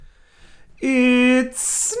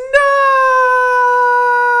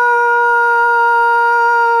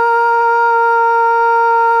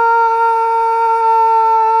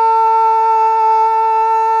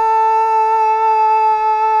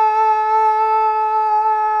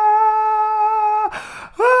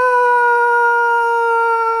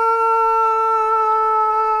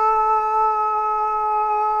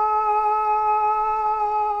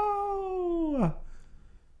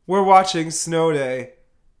watching Snow Day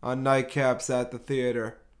on Nightcaps at the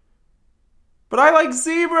Theater. But I like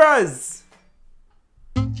zebras!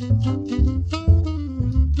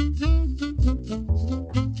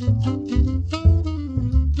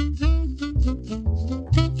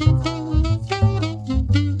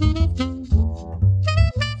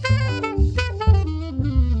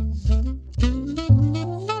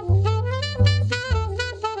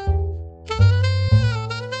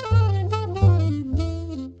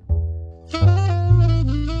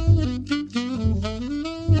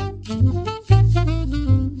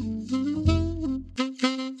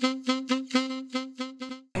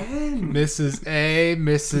 Mrs. A,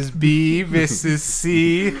 Mrs. B, Mrs.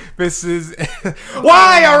 C, Mrs. A.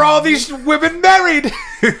 Why are all these women married?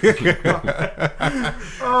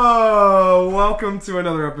 Oh, welcome to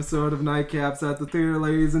another episode of Nightcaps at the Theater,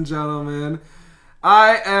 ladies and gentlemen.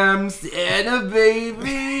 I am Santa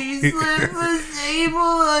Baby, slip a table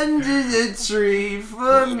under the tree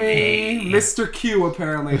for me. Mr. Q,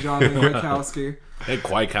 apparently, John Kwiatkowski. Hey,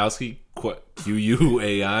 Kwiatkowski,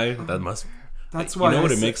 Q-U-A-I, that must... That's why you know I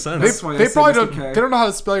what? It said- makes sense. That's why I They said probably Mr. don't. K. They don't know how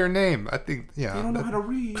to spell your name. I think. Yeah. They don't know how to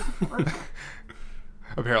read.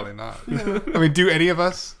 Apparently not. I mean, do any of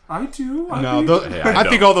us? I do. No. Hey, I I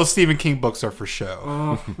think all those Stephen King books are for show.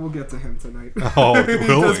 Oh, we'll get to him tonight. Oh,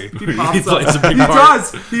 really? He pops He plays up. a big He part.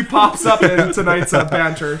 does. He pops up in tonight's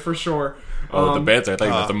banter for sure. Oh, the banter. I thought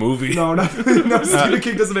you meant the movie. No, no, Stephen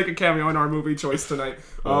King doesn't make a cameo in our movie choice tonight.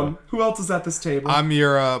 Who else is at this table? I'm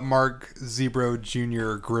your Mark Zebro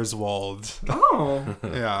Jr. Griswold. Oh,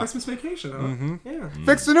 Yeah. Christmas Vacation, huh? Mm-hmm. Yeah,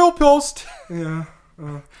 Fix the new post. yeah.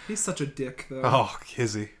 He's such a dick, though. Oh,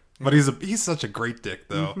 is he? But he's such a great dick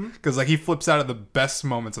though, because like he flips out at the best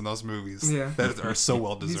moments in those movies that are so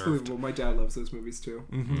well He's deserved. believable. My dad loves those movies too.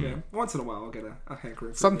 Yeah, once in a while I'll get a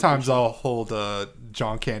hankering. For Sometimes I'll hold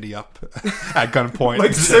John Candy up at gunpoint.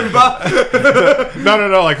 like Simba.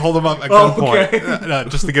 No, like hold him up at Oh, gunpoint okay.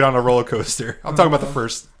 just to get on a roller coaster. I'm talking about the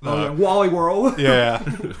first. Oh yeah, Wally Whirl. Yeah.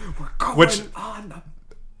 We're going Which- on the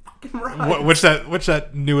fucking ride. Which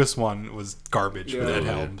that newest one was garbage with Yeah. Ed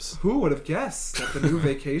Helms. Who would have guessed that the new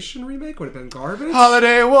Vacation remake would have been garbage?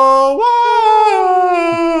 Holiday, whoa,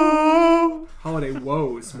 whoa. Holiday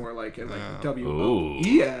Woes, more like it, like Ooh.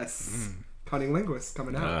 W-O-E-S. Cunning linguist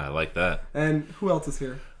coming out. I like that. And who else is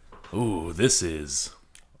here? Ooh, this is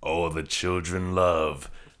All the Children Love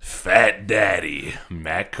Fat Daddy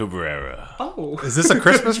Matt Cabrera. Oh. Is this a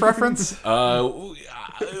Christmas reference?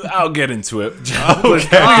 I'll get into it.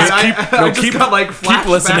 Okay. I just got like keep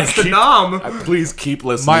listening. flashbacks to Nom. Please keep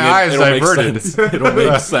listening. My eyes It'll make diverted. sense. It'll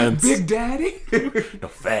make sense. Big Daddy? No,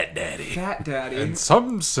 Fat Daddy. Fat Daddy. And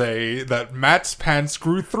some say that Matt's pants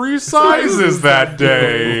grew 3 sizes that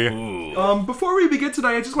day. Ooh. Before we begin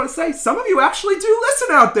tonight, I just want to say some of you actually do listen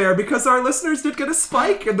out there because our listeners did get a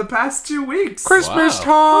spike in the past 2 weeks. Christmas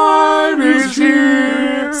time is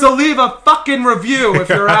here. So leave a fucking review if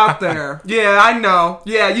you're out there. Yeah, I know.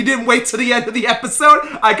 Yeah, you didn't wait to the end of the episode.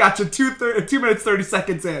 I got you 2 minutes 30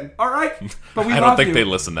 seconds in. All right, but we I love don't think you. they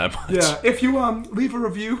listen that much. Yeah, if you leave a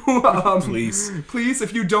review, Please.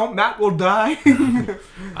 If you don't, Matt will die.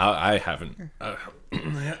 I haven't.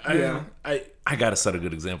 Yeah. I gotta set a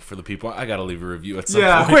good example for the people. I gotta leave a review at some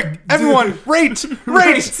Yeah. point. Quick, everyone, rate,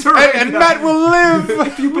 Rate, and Matt will live.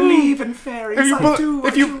 if you believe in fairies, I do.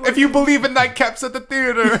 If you believe in nightcaps at the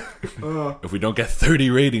theater. If we don't get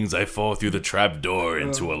 30 ratings, I fall through the trap door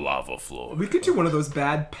into a lava floor. We could do one of those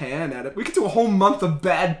bad pan We could do a whole month of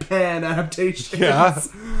bad pan adaptations. Yeah.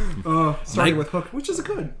 Starting with Hook, which is a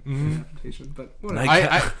good adaptation, but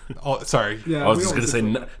whatever. Sorry. Yeah, I was we just gonna always say,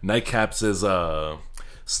 do that. Nightcaps is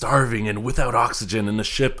starving and without oxygen in the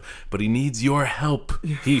ship, but he needs your help.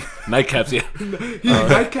 Nightcaps, yeah.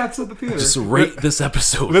 Nightcaps at the theater. Just rate this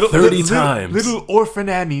episode 30 times. Little orphan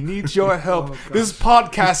Annie needs your help. This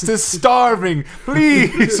podcast is starving.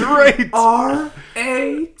 Please rate.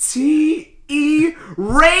 R-A-T-E.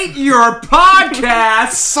 Rate your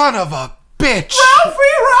podcast. Son of a bitch. Ralphie,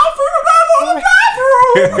 we're going to the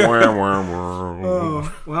bathroom.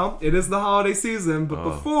 Oh. Well, it is the holiday season, but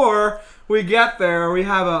before we get there, we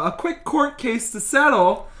have a quick court case to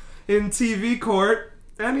settle in TV court.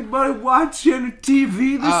 Anybody watching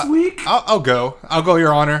TV this week? I'll go. I'll go,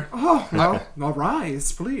 Your Honor. Oh, well, I'll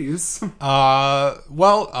rise, please.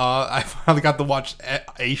 I finally got to watch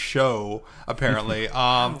a show, apparently.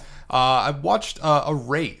 I watched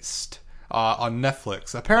Erased on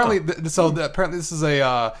Netflix. Apparently, apparently this is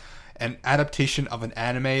a an adaptation of an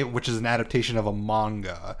anime, which is an adaptation of a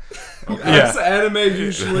manga. As anime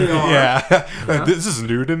usually are. Yeah. This is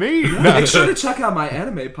new to me. Make sure to check out my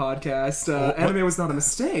anime podcast. Anime was not a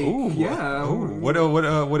mistake. Yeah. What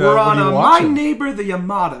We're are on you My watching? Neighbor the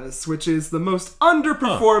Yamadas, which is the most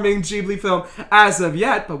underperforming Ghibli film as of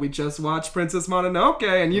yet, but we just watched Princess Mononoke,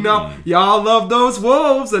 and y'all love those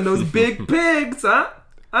wolves and those big pigs, huh?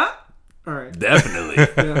 Huh? All right. Definitely.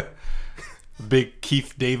 Yeah. Big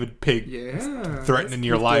Keith David pig threatening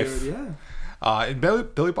your life. Dude, yeah. And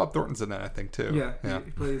Billy Bob Thornton's in that, I think, too. Yeah.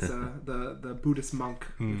 He plays the Buddhist monk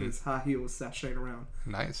with his high heels sashaying around.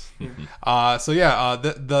 Nice.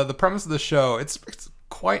 The premise of the show, it's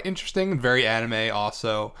quite interesting and very anime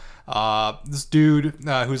also. This dude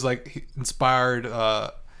who's like inspired,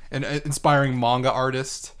 an inspiring manga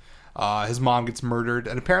artist. His mom gets murdered,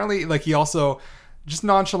 and apparently like he also just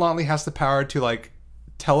nonchalantly has the power to like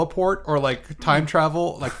teleport or like time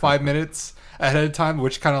travel like 5 minutes ahead of time,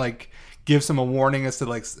 which kind of like gives him a warning as to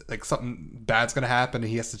like something bad's gonna happen, and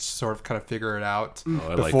he has to sort of kind of figure it out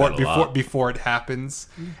before it happens.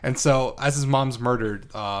 And so as his mom's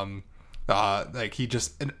murdered, like he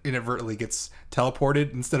just inadvertently gets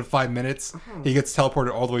teleported. Instead of 5 minutes, he gets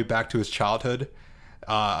teleported all the way back to his childhood,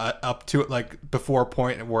 up to like before a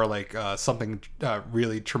point where like something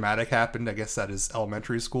really traumatic happened. I guess at his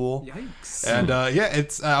elementary school. Yikes. And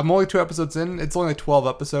it's I'm only 2 episodes in. It's only like 12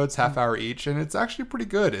 episodes, half hour each, and it's actually pretty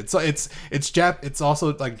good. It's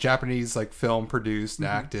also like Japanese like film produced and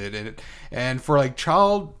acted, and for like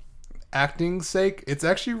child acting's sake, it's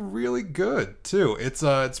actually really good too. It's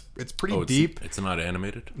pretty deep. It's not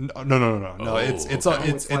animated. No. Oh, It's live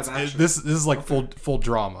action. this is like full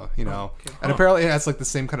drama, you know. And apparently it has like the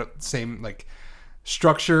same like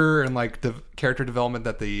structure and like the character development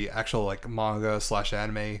that the actual like manga /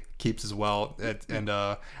 anime keeps as well. And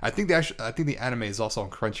I think the anime is also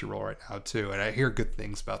on Crunchyroll right now too, and I hear good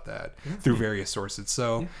things about that through various sources.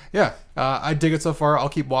 So I dig it so far. I'll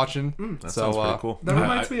keep watching. That sounds pretty cool. That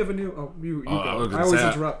reminds me of a new. Oh, you go. I always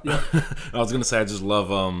interrupt. Yeah. I was gonna say I just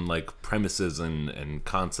love like premises and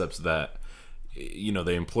concepts that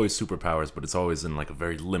they employ superpowers, but it's always in like a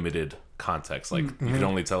very limited context. Like you can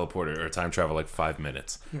only teleport or time travel like 5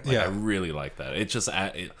 minutes. Like, I really like that. It just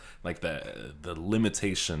like the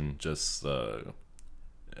limitation just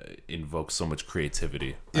invokes so much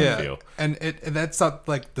creativity. I feel. And that's not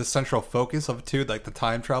like the central focus of it too. Like the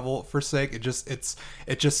time travel for sake. It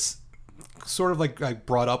just sort of like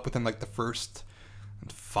brought up within like the first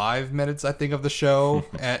 5 minutes I think of the show,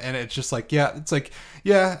 and it's just like I'm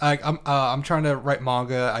trying to write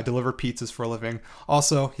manga. I deliver pizzas for a living.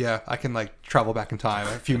 Also, I can like travel back in time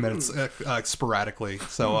a few minutes sporadically.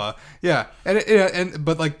 So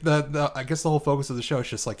but like the I guess the whole focus of the show is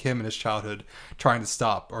just like him in his childhood trying to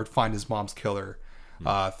stop or find his mom's killer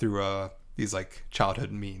through these like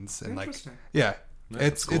childhood means, and like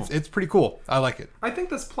it's pretty cool. I like it. I think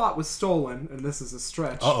this plot was stolen, and this is a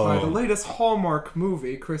stretch, by the latest Hallmark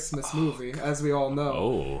Christmas movie, as we all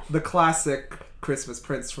know. The classic Christmas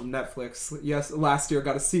Prince from Netflix. Yes, last year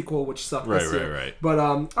got a sequel, which sucked this year. Right. But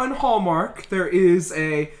on Hallmark, there is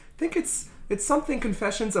I think it's something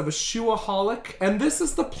Confessions of a Shoeaholic, and this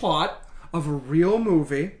is the plot of a real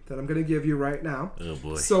movie that I'm going to give you right now. Oh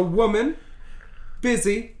boy. So, woman,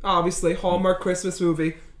 busy, obviously, Hallmark Christmas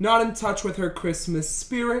movie, not in touch with her Christmas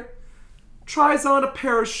spirit, tries on a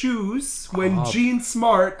pair of shoes when Jean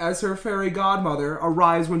Smart, as her fairy godmother,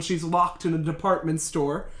 arrives when she's locked in a department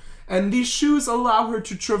store. And these shoes allow her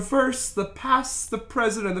to traverse the past, the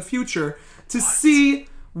present, and the future to see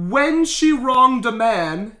when she wronged a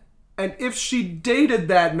man, and if she dated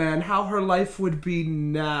that man, how her life would be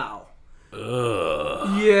now.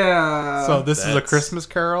 Ugh. Yeah. So this is a Christmas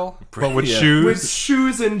Carol, but with shoes. With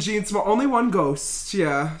shoes and jeans. Only one ghost.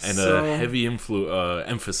 Yeah. And a heavy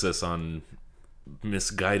emphasis on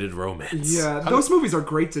misguided romance. Yeah, those movies are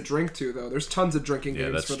great to drink to, though. There's tons of drinking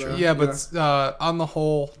games that's for true. them. Yeah, but on the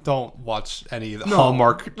whole, don't watch any of the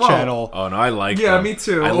Hallmark channel. Oh, no, I like them. Yeah, me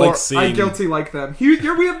too. I guilty like them. We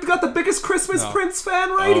have got the biggest Christmas Prince fan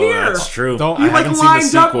right here. That's true. You like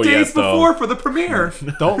lined up days before for the premiere.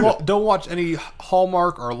 Don't watch any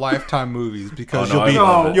Hallmark or Lifetime movies because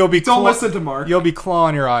don't listen to Mark. You'll be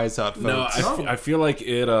clawing your eyes out, No, folks. I feel like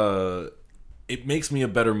it makes me a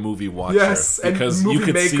better movie watcher. Yes, because and movie you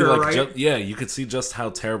could maker, see like right? you could see just how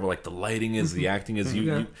terrible like the lighting is, the acting is.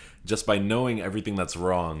 just by knowing everything that's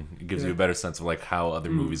wrong, it gives you a better sense of like how other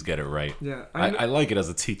movies get it right. Yeah, I like it as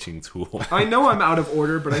a teaching tool. I know I'm out of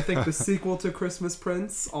order, but I think the sequel to Christmas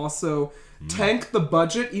Prince also tanked the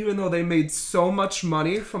budget, even though they made so much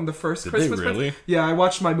money from the first Christmas they really? Prince. Yeah, I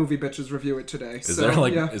watched my movie bitches review it today.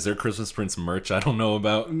 Is there Christmas Prince merch I don't know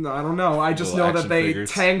about? No, I don't know. I just Little know that action they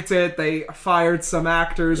figures? tanked it. They fired some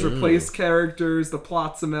actors, replaced characters. The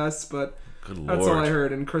plot's a mess, but Good Lord. that's all I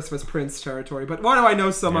heard in Christmas Prince territory. But why do I know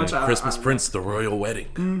so much? Christmas I don't Prince, the royal wedding.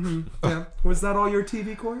 know. Yeah. Was that all your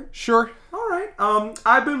TV court? Sure. All right.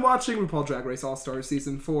 I've been watching RuPaul Drag Race All Stars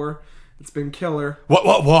season 4. It's been killer.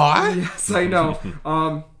 What? Yes, I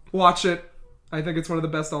know. Watch it. I think it's one of the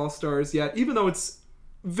best All Stars yet, even though it's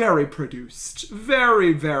very produced,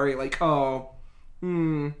 very, very like,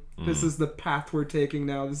 this is the path we're taking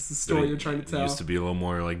now. This is the story you're trying to tell. It used to be a little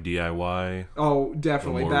more like DIY. Oh,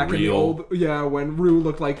 definitely. A little more Back in the real. old, when Rue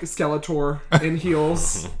looked like Skeletor in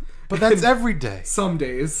heels. But that's every day. Some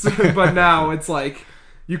days, but now it's like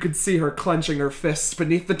you could see her clenching her fists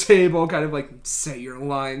beneath the table, kind of like say your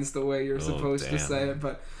lines the way you're supposed to damn. say it.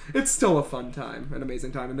 But it's still a fun time, an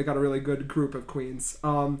amazing time, and they got a really good group of queens.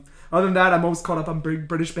 Other than that, I'm almost caught up on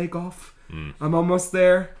British Bake Off. I'm almost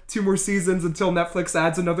there. 2 more seasons until Netflix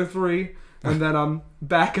adds another 3, and then I'm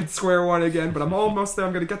back at square one again. But I'm almost there.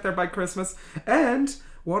 I'm gonna get there by Christmas. And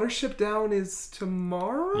Watership Down is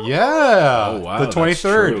tomorrow. Yeah. Oh, wow, The that's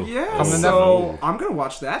 23rd. true. Yeah, Coming so I'm gonna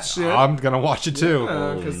watch that shit. I'm gonna watch it too.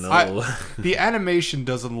 Yeah, 'cause- No. The animation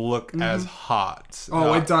doesn't look as hot.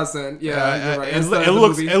 Oh, it doesn't. Yeah, you're right. It's It the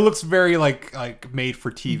looks movie. it looks very like made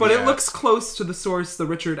for TV. But it ads. looks close to the source, the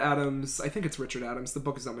Richard Adams. I think it's Richard Adams. The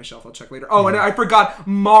book is on my shelf. I'll check later. Oh, and I forgot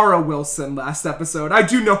Mara Wilson last episode. I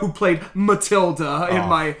do know who played Matilda in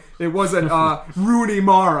my. It wasn't Rooney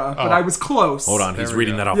Mara, but I was close. Hold on, he's There we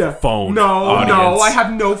reading go. that off Yeah. a phone. No, audience. I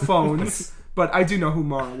have no phones. But I do know who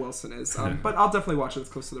Mara Wilson is. But I'll definitely watch it. It's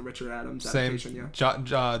close to the Richard Adams Same. adaptation. Yeah.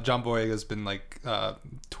 John Boyega's been like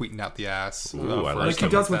tweeting out the ass. Ooh, I for like Like he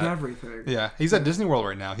stuff does with that. everything. Yeah, he's at Disney World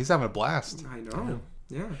right now. He's having a blast. I know.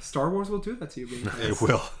 Yeah. Star Wars will do that to you. Game It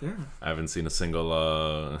will. Yeah. I haven't seen a single,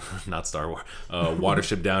 not Star Wars,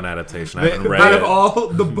 Watership Down adaptation. I haven't read Out it. of all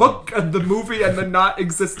the book, the movie, and the not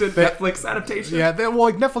existent Netflix adaptation. Yeah,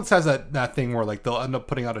 like Netflix has that thing where like they'll end up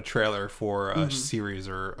putting out a trailer for a series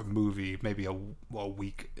or a movie, maybe a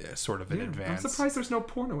week sort of in I'm advance. surprised there's no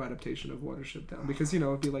porno adaptation of Watership Down because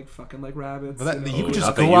it'd be like fucking like rabbits. But that, you know? you could just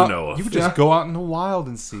not that go you out. know of. You could just go out in the wild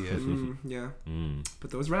and see it. Yeah.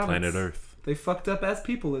 But those rabbits, Planet Earth. they fucked up as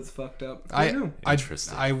people is fucked up. Who knew?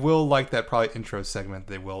 Interesting. I will like that probably intro segment.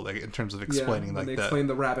 They will like, in terms of explaining when like they that. explain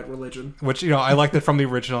the rabbit religion. Which I liked it from the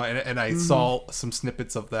original, and I saw some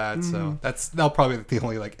snippets of that. So that'll probably be the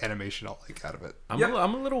only like animation I'll like out of it. I'm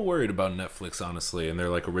a little worried about Netflix, honestly, and their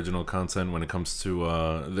like original content when it comes to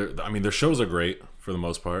their shows are great for the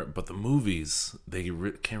most part, but the movies they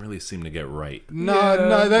can't really seem to get right.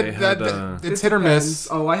 No, They had, it's It hit or depends. miss.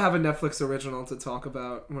 Oh, I have a Netflix original to talk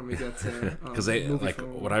about when we get to Because they movie like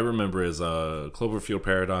film. what I remember is Cloverfield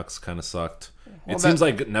Paradox kind of sucked. Well, It seems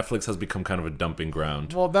like Netflix has become kind of a dumping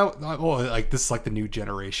ground. Well, like this is like the new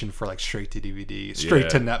generation for like straight to DVD, straight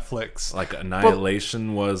to Netflix. Like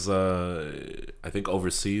Annihilation was, I think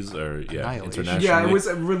overseas or Annihilation. internationally. Yeah, it was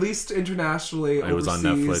released internationally It was on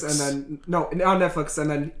overseas, Netflix. and then on Netflix, and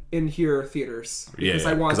then in here theaters. Yeah, because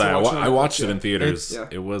I wanted because to watch it. I watched it in theaters. Yeah.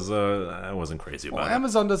 It was I wasn't crazy Well, about it.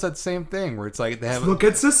 Amazon does that same thing where it's like they have Look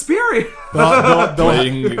at Suspiria. they'll-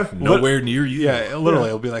 Playing nowhere near you. yeah, literally,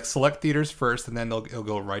 it'll be like select theaters first, and then it'll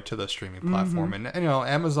go right to the streaming platform. And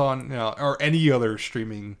Amazon, or any other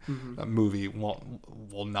streaming movie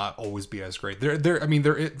will not always be as great.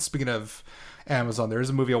 Speaking of Amazon, there is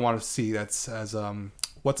a movie I want to see that's as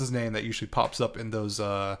what's his name that usually pops up in those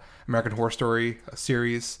American Horror Story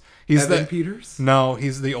series. He's Evan the Peters. no,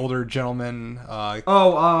 he's the older gentleman.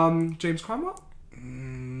 James Cromwell.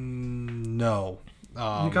 No.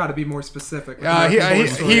 You got to be more specific. with He American Horror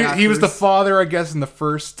Story he was the actors. father, I guess, in the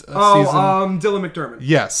first season. Dylan McDermott.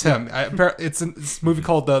 Yes, him. It's a movie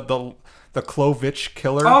called the Clovitch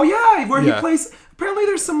Killer. Oh yeah, where he Yeah. plays. Apparently,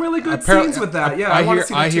 there's some really good Apparently- scenes with that. Yeah, I want hear to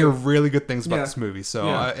see that hear too. really good things about Yeah. this movie. So,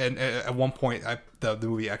 Yeah. and at one point, the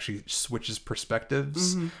movie actually switches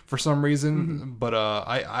perspectives Mm-hmm. for some reason. But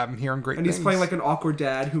I'm hearing great And things. he's playing like an awkward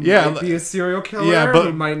dad who Yeah, might be a serial killer, yeah, but-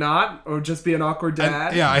 who might not, or just be an awkward dad.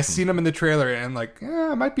 And, yeah, I seen him in the trailer, and I'm like,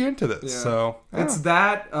 I might be into this. Yeah. So It's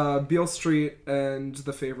that, Beale Street, and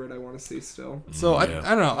The Favorite I want to see still. So Yeah.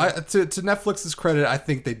 I don't know. To Netflix's credit, I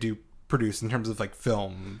think they do produce in terms of like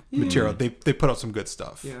film material. They put out some good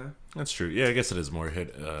stuff. Yeah. That's true. Yeah, I guess it is more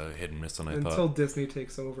hit and miss than I Until thought. Disney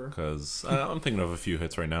takes over. Because I'm thinking of a few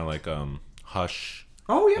hits right now, like Hush.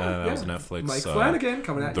 Oh yeah, That was Netflix. Mike Flanagan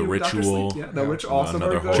coming at The you. with Dr. Ritual. Sleep. Yeah, The Ritual. Also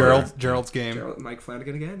Another very good. horror. Gerald's Game. Mike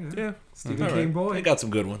Flanagan again. Yeah. Yeah, Stephen all King right. boy. They got some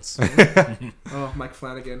good ones. Oh, Mike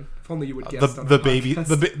Flanagan. If only you would guess The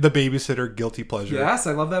podcast. babysitter guilty pleasure. Yes,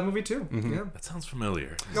 I love that movie too. Yeah. That sounds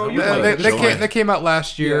familiar. Oh, Is you that like with it. They came out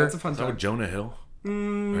last Yeah, year. it's a fun Is that time. with Jonah Hill? Or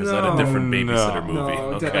No. is that a different babysitter No. movie? No,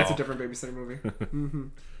 Okay. that's a different babysitter movie.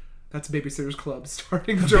 That's Babysitter's Club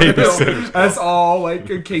starring Jonah Hill as all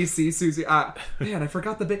like Casey, Susie. Man, I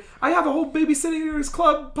forgot I have a whole Babysitter's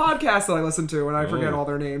Club podcast that I listen to, and I forget all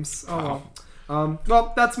their names. Oh well.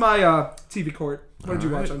 Well, that's my TV court. What did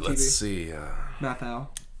you watch on TV? Let's see. Mathau.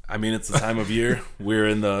 I mean, it's the time of year. We're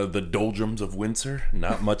in the doldrums of winter.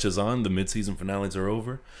 Not much is on. The mid-season finales are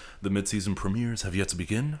over. The mid-season premieres have yet to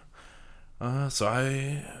begin. So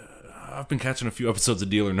I've been catching a few episodes of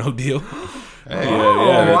Deal or No Deal.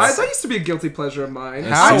 That used to be a guilty pleasure of mine.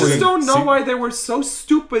 I just don't know why they were so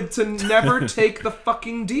stupid to never take the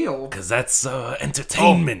fucking deal. Because that's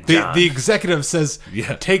entertainment, The John. executive says,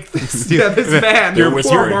 Yeah. take this. Yeah, this man. You're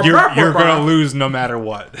gonna lose no matter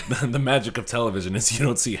what. The magic of television is you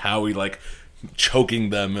don't see Howie like choking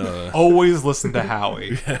them. Always listen to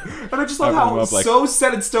Howie. And I just love Hyping how them up like- so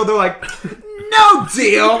set in stone. They're like, no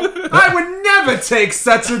deal. I would never take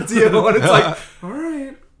such a deal. And it's like, all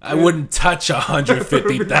right. I wouldn't touch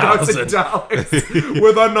 $150,000 $1,000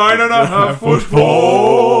 with a 9.5 foot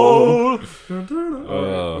pole.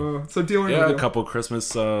 So deal or no Yeah, deal? a couple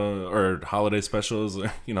Christmas or holiday specials.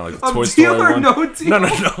 You know, like the Of Toy Deal Story or one. No Deal?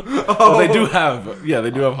 No. Well, they do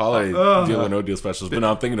have holiday Deal or No Deal specials. But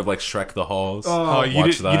now I'm thinking of like Shrek the Halls. Oh, you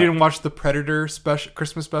Watch that. didn't watch the Predator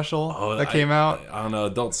Christmas special that came out? on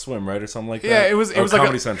Adult Swim, right, or something like that. Yeah, it was Or like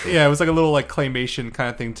Comedy a, Central. yeah, it was like a little like claymation kind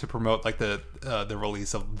of thing to promote like the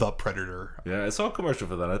release of the Predator. Yeah, I saw a commercial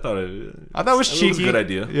for that. I thought it was cheeky. It was a good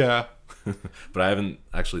idea. Yeah, But I haven't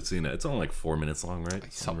actually seen it. It's only like 4 minutes long, right?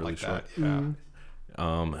 something really like short. that. Yeah.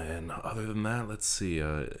 And other than that, let's see.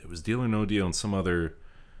 It was Deal or No Deal and some other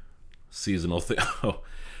seasonal thing. Oh,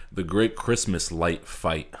 the Great Christmas Light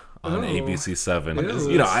Fight on ABC7.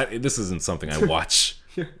 Ew. You know, this isn't something I watch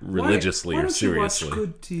religiously why or don't seriously. You watch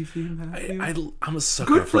good TV, Matthew? I'm a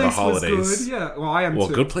sucker Good for the Place was holidays. good. Yeah, well, I am Well,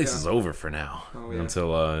 too. Good Place Yeah. is over for now Oh, yeah.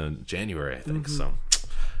 until January, I think. So,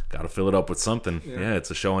 got to fill it up with something. Yeah,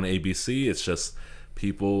 it's a show on ABC. It's just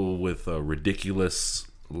people with ridiculous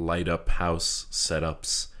light up house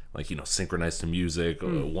setups, like synchronized to music.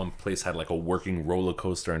 One place had like a working roller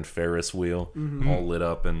coaster and Ferris wheel, all lit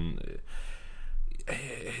up, and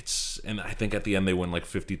and I think at the end they win like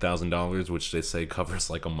 $50,000, which they say covers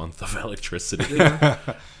like a month of electricity. Yeah.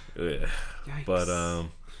 But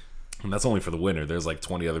and that's only for the winner. There's like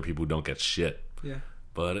 20 other people who don't get shit. Yeah.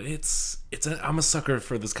 But I'm a sucker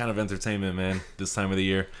for this kind of entertainment, man. This time of the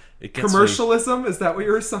year, it gets Commercialism? Is that what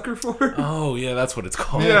you're a sucker for? Oh yeah, that's what it's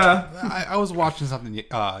called. Yeah. I was watching something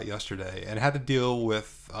yesterday and it had to deal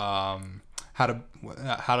with how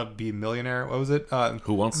to be a millionaire. What was it?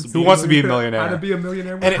 Who wants to be? Who wants to be a millionaire? How to be a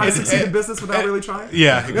millionaire? And How to succeed and- in business without really trying?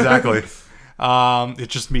 Yeah, exactly.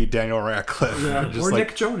 It's just me, Daniel Radcliffe. Yeah. Just Or like,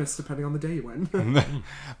 Nick Jonas, depending on the day you win.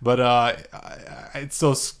 but it's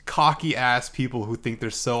those cocky ass people who think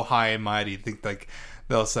they're so high and mighty. Think like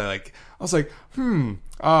they'll say like, I was like,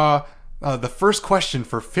 the first question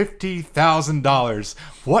for $50,000.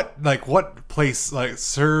 What place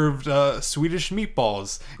served Swedish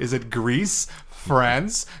meatballs? Is it Greece,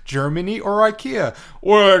 France, Germany, or IKEA?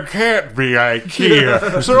 Well, it can't be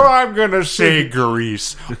IKEA, so I'm gonna say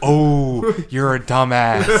Greece. Oh, you're a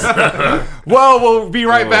dumbass. Well, we'll be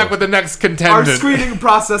right back with the next Our contender. screening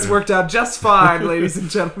process worked out just fine, ladies and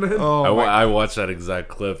gentlemen. I watched that exact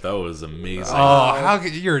clip. That was amazing. How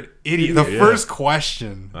could you're an idiot? The Yeah. first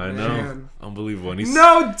question. I know, Man. unbelievable. And he's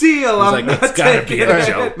No deal. I'm like, not it's gotta be taking a it.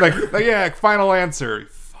 joke. like yeah, final answer.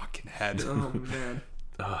 Fucking head. Oh man.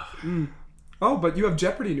 Oh, but you have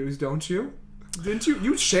Jeopardy news, don't you? Didn't you?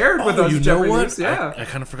 You shared with us you know Jeopardy what? news. Yeah. I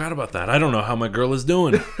kind of forgot about that. I don't know how my girl is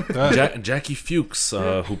doing. Jackie Fuchs,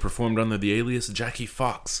 who performed under the alias Jackie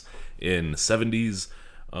Fox in 70s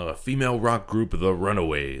female rock group The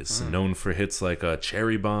Runaways, known for hits like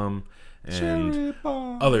Cherry Bomb and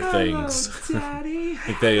other things. Daddy. I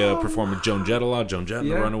think they performed with Joan Jett a lot, Joan Jett and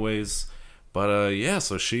Yeah. The Runaways. But yeah,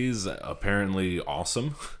 so she's apparently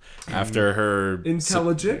awesome. After her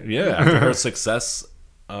Intelligent. after her success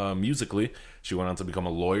musically, she went on to become a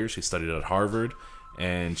lawyer. She studied at Harvard,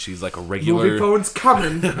 and she's like a regular. Movie phone's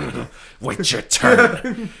coming. Wait your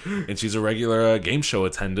turn. And she's a regular game show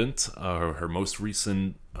attendant. Her most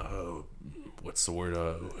recent what's the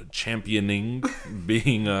word? Championing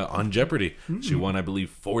being on Jeopardy. She won, I believe,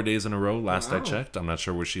 4 days in a row. Last I checked. I'm not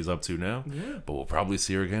sure where she's up to now, but we'll probably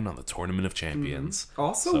see her again on the Tournament of Champions.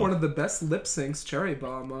 Also, one of the best lip syncs, Cherry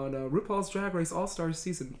Bomb, on RuPaul's Drag Race All Stars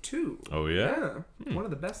Season 2. Oh yeah, one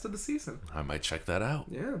of the best of the season. I might check that out.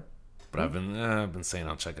 Yeah. But I've been saying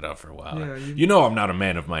I'll check it out for a while. Yeah, you know I'm not a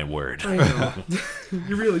man of my word. I know.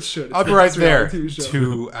 You really should. I'll be right It's a there. reality show.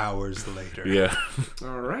 2 hours later. Yeah.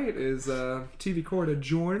 All right. Is TV Court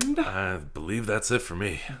adjourned? I believe that's it for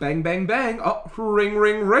me. Bang, bang, bang. Oh, ring,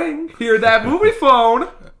 ring, ring. Hear that movie phone.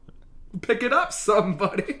 Pick it up,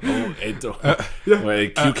 somebody. Oh,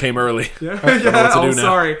 wait, Q came early. Yeah, What to do now.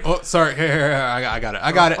 sorry. Oh, sorry. Here, I got it.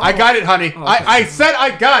 I got it, honey. I said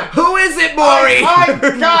I got it. Who is it, Maury? I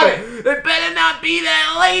got it. It better not be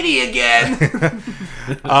that lady again.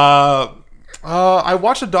 I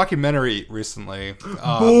watched a documentary recently.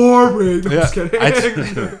 Boring. I'm Yeah, just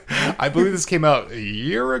kidding. I believe this came out a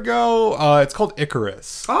year ago. It's called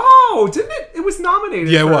Icarus. Oh, didn't it? It was nominated.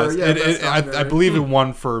 Yeah, it for, was. Best I Documentary. believe it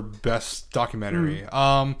won for best documentary.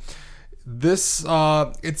 This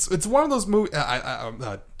it's one of those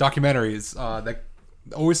documentaries that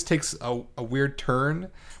always takes a weird turn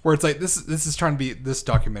where it's like this is trying to be this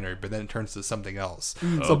documentary, but then it turns to something else.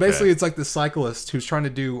 So basically, it's like the cyclist who's trying to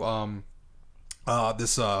do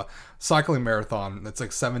this cycling marathon that's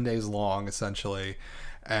like 7 days long essentially,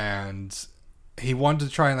 and he wanted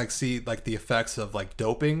to try and like see like the effects of like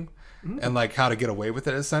doping and like how to get away with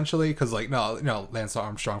it essentially, because like no Lance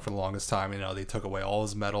Armstrong for the longest time, they took away all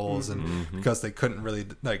his medals and because they couldn't really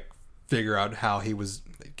like figure out how he was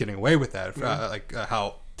getting away with that,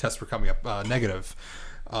 how tests were coming up negative.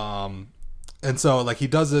 And so like he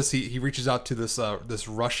does this, he reaches out to this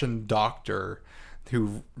Russian doctor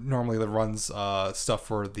who normally runs stuff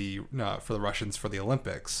for the Russians for the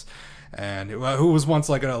Olympics, and who was once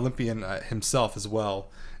like an Olympian himself as well.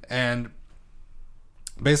 And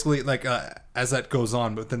basically, like as that goes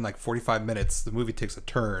on, within like 45 minutes, the movie takes a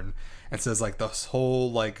turn and says like this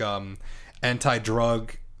whole like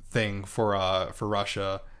anti-drug thing for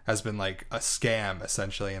Russia has been like a scam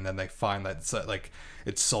essentially, and then they find that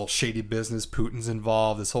it's all shady business. Putin's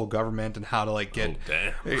involved, this whole government, and how to like get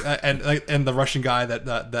and the Russian guy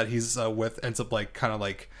that he's with ends up like kind of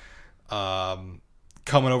like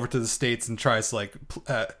coming over to the States and tries to like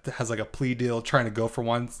has like a plea deal, trying to go for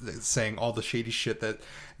one, saying all the shady shit that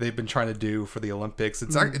they've been trying to do for the Olympics.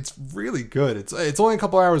 It's really good. It's only a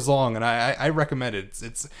couple hours long, and I recommend it.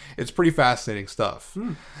 It's pretty fascinating stuff.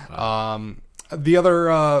 The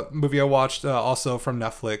other movie I watched also from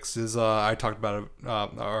Netflix is I talked about it,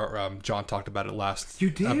 John talked about it last You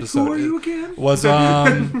did? episode. Who are you again? Was Where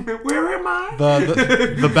am I?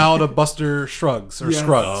 the Ballad of Buster Scruggs or Yes.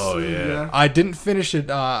 Scruggs. Oh yeah. I didn't finish it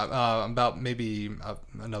about maybe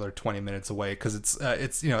another 20 minutes away, because it's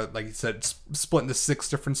like you said, split into 6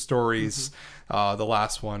 different stories. The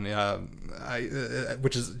last one,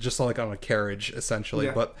 which is just like on a carriage essentially,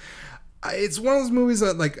 but. It's one of those movies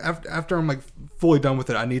that like after I'm like fully done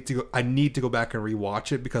with it, I need to go back and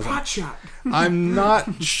rewatch it, because I'm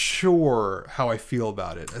not sure how I feel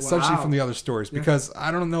about it, essentially from the other stories, because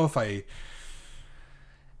I don't know if I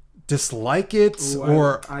dislike it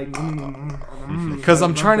or because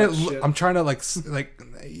I'm trying to like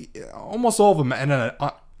almost all of them end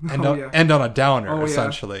on a downer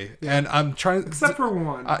essentially, and I'm trying except for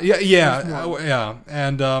one.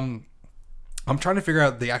 And I'm trying to figure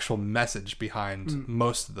out the actual message behind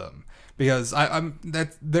most of them, because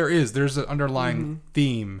there's an underlying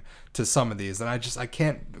theme to some of these, and I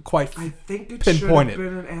can't quite think it pinpoint should have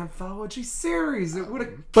been an anthology series. It would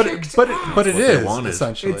have but it is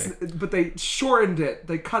essentially. But they shortened it.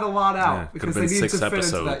 They cut a lot out because they needed to fit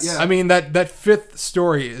into that. Yeah. I mean that 5th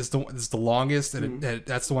story is the longest, and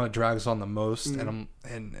that's the one that drags on the most, and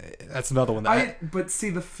that's another one that but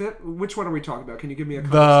see the 5th. Which one are we talking about? Can you give me a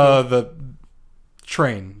the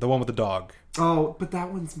train, the one with the dog? Oh, but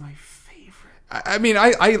that one's my favorite. I mean,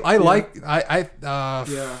 I like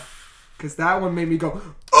because that one made me go,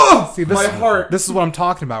 oh, see, my heart. This is what I'm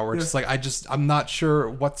talking about. Where it's just like I'm not sure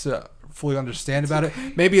what to fully understand about it.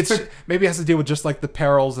 Maybe it has to deal with just like the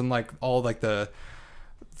perils and like all like the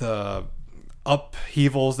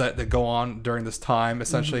upheavals that go on during this time.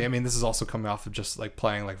 Essentially, I mean, this is also coming off of just like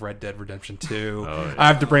playing like Red Dead Redemption 2. I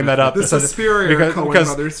have to bring that up. This is Suspiria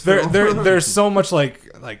because there's so much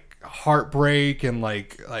like heartbreak and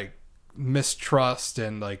like mistrust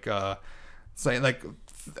and like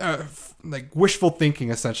wishful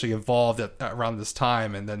thinking essentially involved around this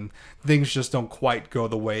time, and then things just don't quite go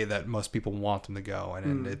the way that most people want them to go,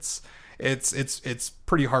 and it's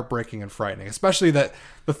pretty heartbreaking and frightening, especially that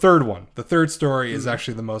the third story is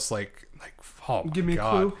actually the most like Oh, my Give me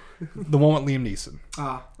God. a clue. The one with Liam Neeson.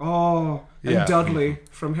 And Yeah. Dudley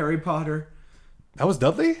from Harry Potter. That was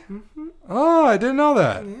Dudley? Mm-hmm. Oh, I didn't know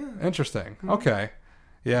that. Yeah. Interesting. Mm-hmm. Okay.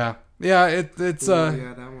 Yeah. Yeah, it's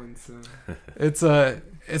yeah, that one's...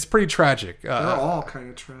 it's pretty tragic. they're all kind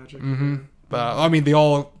of tragic. Mm-hmm. But I mean, they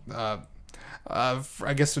all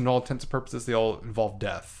I guess in all intents and purposes they all involve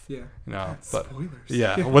death. Yeah. You know, but spoilers.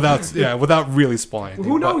 Yeah, without really spoiling. Well,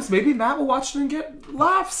 who knows? Maybe Matt will watch it and get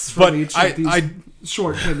laughs from each of these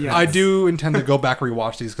short vignettes. I do intend to go back and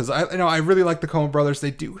rewatch these because I really like the Coen Brothers.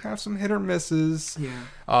 They do have some hit or misses. Yeah.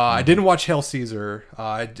 I didn't watch Hail Caesar.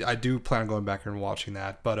 I do plan on going back and watching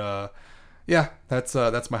that. But yeah, that's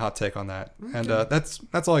my hot take on that. Okay. And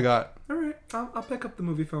that's all I got. All right, I'll pick up the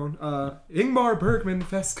movie phone. Ingmar Bergman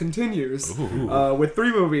Fest continues with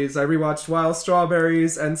 3 movies. I rewatched Wild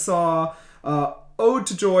Strawberries and saw Ode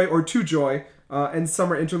to Joy or To Joy and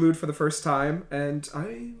Summer Interlude for the first time, and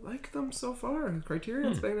I like them so far.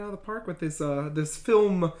 Criterion's banging out of the park with this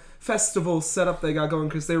film festival setup they got going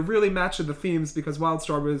because they're really matching the themes. Because Wild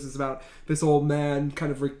Strawberries is about this old man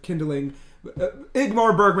kind of rekindling.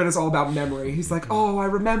 Ingmar Bergman is all about memory. He's like, oh, I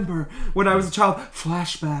remember when I was a child.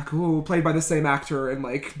 Flashback. Ooh, played by the same actor in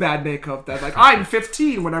like bad makeup. That like I'm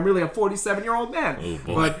 15 when I'm really a 47-year-old man. Oh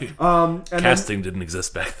boy. But casting didn't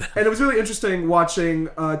exist back then. And it was really interesting watching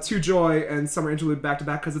To Joy and Summer Interlude back to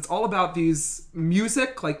back because it's all about these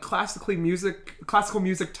music, like classical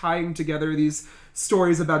music tying together these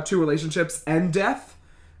stories about 2 relationships and death.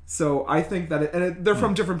 So I think that they're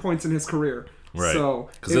from different points in his career. Right. So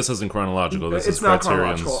because this isn't chronological. This it's is not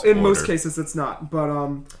Criterion's chronological. In order. most cases, it's not. But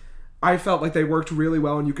I felt like they worked really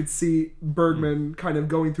well, and you could see Bergman kind of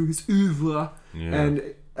going through his oeuvre. Yeah.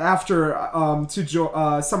 And after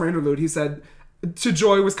Summer Interlude, he said To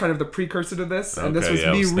Joy was kind of the precursor to this, and this was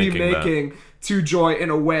me remaking To Joy in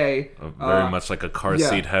a way. Very much like a car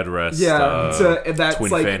seat headrest. That's twin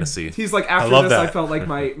like, fantasy. He's like, after this, I felt like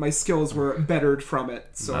my skills were bettered from it,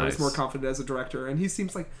 so I was more confident as a director. And he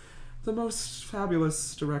seems like the most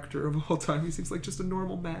fabulous director of all time. He seems like just a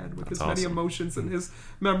normal man with his many emotions and his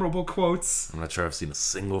memorable quotes. I'm not sure I've seen a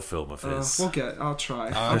single film of his. I'll try.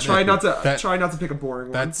 I'll try not to pick a boring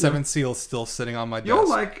one. That Seven Seal's still sitting on my desk. You'll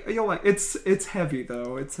like. It's heavy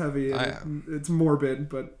though. It's heavy. And it's morbid,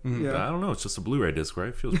 but yeah. I don't know. It's just a Blu-ray disc, right?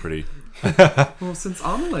 It feels pretty. Well, since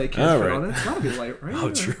Amelie came on it, it's gotta be light, right? Oh,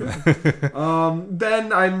 true.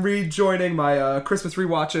 Then I'm rejoining my Christmas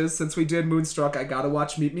rewatches. Since we did Moonstruck, I gotta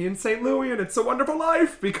watch Meet Me in St. Louis and It's a Wonderful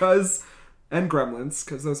Life and Gremlins,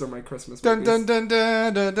 because those are my Christmas movies. Dun, dun,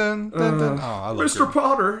 dun, dun, dun, dun, dun. I love Mr.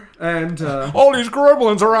 Potter and all these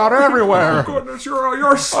gremlins are out everywhere. Oh goodness,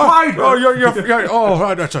 you're a spider.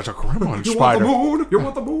 That's a gremlin you spider. You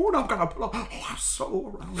want the moon? I'm gonna put a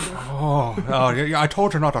soul around there. I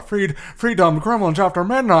told you not to feed them gremlins after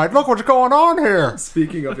midnight. Look what's going on here.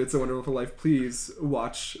 Speaking of It's a Wonderful Life, please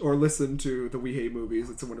watch or listen to the We Hate Movies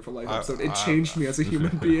It's a Wonderful Life episode. It changed me as a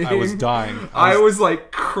human being. I was dying. I was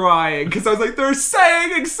like crying because I was like, they're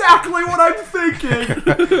saying exactly what I'm thinking.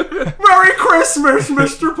 Merry Christmas,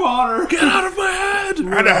 Mr. Potter. Get out of my head.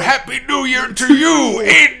 And a Happy New Year to you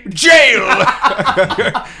in jail.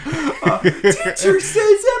 Teacher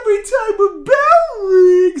says every time a bell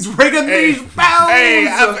rings, ringing these bells. Hey,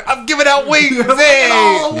 I'm giving out wings.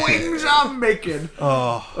 All the wings I'm making.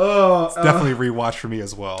 It's definitely a rewatch for me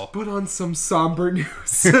as well. But on some somber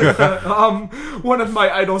news, one of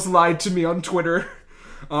my idols lied to me on Twitter.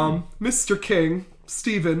 Mr. King,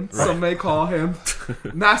 Stephen, some may call him,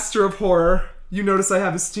 master of horror. You notice I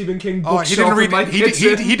have a Stephen King bookshelf in my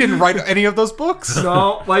kitchen. He didn't write any of those books?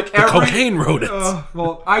 No, like cocaine wrote it.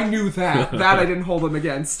 Well, I knew that. That I didn't hold him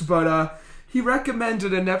against. But he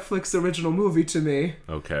recommended a Netflix original movie to me.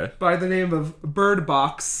 Okay. By the name of Bird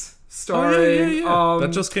Box. Starring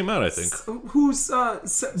that just came out, I think. Who's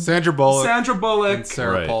Sandra Bullock. Sandra Bullock. And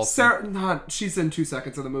Sarah Paulson. She's in 2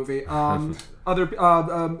 seconds of the movie. John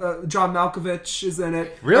Malkovich is in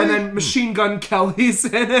it. Really? And then Machine Gun Kelly's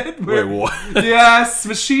in it. Wait, what? Yes,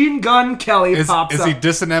 Machine Gun Kelly pops up. Is he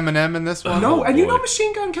dissing Eminem in this one? No, and you know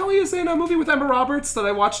Machine Gun Kelly is in a movie with Emma Roberts that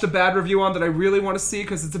I watched a bad review on that I really want to see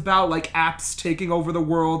because it's about like apps taking over the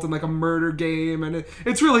world and like a murder game, and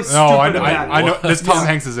it's really stupid. No, I know. This Tom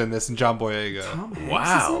Hanks is in this, and John Boyega. Tom Hanks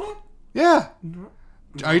wow. is in it? Yeah.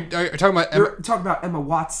 Are you talking about You're talking about Emma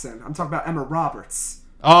Watson. I'm talking about Emma Roberts.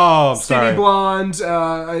 Oh, I'm Skinny sorry. blonde,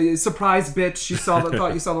 surprise bitch. You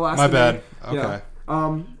thought you saw the last. My of bad. it. Okay.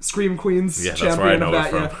 Yeah. Scream Queens. Yeah, that's where I know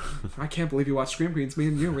it from. I can't believe you watched Scream Queens. Me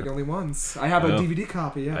and you were the only ones. I have a DVD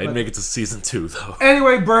copy. Yeah, I didn't make it to season 2 though.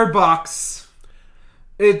 Anyway, Bird Box.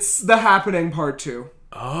 It's The Happening Part 2.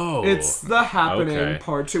 Oh. It's The Happening okay.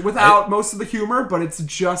 Part 2 without most of the humor, but it's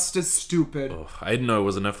just as stupid. Oh, I didn't know it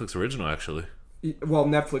was a Netflix original, actually. Well,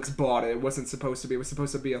 Netflix bought it. It wasn't supposed to be. It was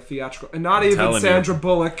supposed to be a theatrical. And not even telling Sandra you.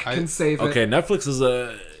 Bullock can save it. Okay, Netflix is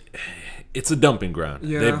it's a dumping ground.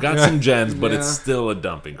 Yeah. They've got some gems, but Yeah. it's still a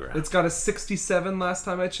dumping ground. It's got a 67 last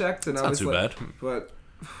time I checked. And I not was too like, bad. But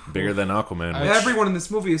Bigger than Aquaman. which- everyone in this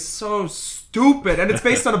movie is so stupid. And it's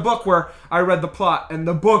based on a book where I read the plot. And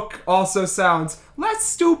the book also sounds less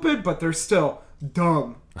stupid, but they're still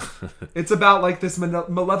dumb. It's about like this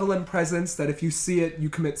malevolent presence that if you see it, you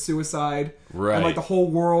commit suicide. Right. And like the whole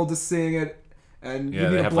world is seeing it. And Yeah, you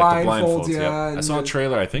they need a have like the blindfold, blindfolds. yeah. Yeah. I and saw a the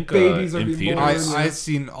trailer, I think, babies are in being theaters. born. I've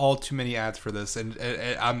seen all too many ads for this, and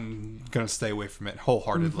I'm gonna stay away from it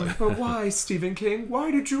wholeheartedly. But why, Stephen King? Why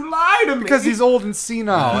did you lie to me? Because he's old and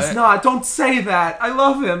senile. He's not. Don't say that. I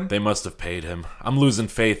love him. They must have paid him. I'm losing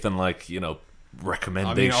faith in, like,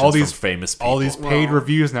 recommendations all these from famous people. all these paid Well-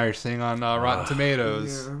 reviews now you're seeing on Rotten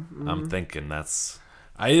Tomatoes. Yeah. I'm thinking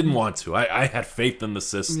I didn't want to. I had faith in the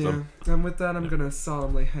system. Yeah. And with that, I'm gonna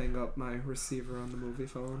solemnly hang up my receiver on the movie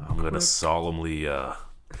phone. I'm going to solemnly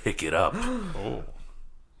pick it up. Oh.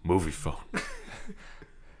 Movie phone.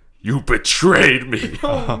 You betrayed me.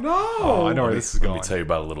 Oh no! Oh, I know where this is Let going. me tell you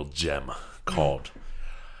about a little gem called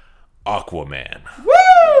Aquaman.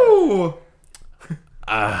 Woo!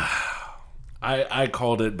 I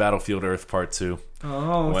called it Battlefield Earth Part 2.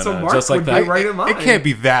 Oh, When, so Mark just like would that. be right in line. It can't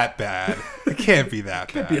be that bad. It can't be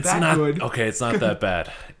that bad. be It's that not good. okay. It's not that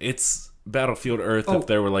bad. It's Battlefield Earth Oh. if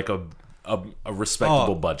there were like a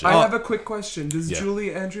respectable budget. I have a quick question. Does Yeah.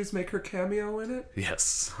 Julie Andrews make her cameo in it?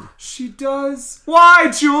 Yes. She does.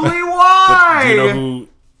 Why, Julie? Why? Do you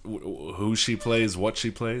know who she plays? What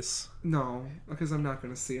she plays? No, because I'm not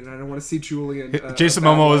going to see it. I don't want to see Julie and Jason a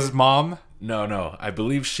bad Momoa's way. mom. No. I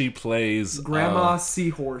believe she plays Grandma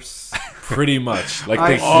Seahorse. pretty much like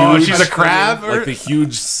I- the Oh, huge, she's a crab. like the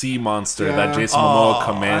huge sea monster Yeah. that Jason Momoa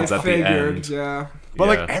commands I at figured, the end. yeah. But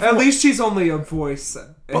like, Yeah. At least she's only a voice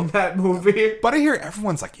in that movie. but I hear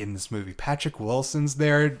everyone's like in this movie. Patrick Wilson's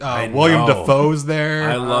there. I William know. Defoe's there.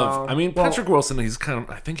 I love. I mean, well- Patrick Wilson. He's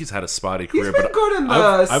I think he's had a spotty He's career, been but good in the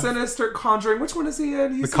I've- Sinister Conjuring. Which one is he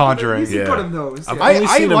in? He's The Conjuring. He's Yeah. good in those. I've yeah. only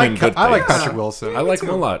seen him in good I like things. Patrick Wilson. I like him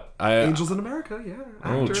too. a lot. Angels in America, yeah.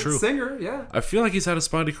 Actor, true. singer, yeah. I feel like he's had a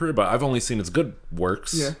spotty career, but I've only seen his good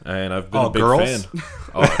works, Yeah. and I've been Oh, a big Girls? fan.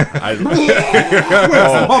 Oh,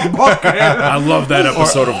 I love that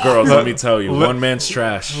episode of Girls. Let me tell you, one man's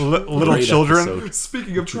trash. Little Great Children. episode.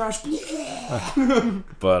 Speaking of trash,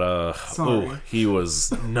 But Sorry. he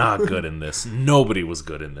was not good in this. Nobody was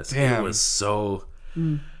good in this. Damn. It was so.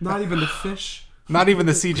 not even the fish. Not even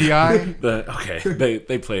the CGI.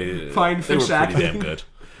 They played Fine they were fish pretty acting. damn good.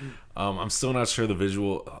 I'm still not sure the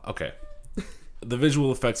visual. Okay, the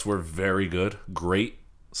visual effects were very good. Great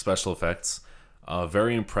special effects.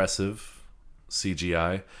 Very impressive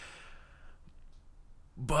CGI.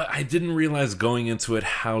 But I didn't realize going into it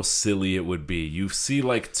how silly it would be. You see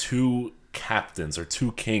like two captains or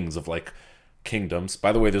two kings of like kingdoms.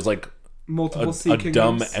 By the way, there's like Multiple sea a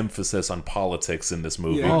dumb kingdoms. emphasis on politics in this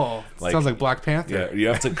movie. Yeah. Oh, sounds like Black Panther. Yeah, you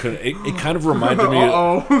have to. It kind of reminded me.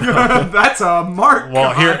 Oh, that's a mark.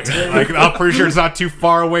 Well, here, like, I'm pretty sure it's not too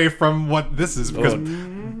far away from what this is because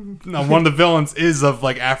one of the villains is of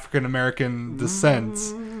like African American descent.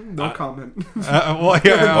 No comment. Well,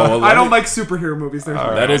 yeah. Oh, well, I don't like superhero movies. There's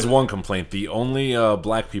no That is one complaint. The only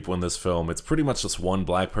black people in this film, it's pretty much just one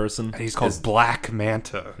black person. He's called Black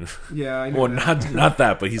Manta. Yeah, I know. Well, not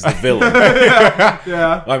that, but he's the villain.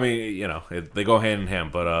 Yeah. I mean, they go hand in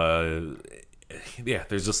hand, but yeah,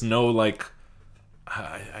 there's just no like.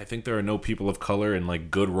 I think there are no people of color in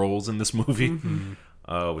like good roles in this movie,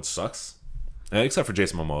 which sucks. Except for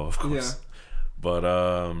Jason Momoa, of course. Yeah.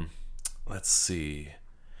 But let's see.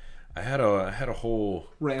 I had a whole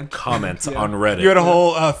Rant. comment Yeah. on Reddit. You had a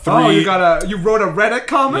whole three. Oh, you wrote a Reddit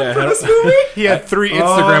comment Yeah, I for had this a- movie? He had 3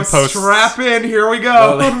 Instagram Oh, posts. strap in. Here we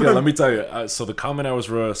Well, go. yeah, let me tell you. So the comment I was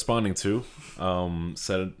responding to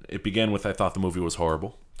said it began with, "I thought the movie was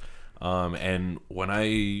horrible," and when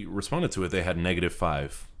I responded to it, they had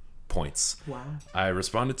 -5 points. Wow. I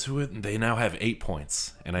responded to it, and they now have 8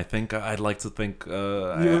 points. And I think I'd like to think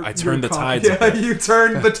You're- I turned the you're tides. a Yeah, bit. you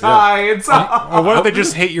turned the tides. Or what if they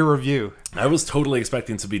just hate your review? I was totally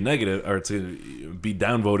expecting to be negative or to be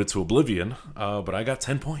downvoted to oblivion, but I got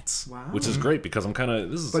 10 points, Wow. which is great because I'm kind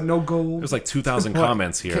of But no gold. There's like 2,000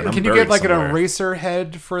 comments here. and I'm Can you buried get like somewhere. an eraser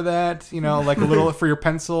head for that? You know, like a little for your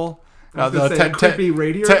pencil. I was gonna say, a creepy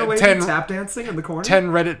radio lady tap dancing in the corner. 10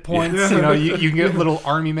 Reddit points. Yeah. You know, you can get a little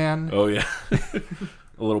army man. Oh yeah, a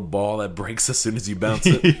little ball that breaks as soon as you bounce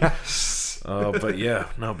it. But yeah,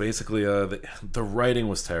 no, basically, the writing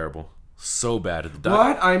was terrible. So bad.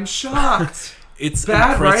 What? I'm shocked. It's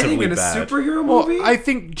Bad writing impressively in a bad. superhero Well, movie? I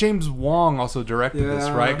think James Wong also directed this,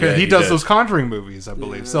 Yeah. right? Because Yeah, he he does did. those Conjuring movies, I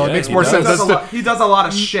believe. So it Yeah, makes he more does. sense. He does a lot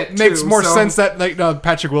of shit, too. Makes more so sense that like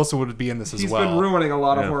Patrick Wilson would be in this as he's well. been ruining a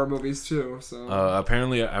lot of Yeah. horror movies, too. So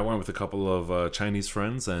Apparently, I went with a couple of Chinese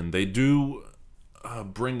friends, and they do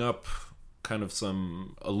bring up kind of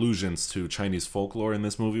some allusions to Chinese folklore in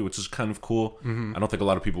this movie, which is kind of cool. I don't think a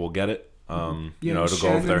lot of people will get it. You know, it'll go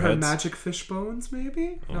over their and her heads. magic fish bones,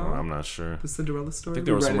 maybe? No? I'm not sure. The Cinderella story? I think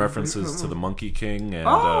there were some references to the Monkey King and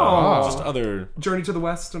Oh. just other, Journey to the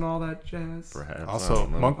West and all that jazz. perhaps. I Also,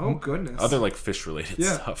 don't know. Oh, goodness. Other like fish related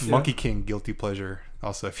Yeah. stuff. Monkey King, guilty pleasure.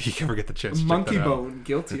 Also, if you ever get the chance, to check Monkey that out. Bone,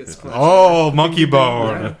 guilty as pleasure. Oh, Monkey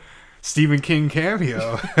Bone, Yeah. Stephen King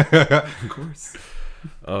cameo. Of course.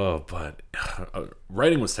 Oh, but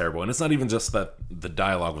writing was terrible, and it's not even just that the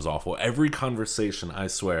dialogue was awful. Every conversation, I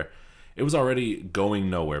swear, it was already going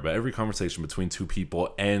nowhere. But every conversation between two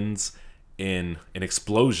people ends in an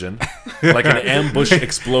explosion, like an ambush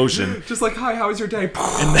explosion, Just like, hi, how was your day?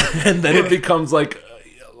 and then it becomes like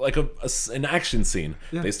an action scene.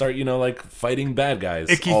 Yeah. They start, like fighting bad guys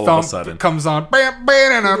Icky all of a sudden. Thump comes on.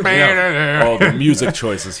 Yeah. Oh, the music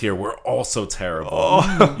choices here were also terrible.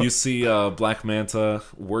 You see Black Manta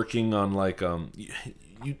working on like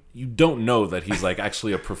you don't know that he's like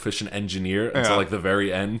actually a proficient engineer until Yeah. like the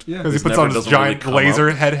very end. Yeah. Because he This puts never on his doesn't really giant come laser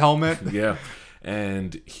up. head helmet. Yeah,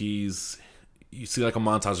 and you see like a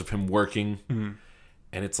montage of him working.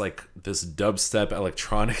 And it's like this dubstep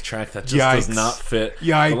electronic track that just does Yikes. not fit.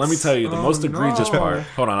 Yikes. But let me tell you, the most egregious no. part.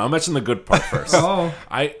 Hold on, I'll mention the good part first. Oh.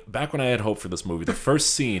 Back when I had hope for this movie, the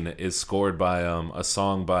first scene is scored by a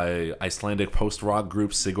song by Icelandic post-rock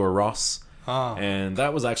group Sigur Rós. Oh. And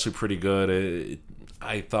that was actually pretty good.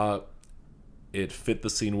 I thought it fit the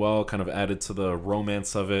scene well, kind of added to the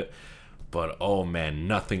romance of it. But oh man,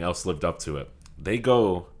 nothing else lived up to it. They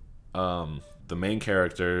go, the main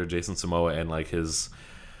character, Jason Momoa, and like his...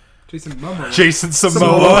 Jason Momoa. Jason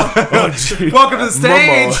Momoa. Welcome to the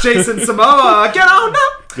stage, Momoa. Jason Momoa. Get on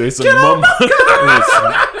up. Jason Get on Momoa. up.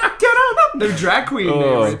 Get on up. New drag queen name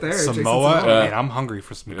Oh, right there. Jason Samoa. Momoa. Man, I'm hungry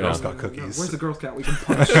for some Girl Yeah. Scout No, cookies. where's the Girl Scout we can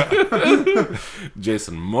punch?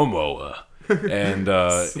 Jason Momoa. And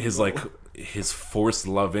his forced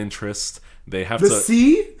love interest. They have The to...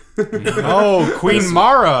 Sea? Oh, Queen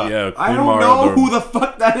Mara. Yeah, I Queen don't Mara, know the- who the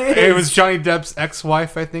fuck that is. It was Johnny Depp's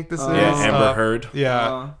ex-wife, I think this is. Yeah, Amber Heard.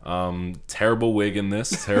 Yeah. Terrible wig in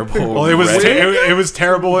this. Terrible. Well, it was red- it was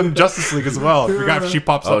terrible in Justice League as well. I forgot if she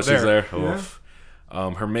pops Oh, up she's there. Yeah. Oof.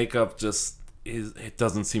 Her makeup it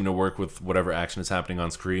doesn't seem to work with whatever action is happening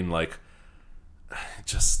on screen. Like,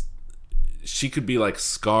 she could be like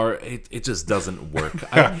Scar. It just doesn't work.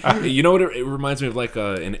 You know what? It reminds me of like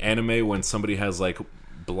an anime when somebody has like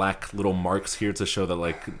black little marks here to show that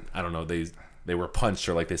like I don't know they were punched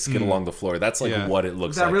or like they skid along the floor. That's like Yeah. what it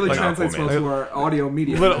looks That like. really in translates well Aquaman. to our audio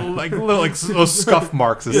media. little those scuff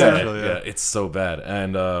marks essentially. Yeah, it's so bad.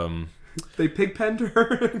 And They pigpenned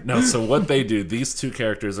her. no, so what they do, these two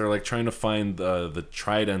characters are like trying to find the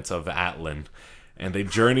trident of Atlan, and they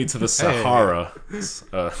journey to the Sahara.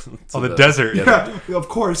 To the desert. Yeah, Yeah, of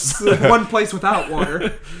course. One place without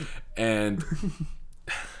water. and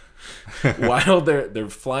while they're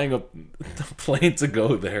flying up the plane to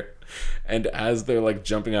go there, and as they're like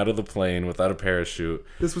jumping out of the plane without a parachute,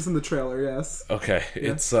 This was in the trailer, yes. okay,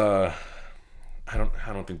 it's I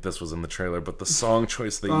don't think this was in the trailer, but the song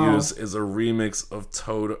choice they Oh. use is a remix of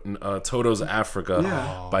Toto's Africa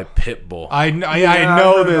Yeah. by Pitbull. I I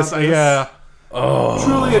know heard this. about this. Yeah.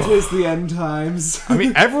 Truly, it is the end times. I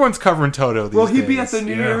mean, everyone's covering Toto these Will he days. be at the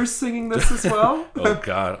New Yeah. Year's singing this as well? Oh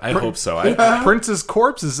God, I hope so. Prince's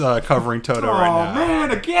Corpse is covering Toto Oh right now.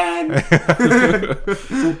 man, again!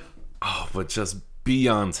 But just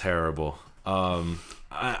beyond terrible.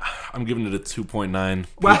 I'm giving it a 2.9.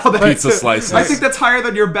 Wow, that's pizza slices. I think that's higher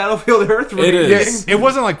than your Battlefield Earth rating. It Yeah, is. it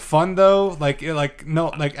wasn't like fun though. Like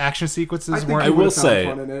action sequences I think weren't. I you will would've found say-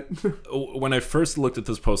 fun in it. When I first looked at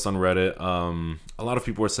this post on Reddit, a lot of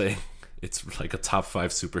people were saying it's like a top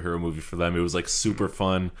 5 superhero movie for them. It was like super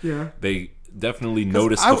fun. Yeah. They definitely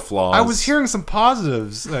noticed the flaws. I was hearing some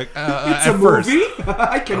positives like It's at a first. movie.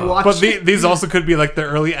 I can watch But it. these also could be like the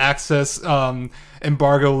early access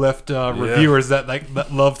embargo lift reviewers that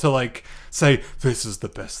that love to like say this is the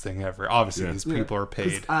best thing ever. Obviously, Yeah. these people are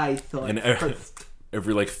paid. I thought And first.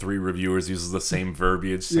 every like 3 reviewers uses the same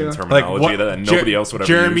verbiage, same Yeah. terminology that nobody else would ever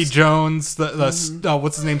Jeremy use. Jones,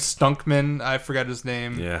 what's his name? Stunkman. I forgot his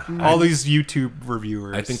name. Yeah. All these YouTube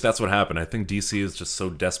reviewers. I think that's what happened. I think DC is just so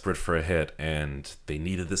desperate for a hit, and they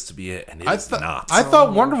needed this to be it, and it's not. I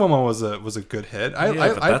thought Wonder Woman was a good hit. I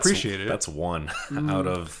appreciate it. That's one out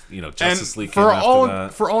of Justice And League. Came after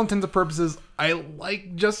that. for all intents and purposes, I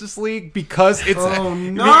like Justice League because it's Oh,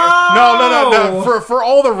 no for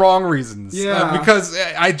all the wrong reasons. Yeah. Because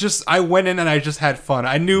I went in and I just had fun.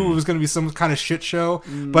 I knew it was going to be some kind of shit show,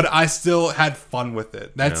 but I still had fun with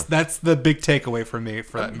it. That's the big takeaway for me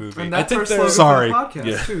for that movie. And that's think our they're- slogan Sorry. for the podcast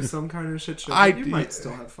Yeah. too. Some kind of shit show. You might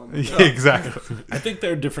still have fun. With Yeah, it. exactly. I think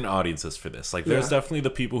there are different audiences for this. Like, there's Yeah. definitely the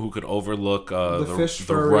people who could overlook The fish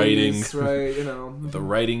the writing, furries, right? You know, the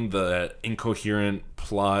writing, the incoherent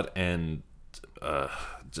plot, and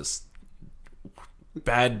just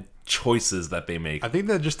bad choices that they make. I think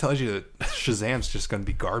that just tells you that Shazam's just going to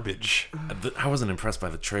be garbage. I wasn't impressed by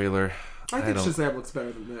the trailer. I think don't- Shazam looks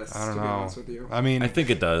better than this. I don't to know. be honest with you. I mean, I think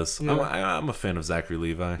it does. Yeah. I'm a fan of Zachary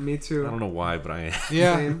Levi. Me too. I don't know why, but I am.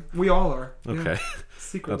 yeah. Same. We all are. Yeah. Okay,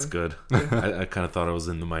 Secretly. that's good. I kind of thought I was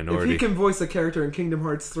in the If minority. he can voice a character in Kingdom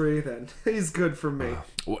Hearts 3, then he's good for me.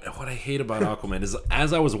 What I hate about Aquaman is,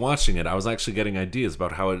 as I was watching it, I was actually getting ideas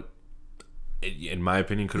about how it, in my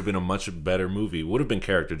opinion, could have been a much better movie. Would have been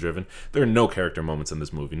character driven. There are no character moments in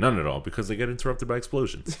this movie, none at all, because they get interrupted by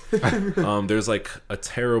explosions. There's like a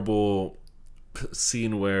terrible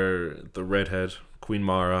scene where the redhead Queen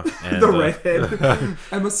Mara and The redhead.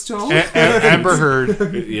 Emma Stone. Amber Heard.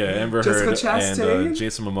 Amber Jessica Heard Chastain? and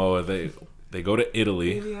Jason Momoa, they go to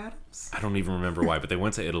Italy. Amy Adams. I don't even remember why, but they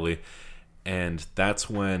went to Italy, and that's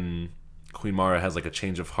when Queen Mara has like a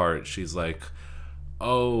change of heart. She's like,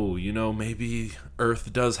 oh, maybe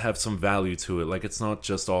Earth does have some value to it. Like, it's not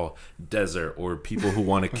just all desert or people who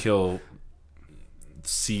want to kill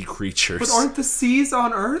sea creatures. But aren't the seas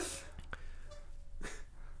on Earth?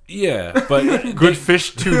 Yeah, but Good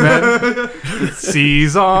fish, 2 men.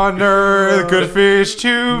 Seas on earth, good fish,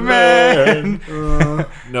 2 men.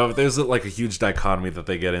 no, but there's like a huge dichotomy that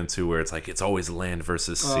they get into where it's like it's always land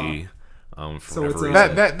versus sea. For So whatever it's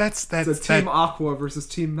reason. That's It's a Team Aqua versus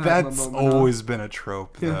Team Magma that's moment, huh? always been a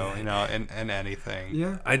trope, though. In anything.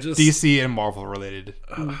 Yeah. I just DC and Marvel related.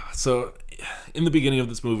 So, in the beginning of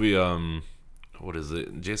this movie, what is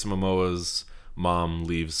it? Jason Momoa's mom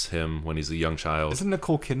leaves him when he's a young child. Isn't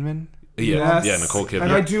Nicole Kidman? Yes. Yeah, Nicole Kidman.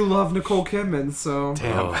 And I do love Nicole Kidman, so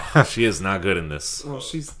Oh, she is not good in this. well,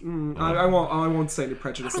 she's. I won't say any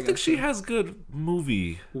prejudice I don't think against she has good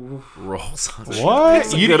movie roles. What?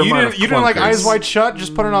 It's a You good amount of didn't like clunkers. Eyes Wide Shut?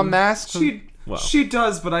 Just put it on masks? Well. She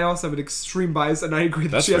does, but I also have an extreme bias, and I agree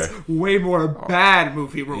that That's she has fair. way more bad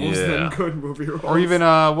movie roles Yeah. than good movie roles. Or even,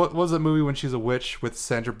 what was that movie when she's a witch with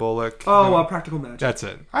Sandra Bullock? Practical Magic. That's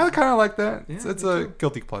it. I kind of like that. Yeah, It's me a too.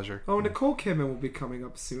 guilty pleasure. Oh, Nicole Kidman will be coming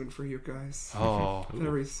up soon for you guys. Oh.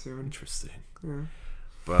 Very soon. Interesting. Yeah.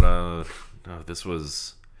 But no, this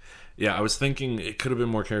was. Yeah, I was thinking it could have been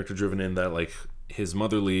more character driven in that like his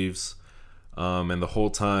mother leaves, and the whole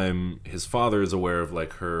time his father is aware of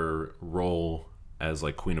like her role as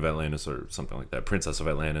like Queen of Atlantis or something like that, Princess of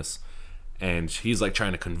Atlantis, and he's like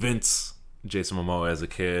trying to convince Jason Momoa as a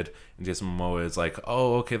kid, and Jason Momoa is like,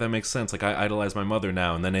 oh, okay, that makes sense. Like, I idolize my mother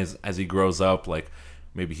now, and then as he grows up, like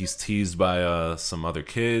maybe he's teased by some other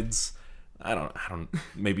kids. I don't.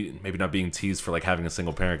 Maybe not being teased for like having a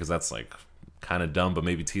single parent because that's like kind of dumb, but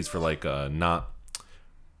maybe teased for like not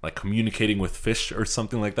like communicating with fish or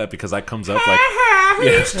something like that because that comes up like.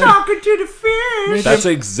 He's talking to the fish. That's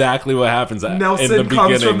exactly what happens in the Nelson beginning.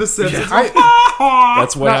 comes from The Simpsons.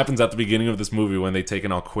 That's what happens at the beginning of this movie when they take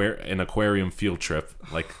an aquarium field trip.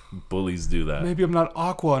 Like bullies do that. Maybe I'm not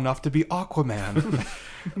aqua enough to be Aquaman.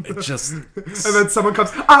 It just And then someone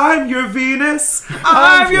comes, I'm your Venus,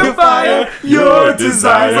 I'm your fire, your your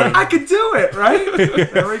desire. desire. Like, I could do it, right?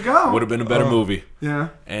 There we go. would have been a better movie. Yeah.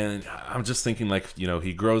 And I'm just thinking, like,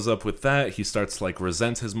 he grows up with that. He starts to, like,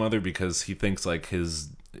 resent his mother because he thinks, like, his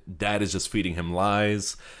dad is just feeding him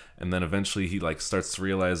lies. And then eventually he, like, starts to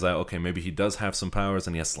realize that, okay, maybe he does have some powers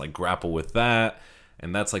and he has to, like, grapple with that.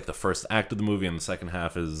 And that's, like, the first act of the movie. And the second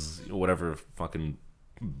half is whatever fucking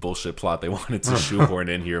bullshit plot they wanted to shoehorn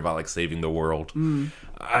in here about, like, saving the world.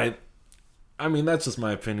 I mean, that's just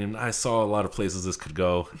my opinion. I saw a lot of places this could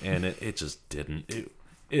go, and it just didn't.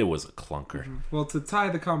 it was a clunker. Well, to tie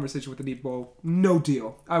the conversation with the neat bow, no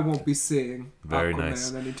deal. I won't be seeing Very Aquaman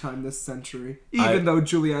nice. anytime this century. Even though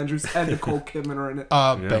Julie Andrews and Nicole Kidman are in it.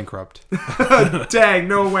 Bankrupt. Dang,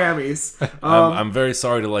 no whammies. I'm very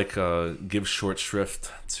sorry to give short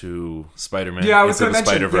shrift to Spider-Man. Yeah, I was going to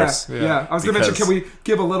Into the mention. Spider-Verse. Yeah, I was going to mention. Can we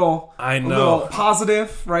give a little? I A know. little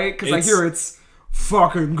positive, right? Because I It's- hear it's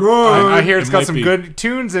fucking good. I hear it's It got might some be. good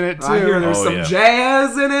tunes in it too. I hear there's Oh, some yeah.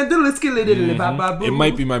 jazz in it. It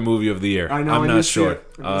might be my movie of the year. I know, I I'm need not to see sure. it.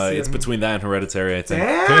 I need to see It's it. between that and Hereditary, I think.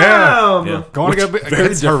 Damn. Yeah. Going to go Very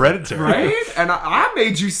against different. Hereditary. Right? And I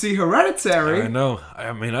made you see Hereditary. I know.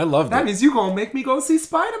 I mean, I loved That it. means you gonna make me go see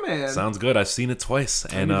Spider-Man. Sounds good. I've seen it twice,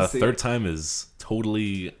 and need to see third it. time is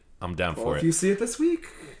totally. I'm down Well, for if it. you see it this week,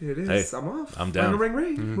 it is. Hey, I'm off. I'm down. Ring,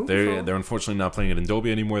 ring, ring. Movie They're phone. they're unfortunately not playing it in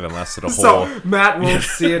Dolby anymore. That lasted a whole. So Matt won't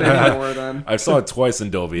see it anymore then. I saw it twice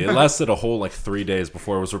in Dolby. It lasted a whole 3 days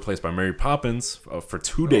before it was replaced by Mary Poppins for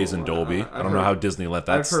 2 days in Dolby. I don't know how Disney let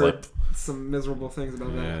that I've slip. heard some miserable things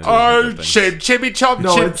about that. Yeah. Oh, Things. chibi chop,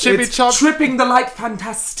 No, chibi it's chop. tripping the light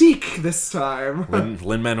fantastique this time.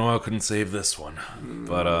 Lin-Manuel couldn't save this one.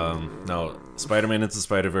 But no, Spider-Man Into the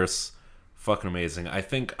Spider-Verse, fucking amazing. I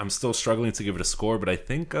think I'm still struggling to give it a score, but I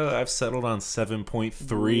think I've settled on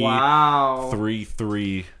 7.3. Wow.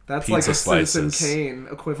 3 That's pizza like a slices. Citizen Kane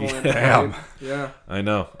equivalent. Damn. right? Yeah. I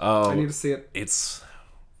know. I need to see it. It's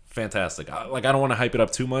fantastic. I don't want to hype it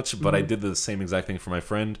up too much, but Mm-hmm. I did the same exact thing for my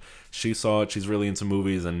friend. She saw it. She's really into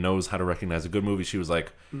movies and knows how to recognize a good movie. She was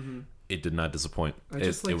like, it did not disappoint. I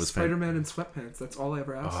just like it was Spider-Man in sweatpants. That's all I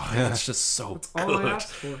ever asked for. It's just so All good. I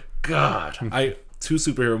asked for. God, two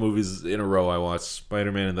superhero movies in a row. I watched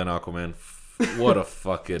Spider-Man and then Aquaman. What a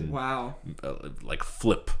fucking Wow.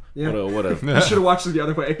 flip. Yeah. What a You should have watched it the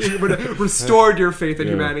other way. You would have restored your faith in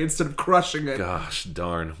humanity instead of crushing it. gosh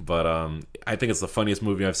darn. But I think it's the funniest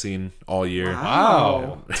movie I've seen all year.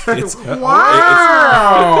 Wow. It's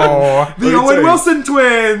Oh. The Owen Wilson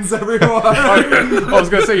twins, everyone. I was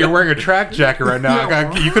gonna say you're wearing a track jacket right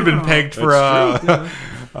now. You could have been pegged for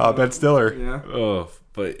Ben Stiller. yeah. Oh,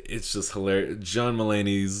 but it's just hilarious. John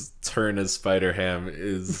Mulaney's turn as Spider-Ham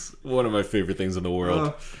is one of my favorite things in the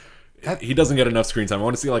world. He doesn't get enough screen time. I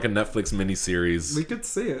want to see like a Netflix miniseries We could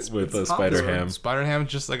see it. with It's Spider-Ham. Spider-Ham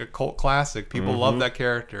is just like a cult classic. People love that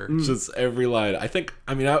character. Just every line.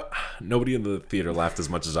 Nobody in the theater laughed as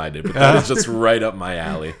much as I did, but that is just right up my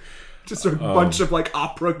alley. Just a bunch of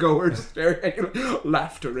opera goers staring at you.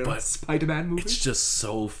 Laughter in a Spider-Man movie. It's just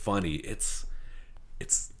so funny. It's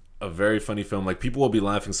a very funny film. Like, people will be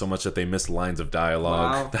laughing so much that they miss lines of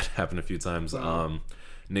dialogue. Wow. That happened a few times.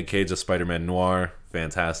 Nick Cage as Spider-Man Noir,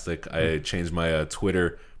 fantastic. I changed my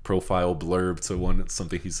Twitter profile blurb to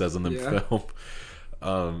something he says in the film.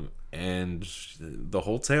 And the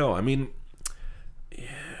whole tale. I mean,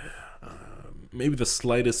 maybe the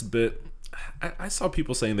slightest bit. I saw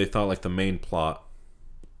people saying they thought like the main plot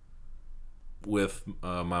with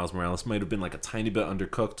Miles Morales might have been like a tiny bit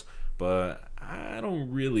undercooked, but I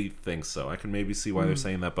don't really think so. I can maybe see why they're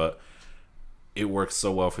saying that, but it works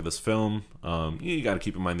so well for this film. You got to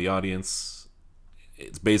keep in mind the audience.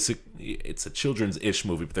 It's a children's-ish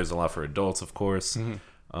movie, but there's a lot for adults, of course.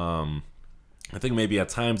 I think maybe at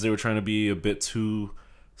times they were trying to be a bit too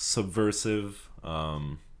subversive.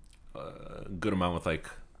 A good amount with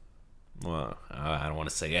I don't want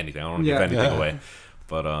to say anything. I don't want to give anything away.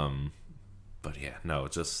 But yeah, no,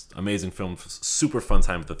 just amazing film. Super fun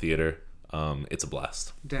time at the theater. It's a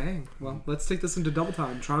blast. Dang. Well, let's take this into double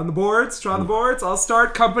time. Try on the boards. I'll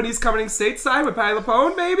start. Companies coming stateside with Patty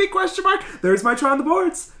LuPone, maybe? Question mark. There's my try on the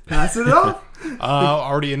boards. Passing it off.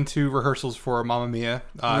 Already into rehearsals for Mamma Mia.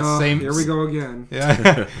 Here we go again.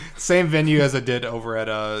 Yeah, same venue as I did over at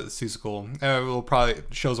Seussical.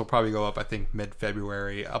 Shows will probably go up, I think,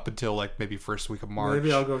 mid-February up until like maybe first week of March.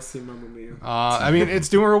 Maybe I'll go see Mamma Mia. I mean, it's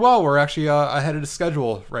doing real well. We're actually ahead of the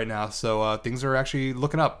schedule right now, so things are actually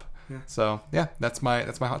looking up. Yeah. So yeah, that's my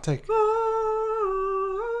hot take.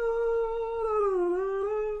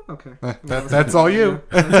 Okay. That's all you.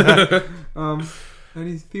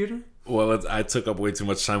 Any theater? Well, I took up way too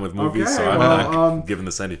much time with movies, Okay, so I'm well, not giving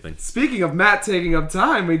this anything. Speaking of Matt taking up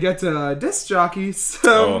time, we get to disc jockeys.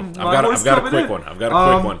 I've got a quick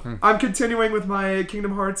one. I'm continuing with my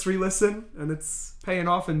Kingdom Hearts re-listen, and it's paying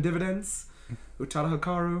off in dividends. Utada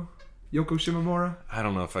Hikaru, Yoko Shimomura. I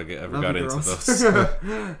don't know if I ever Love got you, into girls.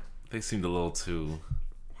 those. They seemed a little too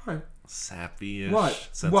What? sappy-ish, What?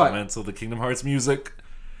 sentimental. The Kingdom Hearts music.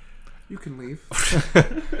 You can leave.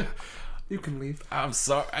 You can leave. I'm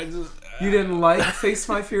sorry. You didn't like Face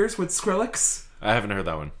My Fears with Skrillex? I haven't heard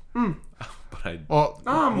that one. But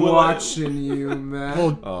I'm watching you, man.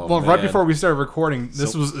 Right man. before we started recording,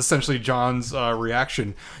 this was essentially John's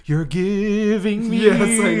reaction. You're giving me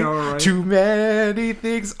Yes, I know, right? too many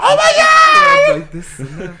things. Oh my god! Yeah, like this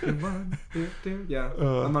and everyone. Yeah,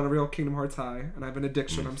 I'm on a real Kingdom Hearts high, and I have an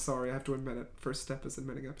addiction. I'm sorry, I have to admit it. First step is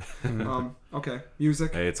admitting it. Okay,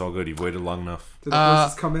 music. Hey, it's all good. You've waited long enough. Did the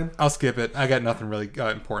verses come in? I'll skip it. I got nothing really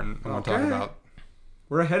important I want to talk Okay. about.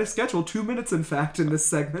 We're ahead of schedule. 2 minutes, in fact, in this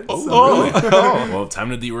segment. Really? Well, time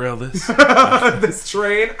to derail this. This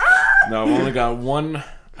train. No, I've only got one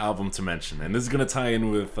album to mention, and this is gonna tie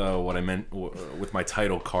in with what I meant with my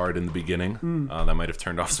title card in the beginning. That might have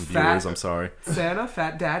turned off some viewers. I'm sorry. Santa,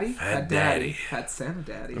 Fat Daddy, Fat Daddy. Fat Santa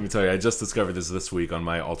Daddy. Let me tell you, I just discovered this week on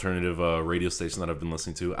my alternative radio station that I've been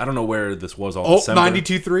listening to. I don't know where this was all December.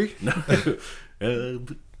 92.3?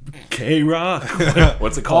 K-Rock.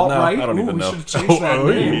 What's it called now? Alt-right? I don't even We know. should change that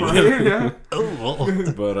name, right? Yeah.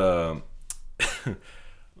 But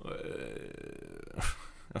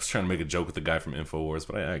I was trying to make a joke with the guy from InfoWars,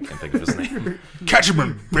 but I can't think of his name. Catch him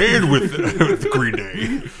in bed with Green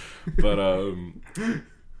Day. But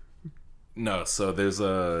no, so there's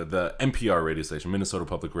the NPR radio station, Minnesota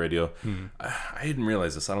Public Radio. I didn't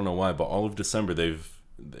realize this. I don't know why, but all of December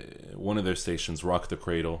one of their stations, Rock the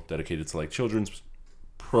Cradle, dedicated to like children's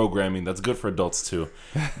programming that's good for adults too,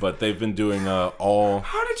 but they've been doing all.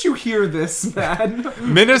 How did you hear this, man?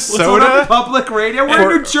 Minnesota Public Radio.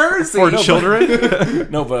 We're in New Jersey. for children.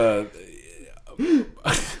 No, but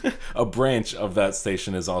a branch of that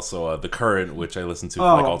station is also The Current, which I listen to for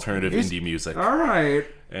like alternative indie music. All right.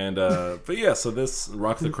 And but yeah, so this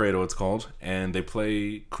Rock the Cradle, it's called, and they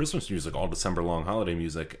play Christmas music all December long, holiday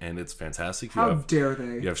music, and it's fantastic. How dare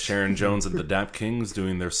they? You have Sharon Jones and the Dap Kings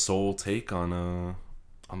doing their soul take on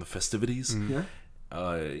the festivities. Yeah.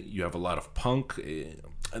 You have a lot of punk.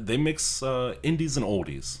 They mix indies and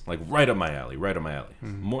oldies, like right up my alley.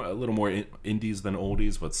 A little more indies than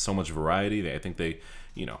oldies, but so much variety. I think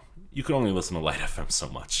you could only listen to Light FM so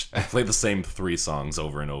much. They play the same 3 songs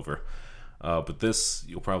over and over. But this,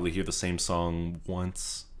 you'll probably hear the same song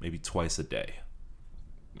once, maybe twice a day,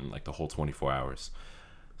 in like the whole 24 hours.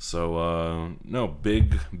 So no,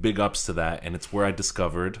 big ups to that, and it's where I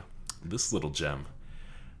discovered this little gem.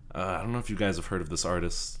 I don't know if you guys have heard of this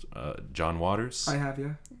artist, John Waters. I have,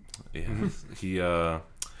 yeah. Yeah,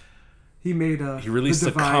 He made he released the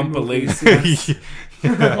a Divine compilation. movies,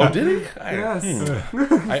 yes. Oh, did he? Yes.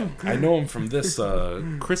 I know him from this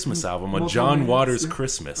Christmas album, a Multiple John names, Waters yeah.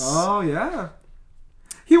 Christmas. Oh yeah.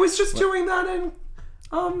 He was just doing that in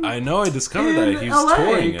I know. I discovered in that he's LA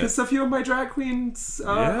touring it. because a few of my drag queens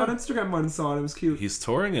on Instagram went and saw it. It was cute. He's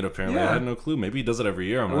touring it. Apparently, Yeah. I had no clue. Maybe he does it every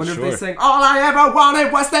year. I'm I not wonder sure. if they sang "All I Ever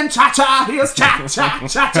Wanted Was Them Cha Cha." Here's Cha Cha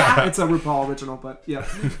Cha Cha. It's a RuPaul original, but yeah,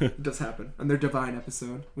 it does happen. And their Divine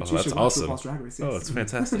episode, which you that's should watch awesome. RuPaul's Drag Race. Oh, Yes. it's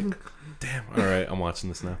fantastic. Damn. All right, I'm watching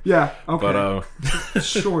this now. Yeah. Okay. But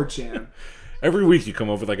Sure, Jan. every week you come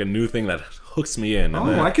up with like a new thing that hooks me in. And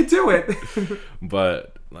Oh, I could do it.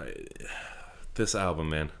 But like, this album,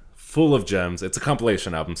 man, full of gems. It's a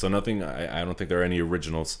compilation album, so nothing. I don't think there are any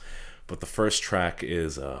originals. But the first track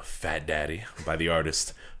is "Fat Daddy" by the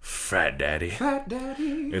artist Fat Daddy. Fat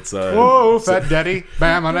Daddy. It's Whoa, Fat Daddy,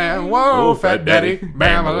 Bam-a-lam. Whoa, Fat Daddy,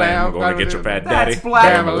 Bam-a-lam. Gonna get your Fat Daddy. That's Black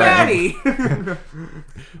Bam-a-lam. Daddy.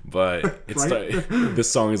 But it's Right?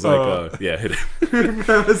 this song is like yeah.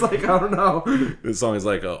 I was like, I don't know. This song is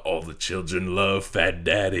like all the children love Fat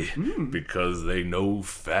Daddy because they know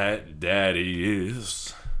Fat Daddy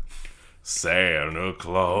is Santa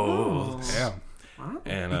Claus. Yeah.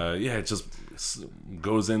 And it just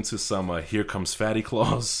goes into some "Here Comes Fatty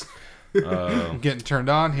Claus." I'm getting turned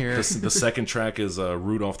on here. The second track is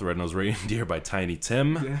 "Rudolph the Red-Nosed Reindeer" by Tiny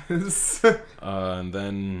Tim. Yes. And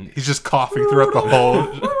then He's just coughing throughout the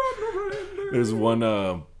whole. there's one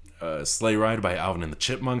 "Sleigh Ride" by Alvin and the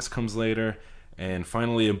Chipmunks comes later. And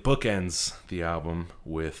finally, it bookends the album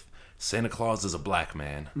with "Santa Claus is a Black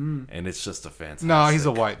Man." And it's just a fantastic... No, he's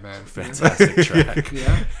a white man. fantastic track.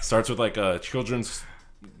 Yeah. Starts with like a children's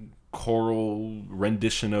choral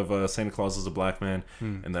rendition of "Santa Claus is a Black Man,"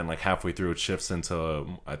 and then like halfway through it shifts into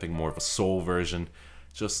I think more of a soul version.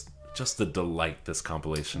 Just a delight, this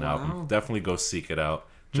compilation album. Definitely go seek it out.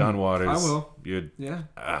 John Waters. I will. Yeah. Yeah.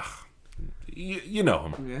 You know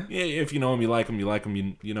him. Yeah. If you know him, you like him. You like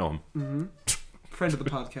him. You know him. friend of the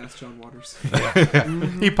podcast, John Waters.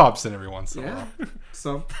 He pops in every once in a while. Yeah.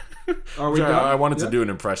 So, are we done? I wanted Yeah. to do an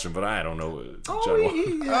impression, but I don't know.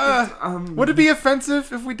 Would it be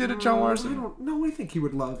offensive if we did it, John Waters? I don't know. I think he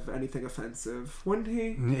would love anything offensive, wouldn't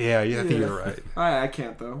he? Yeah, I think you're right. I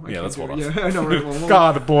can't though. I Yeah, can't let's do hold it. on. Yeah, I know. Right? Well,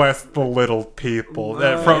 God bless the little people.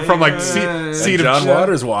 From like Seed of John Chuck.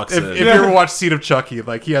 Waters walks in. If you ever watch Seed of Chucky,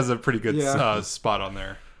 like he has a pretty good Yeah. spot on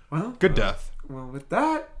there. Well, Good death. Well, with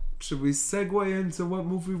that, should we segue into what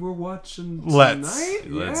movie we're watching Let's. tonight?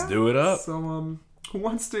 Let's do it up. So, who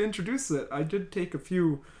wants to introduce it? I did take a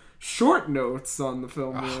few short notes on the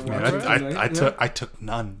film. we were Man, watching tonight. I took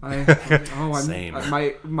none. Same.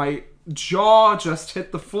 My jaw just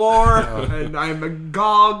hit the floor, and I'm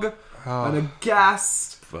agog and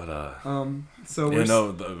aghast. But So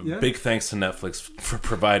we're big thanks to Netflix for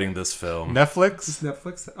providing this film. Netflix?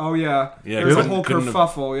 Netflix. Oh yeah, Yeah, there's a couldn't- whole couldn't have-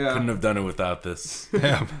 kerfuffle. Yeah, Couldn't have done it without this.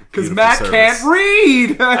 Damn. because Beautiful Matt service. can't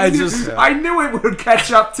read. I I knew it would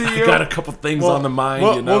catch up to you. Got a couple things on the mind.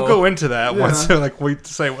 We'll go into that Yeah. once. Like we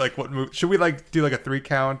say, like what movie? Should we like do like a 3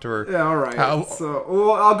 count or? Yeah, all right. How- So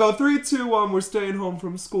I'll go 3, 2, 1. We're staying home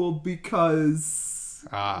from school because.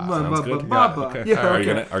 Sounds good. okay. Yeah, Are okay.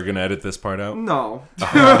 you gonna edit this part out? No.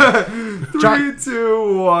 John- 3,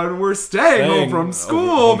 2, 1. We're staying home from school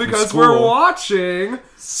home from because school. we're watching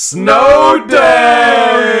Snow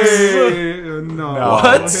Day. No.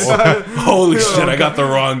 What? Holy shit! I got the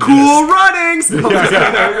wrong. Cool runnings.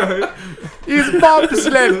 No. It's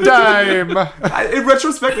bobsled time. In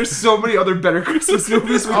retrospect, there's so many other better Christmas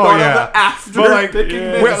movies we Oh, thought yeah. of after But like, picking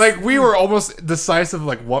this. we were almost decisive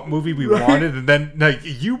like what movie we wanted, and then like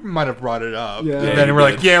you might have brought it up, Yeah. and Yeah, then you we're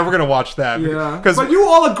did. like, yeah, we're gonna watch that, Yeah, because but you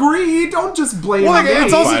all agree. Don't just blame well, like, me.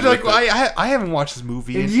 it's also Fine like with it. I haven't watched this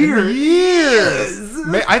movie In in years. years.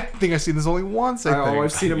 Man, I think I've seen this only once. I think.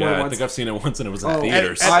 I've seen it more Yeah, than I once. think I've seen it once, and it was in Oh,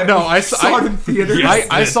 theaters. and- no, I saw it in theaters. Yes.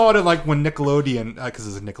 I saw it in like when Nickelodeon, because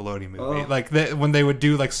it's a Nickelodeon movie. Oh. Like when they would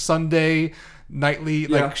do like Sunday nightly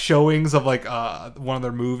like Yeah. showings of like one of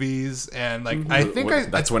their movies, and like I think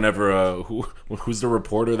That's whenever who's the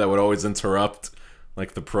reporter that would always interrupt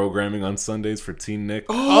like the programming on Sundays for Teen Nick.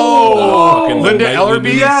 Fucking Linda nightly Ellerby?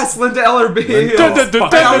 news. Yes, Linda Ellerby. Dun, dun, dun, I'll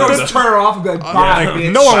dun, dun, just turn her off and be like, bye, like,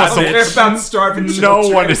 bitch. no one wants I don't to care watch- about starving no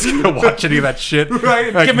children. one is gonna watch any of that shit.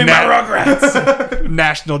 Right. Like, Give me my Rugrats.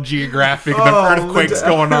 National Geographic, the Oh, earthquakes Linda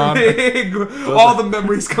going on. Ellerby. All the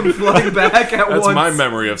memories come flooding back at That's once. my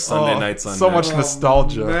memory of Sunday Oh, night. Sunday. so much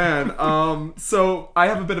nostalgia. Man, so I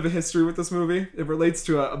have a bit of a history with this movie. It relates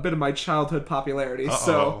to a bit of my childhood popularity.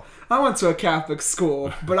 So I went to a Catholic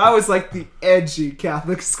school, but I was like the edgy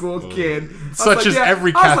Catholic school kid. I was Such like, as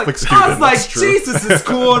every I was Catholic like, student, I was like, that's true. Jesus is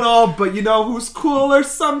cool and all, but you know who's cooler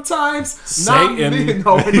sometimes? Not Satan. me.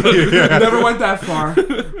 No, never went that far.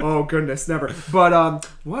 Oh goodness, never. But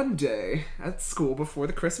one day at school before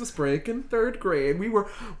the Christmas break in 3rd grade, we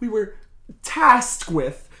were tasked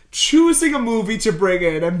with choosing a movie to bring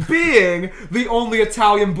in, and being the only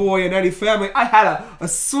Italian boy in any family, I had a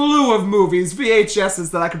slew of movies,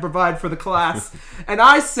 VHSs that I could provide for the class. And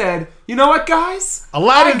I said, you know what, guys?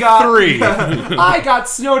 Aladdin 3. I got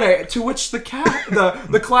Snow Day, to which the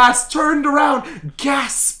class turned around,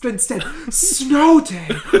 gasped, and said, Snow Day,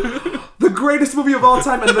 the greatest movie of all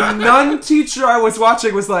time. And the nun teacher I was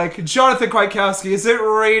watching was like, Jonathan Kwiatkowski, is it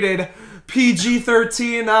rated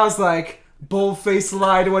PG-13? I was like, bull-faced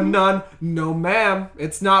lie to a nun. No, ma'am.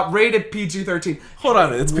 It's not rated PG-13. Hold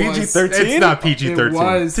on, it's Was- PG-13. It's not PG-13. It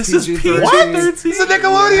was This is PG-13. PG-13? It's a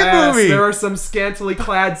Nickelodeon Yes, movie. there are some scantily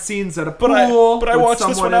clad scenes at a But pool. I with watched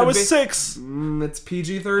this someone when I in a was ba- 6. It's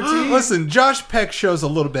PG-13. Listen, Josh Peck shows a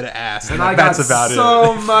little bit of ass, and And I that's got about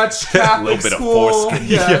so it. much Catholic Little bit of school,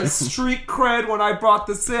 foreskin. street cred when I brought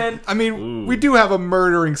this in. I mean, we do have a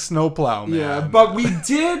murdering snowplow man. Yeah, but I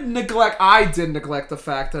did neglect the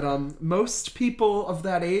fact that most people of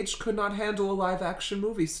that age could not handle a live action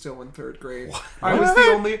movie still in 3rd grade.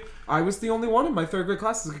 I was the only one in my 3rd grade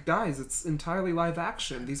class. I was like, guys, it's entirely live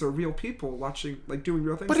action. These are real people watching, like doing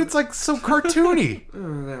real things. But it's like so cartoony.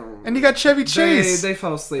 and And you got Chevy Chase. They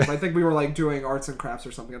fell asleep. I think we were like doing arts and crafts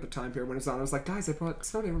or something at the time period when it was on. I was like, guys, I brought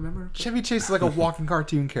Snow Day, remember? Chevy Chase is like a walking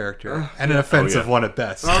cartoon character, and an offensive one at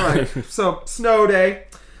best. All right. So Snow Day.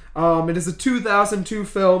 It is a 2002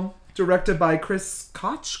 film directed by Chris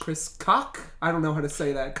Koch. Chris Koch. I don't know how to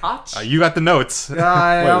say that. Koch. You got the notes.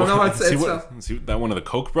 I don't know how to say Is it. he that one of the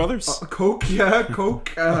Koch brothers? Coke, yeah,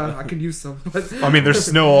 Coke. I can use some. But, I mean, there's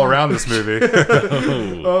snow all around this movie.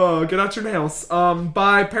 oh, get out your nails.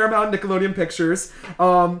 By Paramount Nickelodeon Pictures.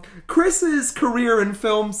 Chris's career in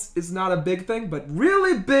films is not a big thing, but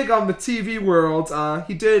really big on the TV world.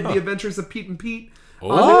 He did The Adventures of Pete and Pete.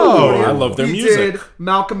 Oh, I love their he music. did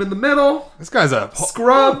Malcolm in the Middle, This guy's a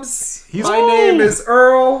Scrubs, He's- My Name is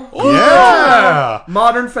Earl, yeah.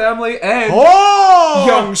 Modern Family, and Oh,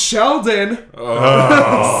 Young Sheldon. you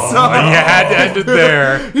had to end it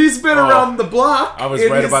there. He's been around the block. I was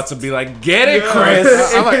in right his- about to be like, get it,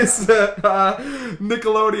 Chris. in his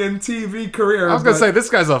Nickelodeon TV career. I was gonna say this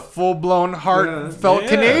guy's a full-blown heartfelt Yeah,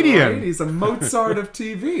 Canadian. Right? He's a Mozart of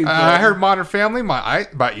TV. I heard Modern Family. My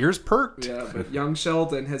ears perked. Yeah, but Young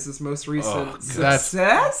Sheldon has his most recent That's-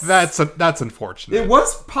 success. That's unfortunate. It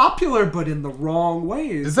was popular, but in the wrong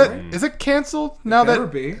ways. Is that right? is it canceled now? better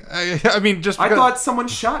That be. I mean, just I because, thought someone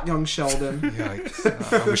shot Young Sheldon.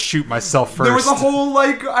 Yikes. I'm gonna shoot myself first. There was a whole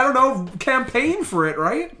I don't know campaign for it,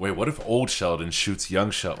 right? Wait, what if old Sheldon shoots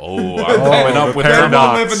young Sheldon? Oh, I'm coming up with Then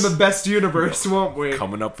paradox. we'll live in the best universe, won't we?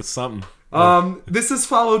 coming up with something. This is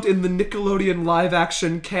followed in the Nickelodeon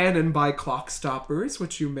live-action canon by Clockstoppers,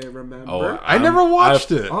 which you may remember. Oh, I never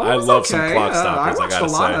watched it. Oh, I it's love some okay. Clock I Stoppers, I watched gotta a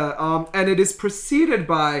lot say. of, and it is preceded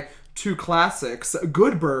by two classics,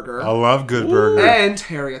 Good Burger I love Good Burger. and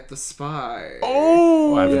Harriet the Spy.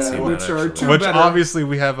 Oh, I haven't Yeah, seen which that, are actually. two Which better. obviously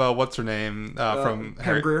we have what's her name from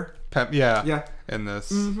Pam Grier. Yeah. Yeah. In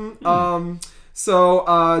this.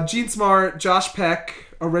 So, Gene Smart, Josh Peck.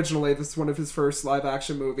 Originally, this is one of his first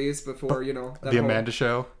live-action movies before that The whole- Amanda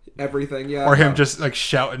Show. everything. Yeah, Or him just like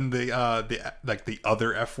shouting the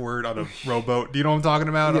other F word on a rowboat. Do you know what I'm talking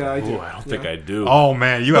about? Yeah, I do. Ooh, I don't think I do. Oh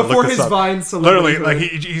man, you gotta Before look this his up. Vine Literally, celebrity.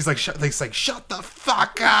 like he's like, shut the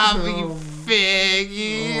fuck up, you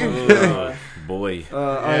figgy. Oh, boy.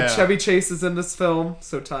 Yeah. Chevy Chase is in this film,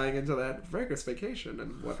 so tying into that Vegas Vacation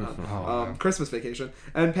and whatnot, Christmas Vacation,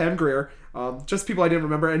 and Pam Grier, just people I didn't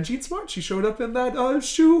remember, and Jean Smart. She showed up in that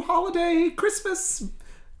shoe holiday Christmas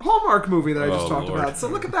Hallmark movie that I just Oh, talked Lord. about. So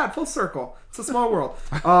look at that, full circle. It's a small world.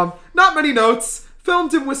 Not many notes.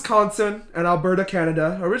 Filmed in Wisconsin and Alberta,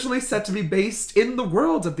 Canada. Originally set to be based in the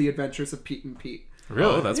world of the adventures of Pete and Pete.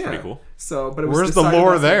 Really? Oh, that's Yeah. pretty cool. So, but it was Where's the decided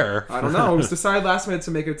lore last minute- there? I don't know. It was decided last minute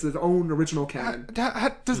to make it its own original canon.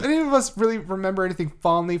 Does any of us really remember anything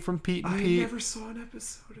fondly from Pete and I Pete? never saw an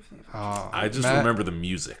episode of that. I just Matt? remember the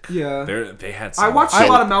music. Yeah. They had some I watched a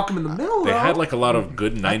lot of Malcolm in the Middle. They though. had like a lot of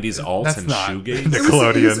good 90s alt that's and not- shoegaze.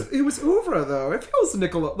 Nickelodeon. It was Oeuvre though. It feels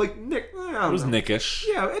Nickelodeon, like Nick. I don't It was know. Nickish.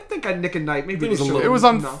 Yeah, I think I Nick and Night. Maybe It was they a showed little- It was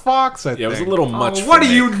on no. Fox, I think. Yeah, it was a little much. Oh, what for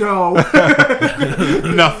do you Nick. know?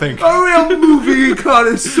 Nothing. A real movie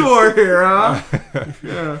connoisseur here, huh?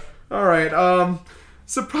 Yeah. All right.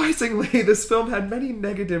 Surprisingly, this film had many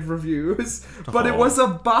negative reviews, but it Oh. was a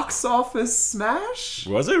box office smash.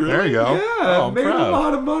 Was it really? There you go. Yeah, Oh, it I'm made proud. a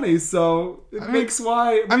lot of money, so it makes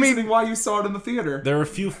reasoning why you saw it in the theater. There are a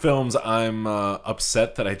few films I'm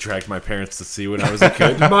upset that I dragged my parents to see when I was a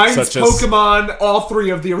kid. Mine's such as Pokemon, all three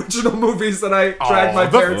of the original movies that I dragged my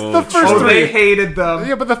parents. the first Oh, three. they hated them.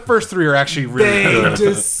 Yeah, but the first three are actually really They good.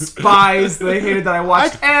 despised. They hated that I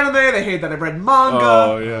watched anime. They hated that I read manga.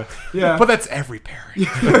 Oh yeah. Yeah, But that's every parent.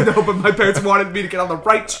 I know. But my parents wanted me to get on the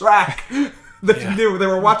right track. They knew they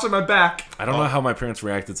were watching my back. I don't know how my parents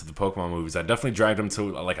reacted to the Pokemon movies. I definitely dragged them to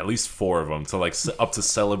like at least 4 of them, to like up to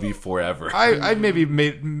Celebi Forever. I maybe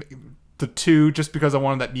made the 2 just because I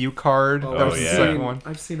wanted that Mew card. that was yeah. the second one.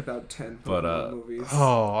 I've seen about 10 But, Pokemon movies.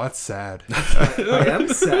 Oh, that's sad. I am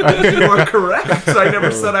sad. You are correct. I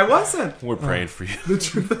never said I wasn't. We're praying for you. The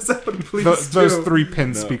truth is out. Please Those do. 3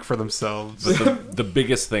 pins speak for themselves. The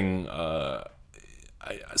biggest thing,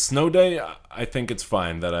 Snow Day, I think it's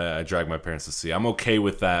fine that I drag my parents to see. I'm okay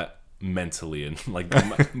with that mentally and like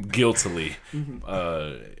guiltily.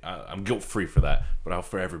 I'm guilt free for that, but I'll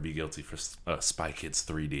forever be guilty for Spy Kids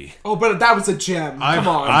 3D. Oh, but that was a gem. Come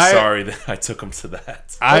on. I'm sorry that I took them to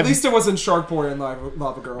that. At least it wasn't Shark Boy and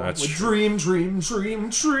Lava Girl. That's With true. Dream.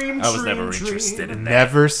 I was never interested in that.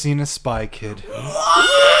 Never seen a Spy Kid.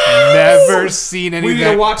 Never seen any We of need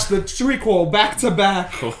that. to watch the threequel back to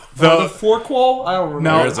back. The- Or the fourquel? I don't remember.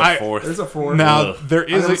 No, There's a I- 4th. There's a fourth. Now Ugh. there I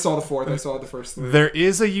is never a saw the fourth. I saw the first 3. there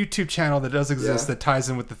is a YouTube channel that does exist Yeah. that ties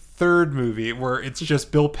in with the 3rd movie, where it's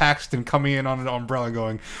just Bill Paxton coming in on an umbrella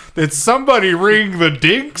going, "Did somebody ring the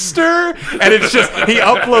Dinkster?" And it's just he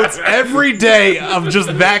uploads every day of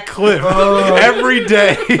just that clip. Every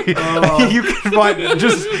day you can find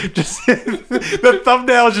just the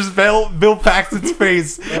thumbnail is just Bill Paxton's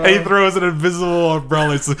face, and he throws an invisible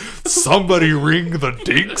umbrella. It's like, "Somebody ring the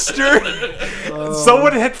Dinkster."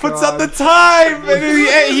 Someone had puts up the time, and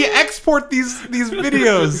he export these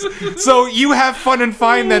videos. So you have fun and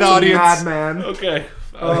find that audience. Madman. Okay.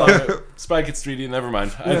 Spy Kids 3D, never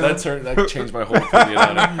mind. That changed my whole opinion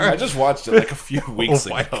on it. I just watched it like a few weeks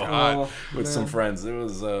ago with some friends. It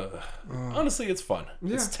was honestly, it's fun.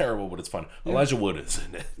 Yeah. It's terrible, but it's fun. Elijah Wood is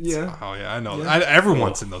in it. Yeah. Oh yeah, I know.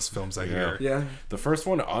 Everyone's in those films. I hear. Yeah. The first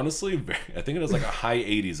one, honestly, I think it has like a high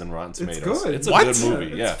 80s in Rotten Tomatoes. It's good. It's a What? good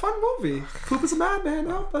movie. It's a fun movie. Poop is a madman,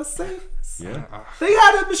 help us say. Yeah. They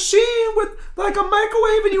had a machine with like a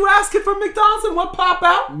microwave, and you ask it for McDonald's, and what pop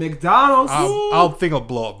out? McDonald's. I'll think I'll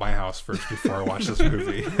blow up my house first before I watch this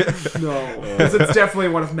movie. No, because it's definitely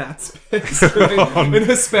one of Matt's picks. In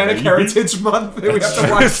Hispanic Heritage Month, we have to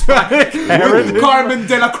watch Carmen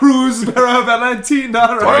de la Cruz, Vera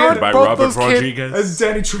Valentina, right? By Both Robert those kids- And Rodriguez.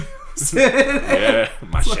 Danny Trejo's in it. Yeah,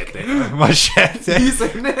 machete. Machete. He's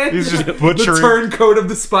in it. He's just the butchering. turncoat of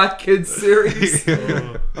the Spy Kids series.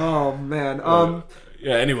 Oh man.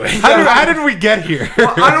 Yeah, anyway. How did we get here?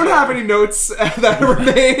 Well, I don't have any notes that remain.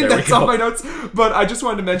 There we That's on go. my notes. But I just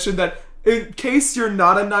wanted to mention that in case you're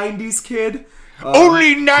not a '90s kid,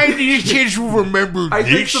 Only 90s kids will remember I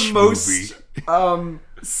think this the most movie.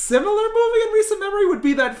 similar movie in recent memory would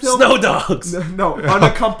be that film. Snow Dogs. No,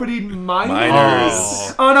 unaccompanied minors.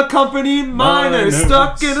 Minors. Unaccompanied minors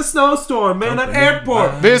stuck in a snowstorm in an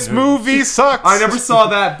airport. This movie sucks. I never saw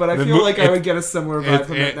that, but I The feel mo- like I it- would get a similar vibe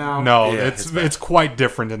from it now. No, Yeah, it's quite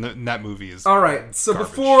different in that movie. Is All right, so garbage.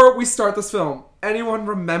 before we start this film, anyone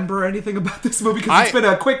remember anything about this movie? Because it's been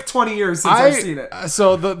a quick 20 years since I've seen it.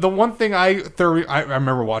 So the one thing I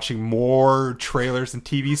remember watching more trailers and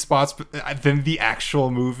TV spots than the actual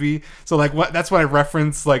movie. So like that's when I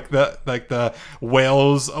referenced like the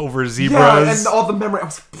whales over zebras. Yeah, and all the memory. I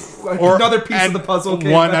was, another piece of the puzzle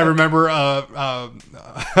came One back. I remember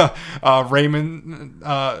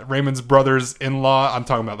Raymond's brother's in-law. I'm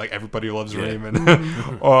talking about like Everybody Loves Raymond.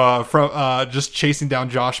 From just chasing down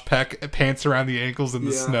Josh Peck, pants around the ankles in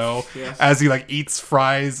the snow as he like eats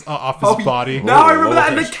fries off his body. Now I remember that,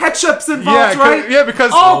 and the ketchup's involved, right?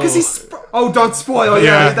 Because because he's. Don't spoil.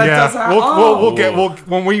 Yeah, that does happen. We'll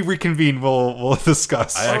when we reconvene, we'll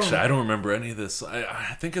discuss. I don't remember any of this.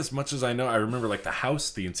 I think as much as I know, I remember like the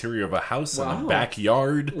house, the interior of a house, and a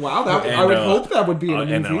backyard. Wow, I would hope that would be in a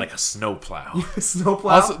movie. And like a snowplow.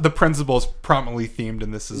 Snowplow. Also, the principal is prominently themed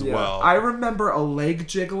in this as well. I remember a leg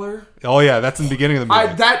jiggler. Oh yeah, that's in the beginning of the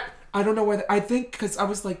movie. I don't know whether I think because I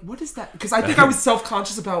was like, what is that? Because I think I was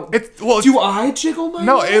self-conscious about. Well, do I jiggle my?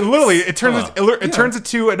 No, legs? it literally turns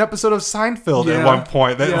into an episode of Seinfeld at one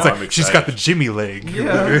point. That it's like she's got the Jimmy leg.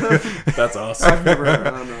 Yeah, That's awesome. I've never. I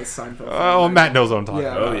don't know Seinfeld. Oh, Matt knows what I'm talking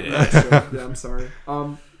Yeah. about. Oh, yeah. That's true. Yeah, I'm sorry.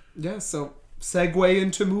 So segue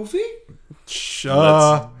into movie.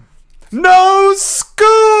 No school.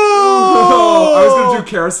 Oh, I was gonna do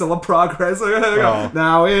Carousel of Progress.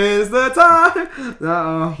 Now is the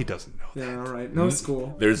time. He doesn't know. Yeah, all right. No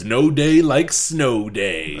school. There's no day like snow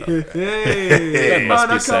day. Hey, That must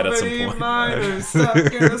be said at some unaccompanied point. minors stuck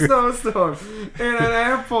in a snowstorm in an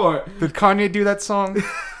airport. Did Kanye do that song?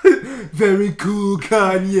 Very cool,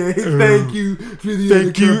 Kanye. Thank you for the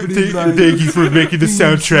unaccompanied minors. Thank you for making the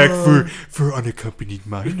soundtrack for unaccompanied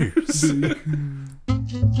minors.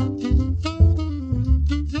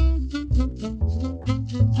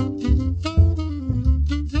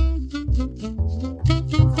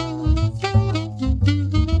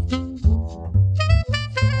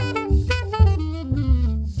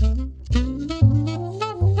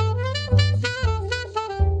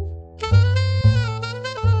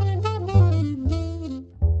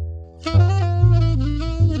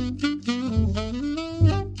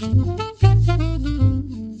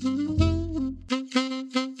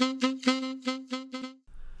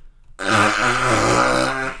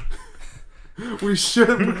 We should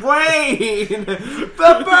have Wayne,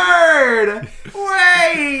 the bird,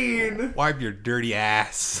 Wayne. Wipe your dirty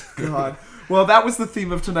ass. God. Well, that was the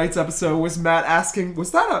theme of tonight's episode. Was Matt asking,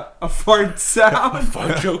 was that a fart sound?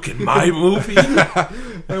 Fun joke in my movie.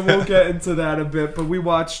 And we'll get into that a bit. But we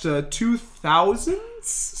watched 2000's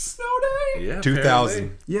Snow Day. Yeah,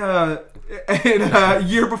 2000. Yeah, in a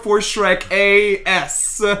year before Shrek,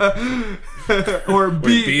 A.S. or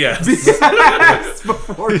B. BS. BS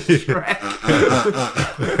before Shrek.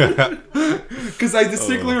 Because I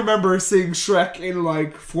distinctly remember seeing Shrek in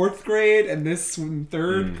like 4th grade and this in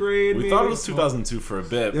 3rd grade. We maybe. thought it was 2002 for a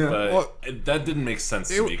bit, Yeah. but Well, that didn't make sense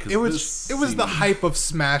to me. It was the hype of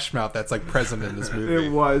Smash Mouth that's like present in this movie.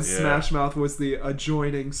 It was. Yeah. Smash Mouth was the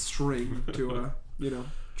adjoining string to,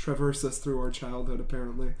 traverse us through our childhood,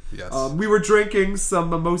 apparently. Yes. We were drinking some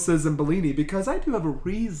mimosas and Bellini because I do have a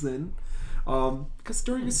reason. Because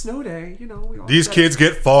during a snow day, we all These get kids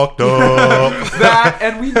get fucked up. that,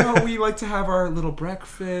 and we like to have our little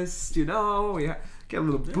breakfast, we get a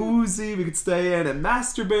little boozy. We could stay in and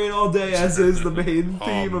masturbate all day, as is the main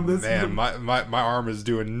theme of this man, movie. my arm is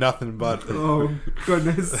doing nothing but Oh,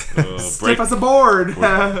 goodness. Stiff as a board.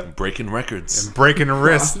 Breaking records. breaking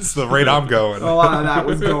wrists the rate I'm going. A lot of that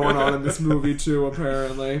was going on in this movie, too,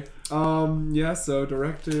 apparently. Yeah, so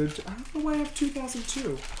directed... I don't know why I have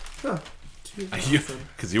 2002. Huh.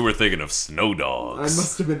 Because you were thinking of Snow I Dogs.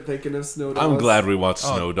 must have been thinking of Snow Dogs. I'm glad we watched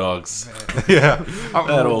Snow Dogs. Yeah.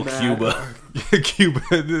 That old man. Cuba. Cuba,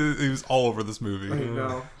 he was all over this movie. I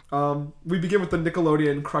know. We begin with the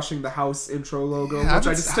Nickelodeon crushing the house intro logo, Yeah, which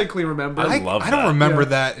I distinctly remember. I love I don't that. remember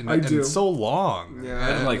Yeah, that I do. in so long.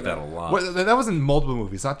 Yeah. I like that a lot. That was in multiple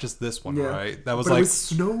movies, not just this one, Yeah. right? That was But it like was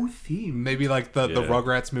snow themed. maybe like the Yeah.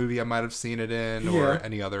 Rugrats movie I might have seen it in, or Yeah.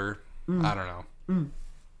 any other. I don't know.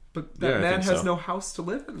 But Yeah, that I man think has so. no house to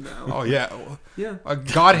live in now. Oh yeah, Yeah.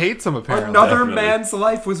 God hates him apparently. Another Definitely. man's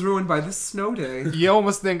life was ruined by this snow day. You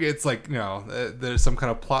almost think it's like there's some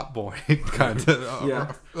kind of plot point kind of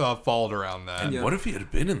Yeah. followed around that. And Yeah. what if he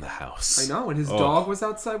had been in the house? I know, and his Oh. dog was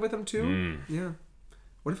outside with him too. Yeah.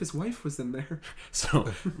 What if his wife was in there?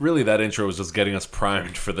 So really, that intro was just getting us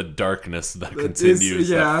primed for the darkness that This- continues.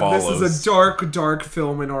 that follows. this is a dark, dark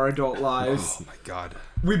film in our adult lives. Oh my God.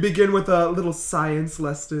 We begin with a little science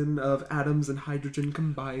lesson of atoms and hydrogen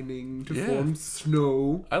combining to Yeah. form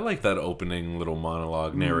snow. I like that opening little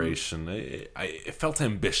monologue narration. It felt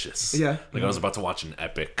ambitious. Yeah. Like I was about to watch an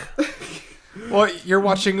epic. Well, you're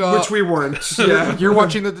watching. Which we weren't. Yeah. You're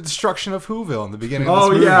watching the destruction of Whoville in the beginning of Oh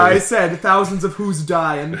this movie. yeah, I said thousands of who's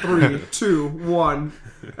die in 3, 2, 1,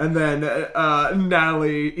 and then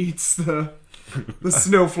Natalie eats the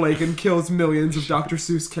snowflake and kills millions of Dr.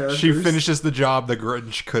 Seuss characters. She finishes the job the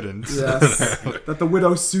Grinch couldn't. Yes, that the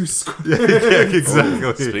widow Seuss. Yeah,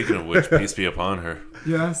 exactly. Speaking of which, peace be upon her.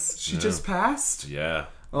 Yes, she just passed. Yeah.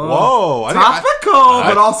 Whoa! Topical,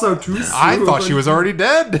 but also too soon. I thought she was already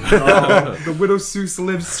dead. Oh, the widow Seuss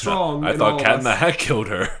lives strong. I in thought all Cat of in the us. Hat killed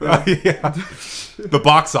her. Yeah. The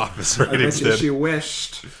box office I bet ratings you did. she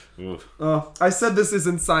wished. Oof. I said this is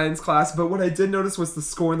in science class, but what I did notice was the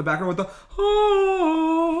score in the background with the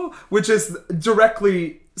oh, which is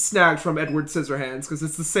directly snagged from Edward Scissorhands because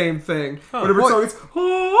it's the same thing. Whatever What? song it's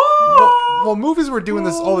oh. Well, movies were doing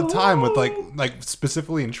this all the time with like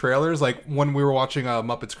specifically in trailers. Like when we were watching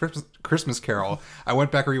Muppets Christmas Carol, I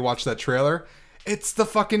went back and rewatched that trailer. It's the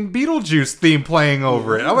fucking Beetlejuice theme playing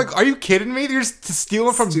over it. I'm like, are you kidding me? You're just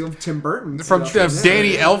stealing from Steal Tim Burton from stuff.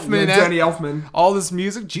 Danny Elfman. Yeah, Danny Elfman. All this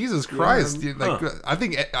music, Jesus Christ! Yeah. Like, I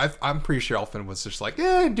think I'm pretty sure Elfman was just like,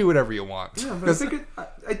 do whatever you want. Yeah, but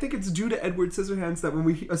I think it's due to Edward Scissorhands that when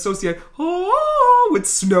we associate oh with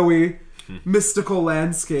snowy, mystical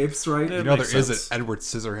landscapes, right? Yeah. You know, there Makes is an sense. Edward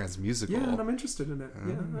Scissorhands musical. Yeah, and I'm interested in it.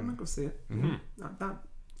 Yeah, I'm gonna go see it. Not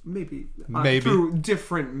maybe Maybe. through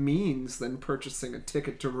different means than purchasing a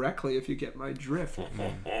ticket directly, if you get my drift.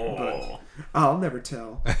 But I'll never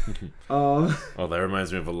tell. Oh, that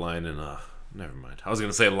reminds me of a line in never mind. I was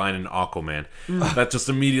gonna say a line in Aquaman. That just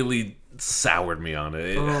immediately soured me on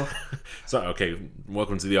it. So okay,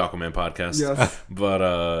 welcome to the Aquaman podcast. Yes. But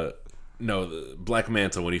no, the Black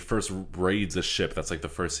Manta, when he first raids a ship, that's like the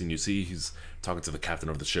first scene you see. He's talking to the captain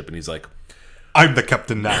of the ship, and he's like, I'm the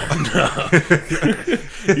captain now.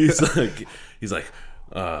 he's like,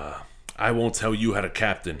 I won't tell you how to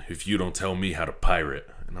captain if you don't tell me how to pirate.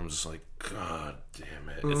 And I'm just like, God damn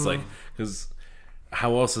it. It's like, because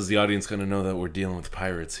how else is the audience going to know that we're dealing with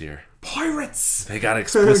pirates here? Pirates! They got to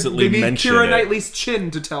explicitly They need mention Keira it. Knightley's chin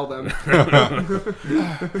to tell them.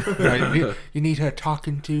 You need her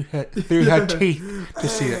talking to her through her teeth to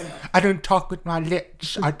see it. I don't talk with my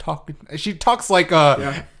lips. I talk with. She talks like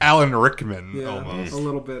Alan Rickman Yeah, almost. a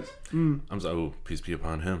little bit. I'm so, oh, peace be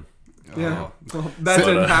upon him. Yeah, well, that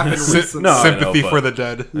didn't happen Sy- recently. No, I know, sympathy but- for the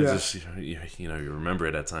dead. I Yeah. just, you remember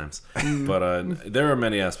it at times. But there are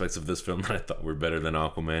many aspects of this film that I thought were better than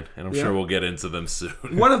Aquaman, and I'm Yeah. sure we'll get into them soon.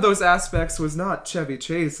 One of those aspects was not Chevy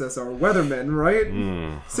Chase as our weatherman,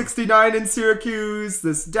 right? 69 in Syracuse,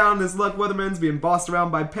 this down-his-luck weatherman's being bossed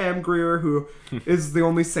around by Pam Grier, who is the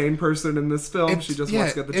only sane person in this film. She just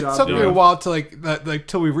wants to get the job It took me a done. while to like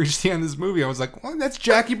till we reached the end of this movie. I was like, well, that's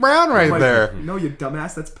Jackie Brown right Like, there. No, you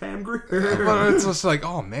dumbass, that's Pam Grier. But it's just like,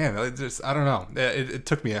 oh man, I don't know. It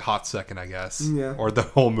took me a hot second, I guess. Yeah. Or the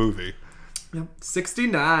whole movie. Yep.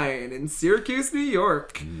 69 in Syracuse, New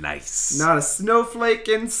York. Nice. Not a snowflake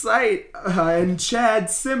in sight. And Chad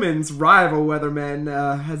Simmons, rival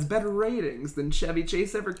weatherman, has better ratings than Chevy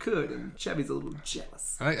Chase ever could. And Chevy's a little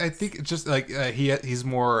jealous. I think it's just like he's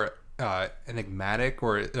more enigmatic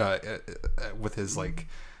or with his like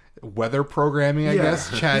weather programming, I guess.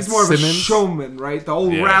 Chad He's more Simmons. of a showman, right? The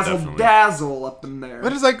old Yeah, razzle definitely. dazzle up in there.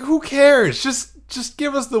 But it's like, who cares? Just just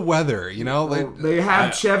give us the weather, you know? Like, they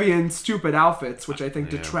have Chevy in stupid outfits, which I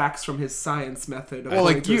think detracts from his science method of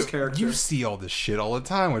like his character. you see all this shit all the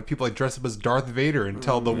time when people like dress up as Darth Vader and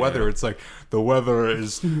tell the weather. It's like, the weather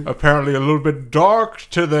is apparently a little bit dark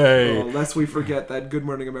today. Lest we forget that Good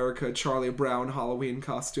Morning America Charlie Brown Halloween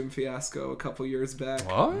costume fiasco a couple years back.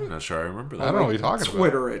 What? I'm not sure I remember that. I don't know what you're talking about.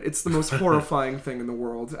 Twitter it. It's the most horrifying thing in the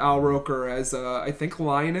world. Al Roker as I think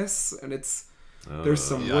Linus, and it's there's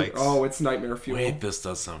some Yikes. It's nightmare fuel. Wait, this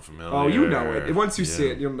does sound familiar. Oh, you know it. Once you see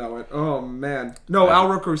it, you'll know it. Oh man, no, Al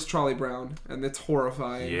Roker's Charlie Brown, and it's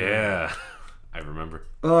horrifying. Yeah, I remember.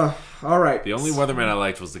 All right. The only weatherman I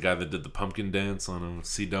liked was the guy that did the pumpkin dance on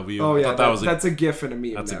CW. Oh yeah, I thought that's a gif and a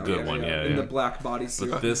meme. That's now. a good one. Yeah, in the black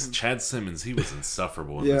bodysuit. But this Chad Simmons, he was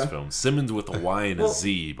insufferable in this film. Simmons with a Y and a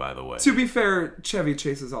Z, by the way. To be fair, Chevy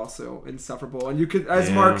Chase is also insufferable, and you could,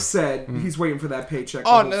 as Mark said, he's waiting for that paycheck.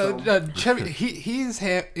 Oh no, Chevy,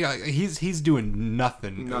 he's doing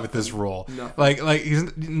nothing with this role. Nothing. Like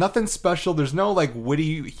he's nothing special. There's no like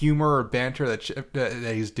witty humor or banter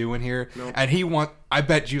that he's doing here. Nope. And I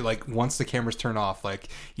bet you, like, once the cameras turn off, like,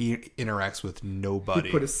 he interacts with nobody.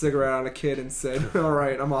 He put a cigarette on a kid and said, all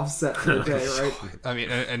right, I'm off set for the day, right? I mean,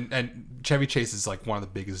 and Chevy Chase is, like, one of the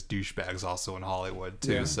biggest douchebags also in Hollywood,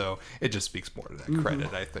 too. Yeah. So it just speaks more to that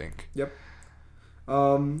credit, I think. Yep.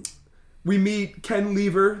 We meet Ken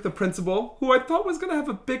Lever, the principal, who I thought was going to have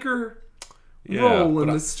a bigger role in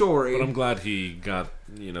the story. But I'm glad he got,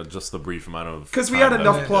 just the brief amount of... Because we had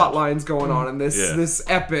enough plot lines going on in this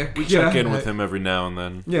epic. We check in with him every now and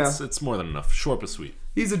then. Yeah. It's more than enough. Short but sweet.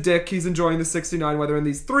 He's a dick. He's enjoying the 69 weather, and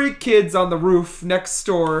these 3 kids on the roof next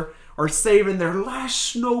door are saving their last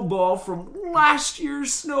snowball from last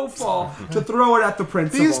year's snowfall to throw it at the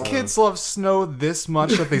principal. These kids love snow this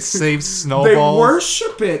much that they save snowballs. They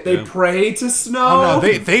worship it. They pray to snow. Oh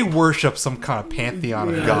no, they worship some kind of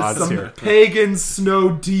pantheon of gods some here. Pagan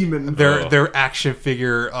snow demon. Their action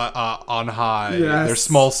figure on high. Yes. They're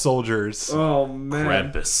small soldiers. Oh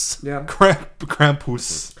man. Krampus. Yeah.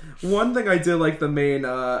 Krampus. One thing I did like the main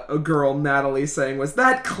girl Natalie saying was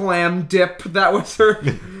that clam dip. That was her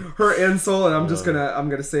insult, and I'm just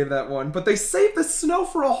gonna save that one. But they saved the snow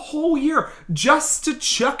for a whole year just to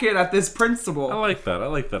chuck it at this principal. I like that. I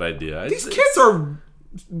like that idea. These kids are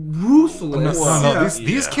ruthless. No,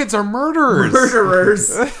 these kids are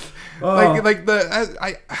murderers.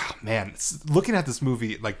 Looking at this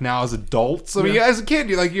movie like now as adults. I mean, as a kid,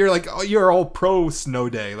 you're all pro snow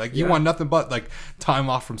day. Like you want nothing but like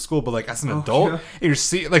time off from school. But like as an adult, you're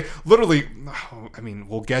like literally. I mean,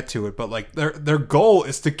 we'll get to it, but like their goal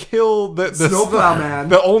is to kill the snowplow man,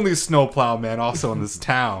 the only snowplow man also in this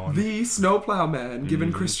town. The snowplow man,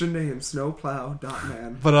 given Christian name,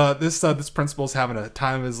 snowplow.man. But this principal's having a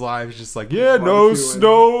time of his life. He's just like, no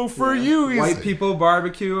snow for you. White people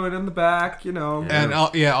barbecuing in the back, And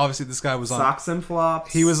obviously this guy was on socks and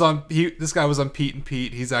flops. This guy was on Pete and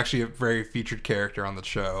Pete. He's actually a very featured character on the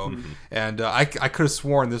show, and I could have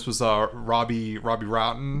sworn this was Robbie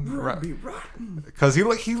Rotten. Because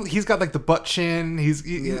he's got like the butt chin. He's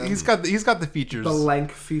got the features, the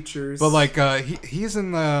lank features. But like he's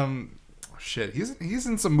in he's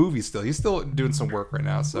in some movies still. He's still doing some work right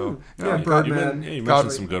now. So Birdman. You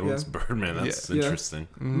mentioned some good ones. Birdman. That's interesting.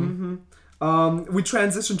 We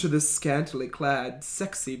transition to this scantily clad,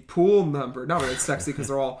 sexy pool number. Not really sexy because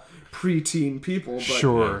they're all preteen people, but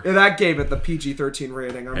sure. That gave it the PG-13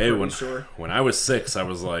 rating. I'm pretty sure. When I was 6, I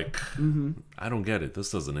was like, I don't get it. This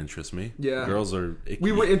doesn't interest me. Yeah, girls are icky.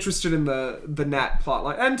 We were interested in the Nat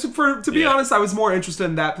plotline, and to be honest, I was more interested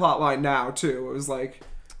in that plotline now too. It was like,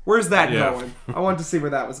 where's that going? I wanted to see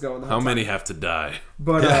where that was going. How many have to die?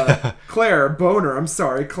 But Claire Bonner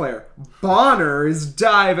Bonner is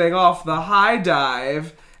diving off the high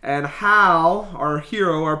dive. And Hal, our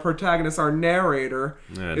hero, our protagonist, our narrator...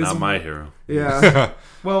 Yeah, not my hero. Yeah.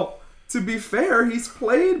 Well, to be fair, he's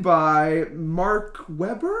played by Mark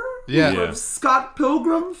Webber? Yeah. Of Scott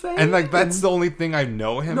Pilgrim fame. And, that's the only thing I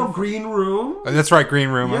know him. No, Green Room. Oh, that's right, Green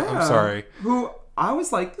Room. Yeah. I'm sorry. Who... I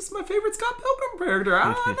was like, this is my favorite Scott Pilgrim character. I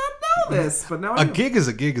did not know this, but now I know. A gig is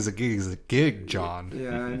a gig is a gig is a gig, John.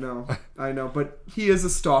 Yeah, I know. But he is a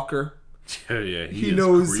stalker. Yeah, he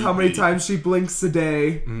knows creepy. How many times she blinks a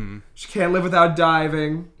day. She can't live without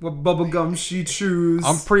diving. What bubblegum she chews.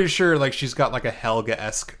 I'm pretty sure she's got a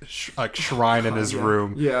Helga-esque shrine in his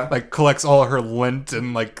room. Yeah. Collects all her lint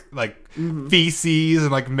and feces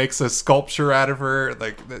and like makes a sculpture out of her.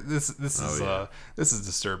 Like this yeah. this is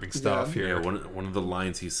disturbing stuff Yeah, here. one of the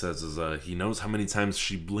lines he says is he knows how many times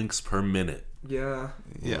she blinks per minute. Yeah.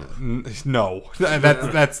 Yeah, no,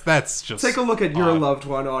 that's just Take a look at your odd. loved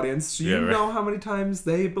one, audience. Do you Yeah, right. know how many times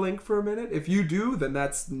they blink for a minute? If you do, then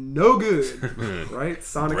that's no good, right?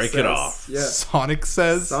 Sonic Break says. it off. Yeah. Sonic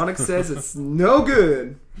says. Sonic says it's no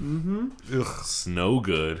good. It's no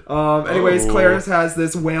good. Anyways, Oh. Claire has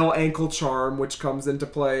this whale ankle charm, which comes into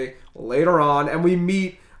play later on, and we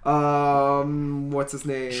meet what's his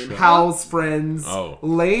name? Hal's friends, Oh.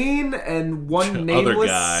 Lane, and one nameless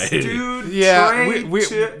guy. dude. Yeah, Trey,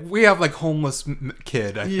 we have like homeless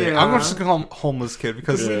kid. I think Yeah. I'm just gonna call him homeless kid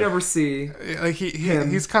because we never see. like him.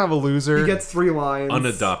 he's kind of a loser. He gets 3 lines.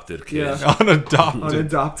 Unadopted kid. Yeah.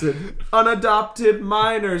 unadopted. Unadopted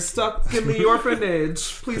minors stuck in the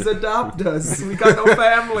orphanage. Please adopt us. We got no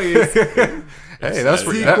families. Hey, that's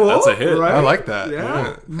pretty. Sequel, that's a hit. right? I like that.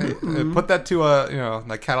 Yeah. Hey, put that to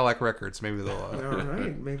like Cadillac Records. Maybe they'll. All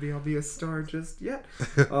right, maybe I'll be a star just yet.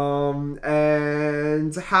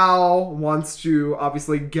 And Hal wants to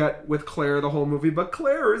obviously get with Claire the whole movie, but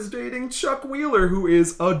Claire is dating Chuck Wheeler, who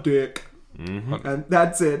is a dick, and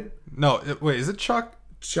that's it. No, wait, is it Chuck?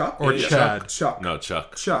 Chuck Or Yeah. Chad. Chuck. No,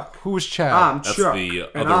 Chuck. Chuck. Who was Chad? I'm That's Chuck, the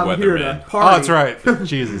and other I'm here to weatherman. party. Oh, that's right.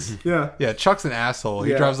 Jesus. Yeah. Yeah, Chuck's an asshole.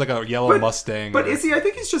 He Yeah. drives like a yellow Mustang. But or- is he? I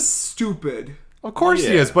think he's just stupid. Of course he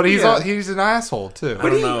Yeah. is, but Yeah. he's an asshole too. But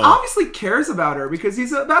don't he know. obviously cares about her because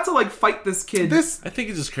he's about to like fight this kid. This, I think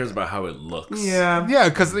he just cares about how it looks. yeah. yeah,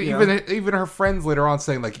 because even her friends later on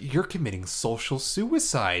saying like you're committing social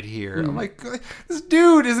suicide here. I'm like, this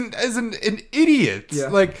dude isn't an idiot. Yeah.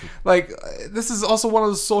 Like this is also one of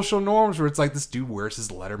those social norms where it's like this dude wears his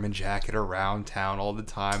Letterman jacket around town all the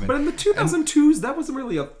time. And But in the 2002s, that wasn't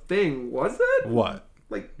really a thing, was it? what?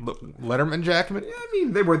 Like, Letterman jacket? I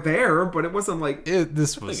mean, they were there, but it wasn't like.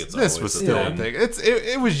 This think was it's this always was a still a thing. thing.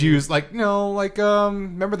 It was used like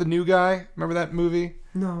remember The New Guy? Remember that movie?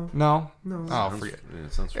 No. No. No. Oh, forget. Yeah,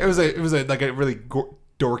 it sounds It was like a really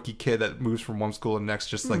dorky kid that moves from one school to the next,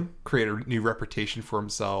 just like create a new reputation for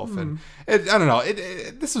himself. And I don't know.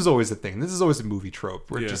 This was always a thing. This is always a movie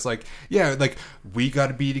trope where it's just like, yeah, like we got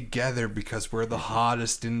to be together because we're the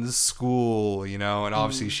hottest in the school, and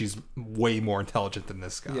obviously she's way more intelligent than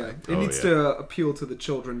this guy. Yeah, it Oh, needs yeah. to appeal to the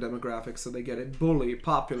children demographic so they get it. Bully,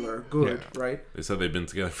 popular, good, right? They said they've been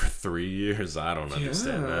together for 3 years. I don't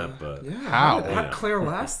understand that, but Yeah. How? How'd Claire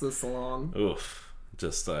last this long? oof.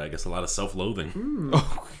 Just, I guess, a lot of self-loathing.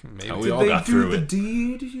 Oh, maybe. How we Did all they got do through the it.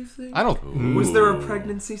 deed, you think? I don't. Was there a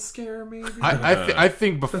pregnancy scare, maybe? I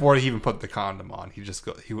think before he even put the condom on, he just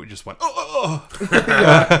went, oh.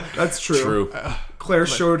 Yeah, that's true. True. Claire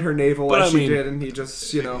showed her navel But as I she mean- did, and he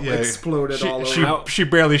just, exploded all over. She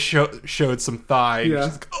barely showed some thigh. Yeah.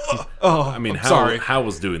 She's like, oh, I mean, I'm sorry. Hal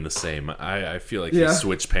was doing the same. I feel like Yeah. he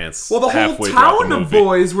switched pants Well, the whole halfway throughout town the of movie.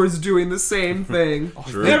 boys was doing the same thing.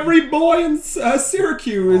 True. Every boy in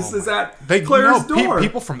Syracuse is at Claire's door.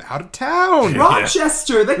 People from out of town.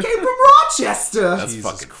 Rochester. They came from Rochester. That's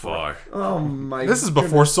Jesus fucking far. Oh my! This is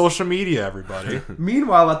before social media, everybody.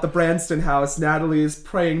 Meanwhile, at the Branston house, Natalie is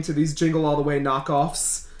praying to these Jingle All the Way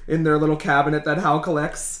knockoffs in their little cabinet that Hal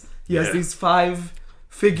collects. He has Yeah. these 5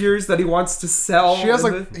 figures that he wants to sell. He has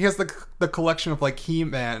and he has the collection of like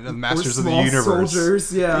He-Man and the Masters of the small Universe.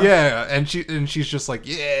 soldiers, yeah. Yeah, and she's just like,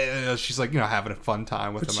 she's like, having a fun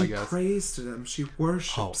time with But them, I she guess. prays to them. She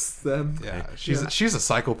worships them. Yeah, she's a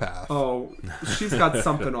psychopath. Oh, she's got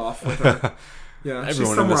something off with her. Yeah, she's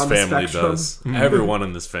Everyone in somewhere this on the family spectrum. does. Everyone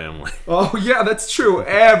in this family. Oh yeah, that's true.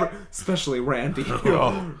 Especially Randy.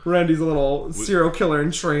 Randy's a little serial killer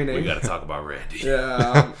in training. We gotta talk about Randy.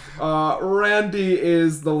 Yeah. Randy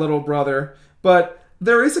is the little brother, but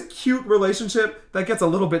there is a cute relationship that gets a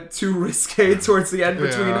little bit too risque towards the end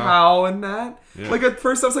between Yeah. Hal and Nat. Yeah. Like at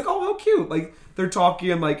first I was like, oh, how cute. Like they're talking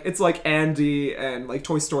and like it's like Andy and like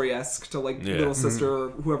Toy Story-esque to like Yeah. little sister or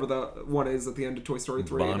whoever the one is at the end of Toy Story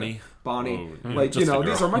 3. Bonnie? Bonnie. Oh, like, just a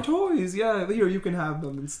these girl. are my toys. Yeah, here, you can have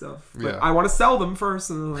them and stuff. But Yeah. I want to sell them first.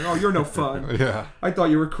 And they're like, oh, you're no fun. Yeah. I thought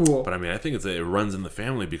you were cool. But I mean, I think it runs in the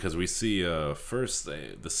family because we see first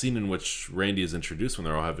the scene in which Randy is introduced when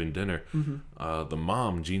they're all having dinner. The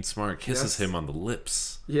mom, Jean Smart, kisses Yes. him on the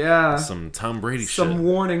lips. Yeah. Some Tom Brady Some shit.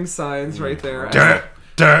 warning signs right there.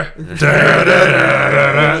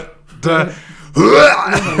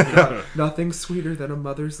 Nothing sweeter than a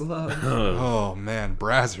mother's love. Oh man,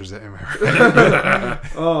 Brazzers.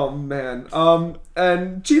 Oh man.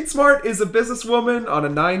 And Jean Smart is a businesswoman on a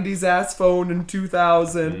 90s ass phone in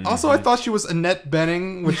 2000. Also, I thought she was Annette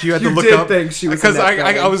Bening, which you had to You look did up. think she was because Annette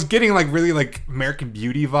I Bening. was getting like really like American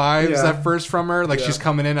Beauty vibes Yeah. at first from her. Like Yeah. she's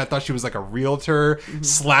coming in, I thought she was like a realtor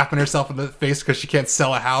slapping herself in the face because she can't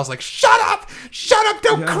sell a house. Like shut up,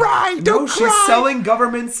 don't Yeah. cry, No, don't cry. she's selling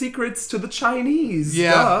government secrets to the Chinese.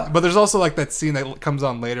 Yeah, Duh. but there's also like that scene that comes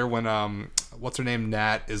on later when what's her name,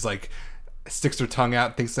 Nat, is like sticks her tongue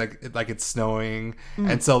out, thinks like it's snowing,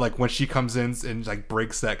 and so like when she comes in and like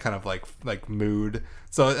breaks that kind of like mood.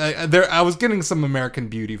 So I was getting some American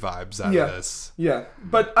Beauty vibes out Yeah. of this. Yeah,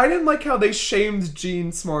 but I didn't like how they shamed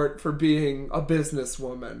Jean Smart for being a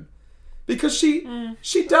businesswoman. Because she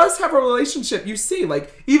does have a relationship. You see,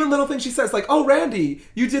 like, even little things she says, like, oh, Randy,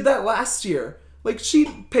 you did that last year. Like, she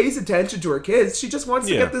pays attention to her kids. She just wants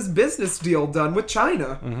to Yeah. get this business deal done with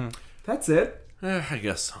China. That's it. I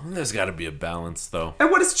guess there's got to be a balance, though. And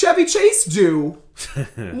what does Chevy Chase do?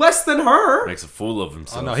 Less than her. Makes a fool of Oh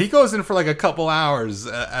himself. no, he goes in for like a couple hours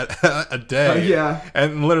a day. Yeah.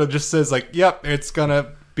 And literally just says like, yep, it's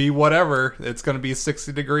gonna be whatever. It's gonna be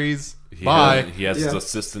 60 degrees. He Bye. He has his Yeah.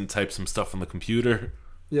 assistant type some stuff on the computer.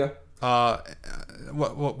 Yeah.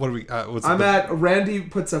 What do we? What's I'm the, at Randy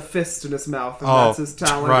puts a fist in his mouth, and Oh, that's his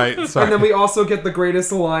talent. right, sorry. And then we also get the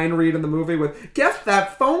greatest line read in the movie with, "Guess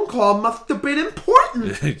that phone call must have been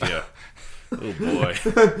important." Yeah. Oh boy.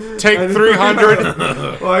 take 300.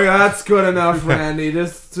 Like, that's good enough, Randy,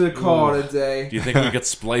 just to call it a day. Do you think we could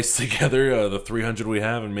splice together the 300 we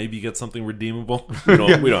have and maybe get something redeemable? We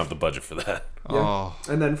don't have the budget for that. Oh,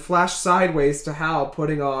 And then flash sideways to Hal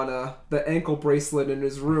putting on the ankle bracelet in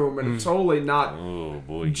his room, and a totally not Oh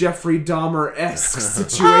boy. Jeffrey Dahmer-esque I've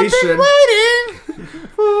situation. been waiting.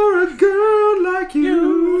 For a girl like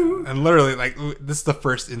you. And literally, like, this is the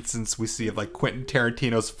first instance we see of like Quentin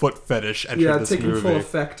Tarantino's foot fetish enter Yeah, this taking movie. full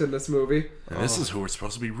effect in this movie. And this is who we're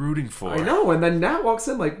supposed to be rooting for. I know, and then Nat walks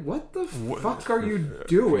in like, what the fuck are you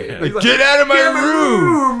doing? Yeah. He's Like, get out of my "Get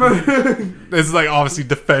room! room!" This is like obviously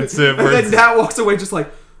defensive. And Where then it's, Nat walks away just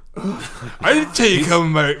like, I didn't tell you to come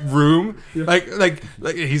in my room. Like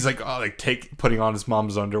he's like putting on his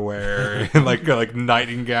mom's underwear and like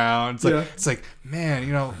nighting gown. It's like Yeah. it's like, man,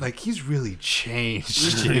 you know, like he's really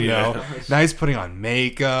changed. You know, now he's putting on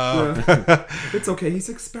makeup. it's okay, he's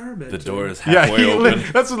experimenting. The door is Yeah, halfway open.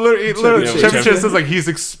 that's what literally Chevy Chevy Chase. Chase says like he's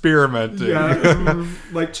experimenting. Yeah,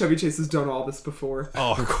 like Chevy Chase has done all this before.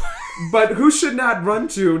 Oh, of course. But who should Nat run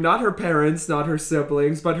to? Not her parents, not her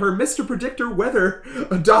siblings, but her Mr. Predictor Weather,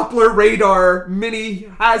 a Doppler radar mini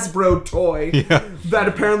Hasbro toy that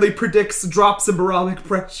apparently predicts drops in barometric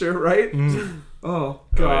pressure, right? Oh,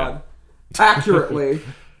 God. Accurately.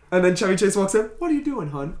 And then Chevy Chase walks in. What are you doing,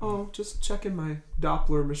 hon? Oh, just checking my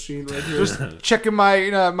Doppler machine right here. Just checking my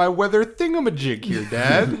my weather thingamajig here,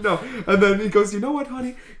 Dad. No. And then he goes, you know what,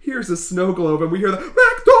 honey? Here's a snow globe. And we hear the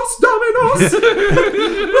Rectos Dominos!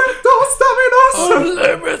 Rectos Dominos!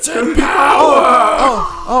 Unlimited power!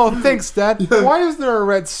 Oh, thanks, Dad. Why is there a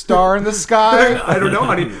red star in the sky? I don't know,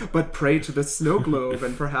 honey. But pray to the snow globe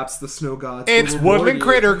and perhaps the snow gods. will It's reward Woodland you.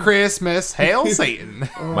 Critter Christmas. Hail Satan.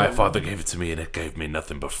 My father gave it to me and it gave me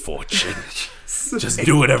nothing but fortune. Just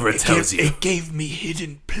do whatever it tells you. gave me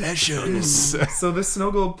hidden pleasures. So this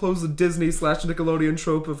snow globe pulls a Disney/Nickelodeon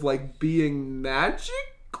trope of like being magical.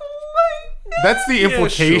 That's the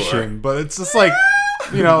implication, sure. but it's just like,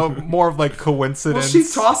 you know, more of like Well, coincidence. she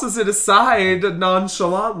tosses it aside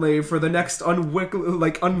nonchalantly for the next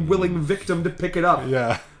unwilling victim to pick it up.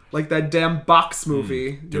 Yeah. Like that damn box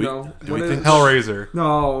movie, Do you we- know. do we What think is- Hellraiser.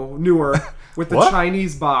 No, newer with the What?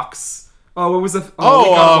 Chinese box. Oh, it was a. we Oh,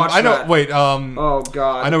 gotta watch I know. that. Wait, Oh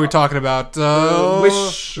God. I know we're talking about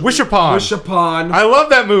Wish-upon. Wishupon. I love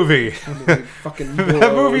that movie. Fucking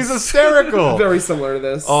That movie's hysterical. very similar to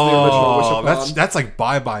this. the original Wish Oh, Upon. that's like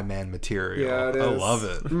Bye Bye Man material. Yeah, it I is. love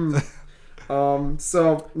it.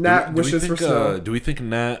 So Nat wishes for snow. Do we think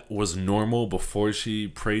Nat was normal before she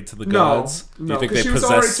prayed to the No, gods? Do no, you think because they she was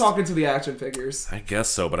already possessed? talking to the action figures. I guess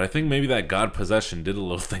so, but I think maybe that god possession did a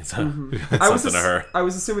little thing to I was something to her. I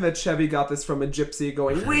was assuming that Chevy got this from a gypsy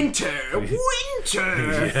going winter,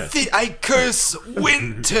 winter. I curse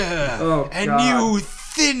winter Oh, God.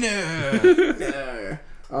 thinner.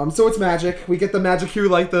 So it's magic. We get the magic here,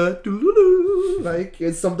 like the doo-doo-doo. like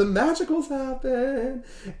is something magical's happened.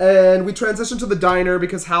 And we transition to the diner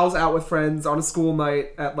because Hal's out with friends on a school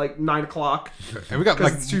night at like 9:00. And we got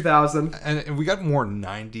like It's 2000. and we got more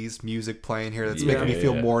 90s music playing here that's Yeah. making me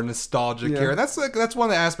feel Yeah. more nostalgic Yeah. here. That's one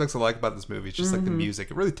of the aspects I like about this movie. It's just like the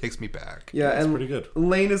music. It really takes me back. Yeah, It's and pretty good.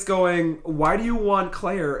 Lane is going, why do you want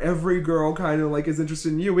Claire? Every girl kind of like is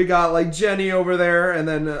interested in you. We got like Jenny over there, and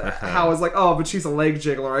then Hal is like, oh, but she's a leg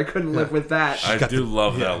jiggler. I couldn't live with that. I do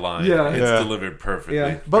love that line. Yeah. It's Yeah. delivered perfectly.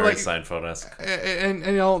 Yeah. But, Very like- Seinfeld-esque. And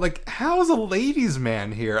you know, like, how's a ladies'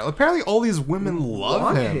 man here? Apparently, all these women love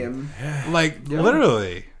Want him. him. Like,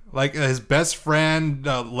 literally. Like, his best friend,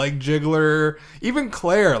 leg jiggler, even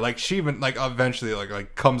Claire, like, she even, like, eventually,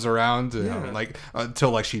 like comes around to him, like,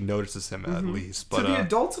 until, like, she notices him at least. But, To the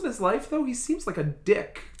adults in his life, though, he seems like a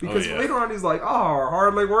dick. Because yeah. later on, he's like, oh,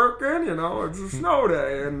 hardly working, you know, it's a snow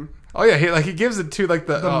day. And oh, yeah, he gives it to, like,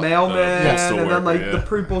 the mailman, postal and then, like, worker,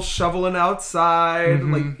 the people shoveling outside.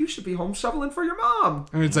 Like, you should be home shoveling for your mom.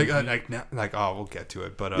 I mean, it's like, oh, we'll get to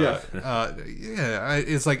it, but Yeah.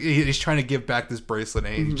 it's like he's trying to give back this bracelet,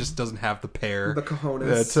 and he just doesn't have the pair, The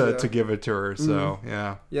cojones, to give it to her. So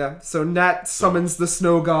yeah, Yeah, so Nat summons the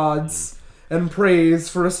snow gods and prays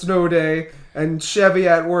for a snow day. And Chevy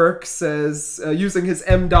at work says, using his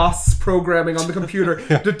MDOS programming on the computer,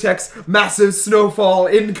 detects massive snowfall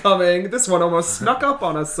incoming. This one almost snuck up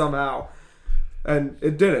on us somehow. And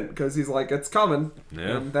it didn't, because he's like, it's coming.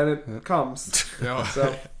 Yeah. And then it comes. Yeah.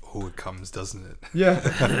 So, Oh, it comes, doesn't it? yeah.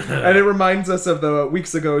 And it reminds us of the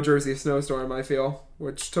weeks ago Jersey snowstorm, I feel,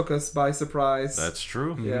 which took us by surprise. That's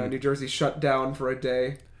true. Yeah, New Jersey shut down for a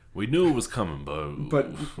day. We knew it was coming, but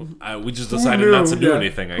we just Who decided knew? not to do Yeah.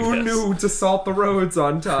 anything, I Who guess. knew to salt the roads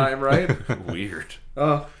on time, right? Weird.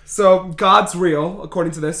 So God's real,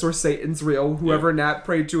 according to this, or Satan's real. Whoever Nat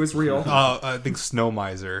prayed to is real. I think Snow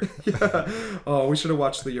Miser. Oh, we should have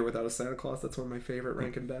watched The Year Without a Santa Claus. That's one of my favorite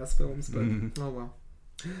Rankin Bass films, but oh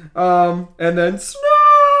well. And then snow,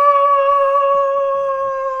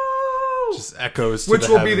 Just echoes to which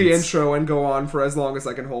the will be the heavens. intro and go on for as long as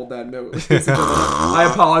I can hold that note. ladies and gentlemen. I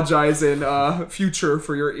apologize in future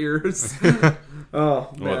for your ears. Oh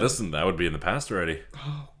man. Well, that would be in the past already.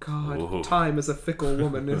 Oh God, Whoa. time is a fickle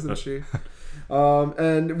woman, isn't she?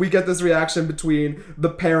 And we get this reaction between the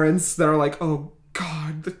parents that are like, "Oh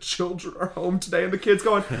God, the children are home today," and the kids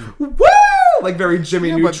going, "Woo!" Like very Jimmy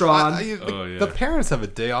Yeah, but Neutron. the parents have a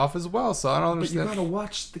day off as well, so I don't But you understand. gotta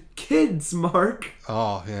watch the kids, Mark.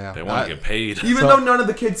 Oh yeah, They want to get paid. Even though none of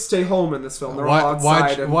the kids stay home in this film, they're all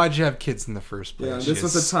outside. Why'd you have kids in the first place? Yeah, You this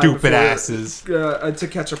was a time stupid before, asses. To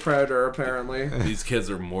Catch a Predator, apparently. These kids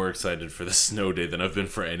are more excited for the snow day than I've been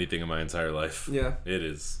for anything in my entire life. Yeah. It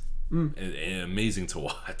is amazing to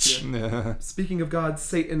watch. Yeah. Speaking of God,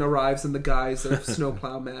 Satan arrives in the guise of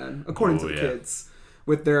Snowplow Man, according to the yeah. kids,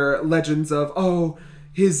 with their legends of, oh,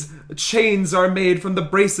 his chains are made from the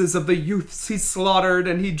braces of the youths he slaughtered,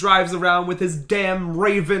 and he drives around with his damn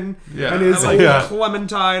raven Yeah. and his I like old that.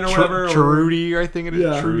 Clementine or whatever. Trudy, I think it is.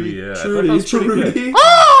 Yeah. Trudy, yeah. I thought Trudy, that was pretty good. Trudy.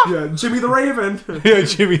 Yeah, Jimmy the Raven. Yeah,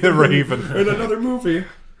 Jimmy the Raven. In another movie.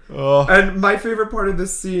 Oh. And my favorite part of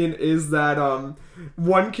this scene is that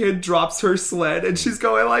one kid drops her sled and she's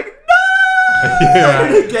going like, no! Yeah.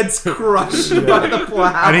 And it gets crushed by the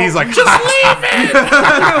plow. And he's like, just leave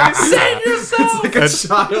it! Save yourself! It's like a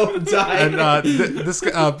child dying. And this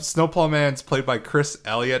Snowplow Man's played by Chris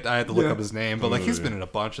Elliott. I had to look up his name, but like he's been in a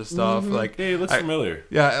bunch of stuff. Like, Hey, it looks familiar.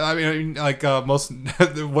 yeah, I mean, like most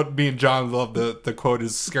what me and John love the quote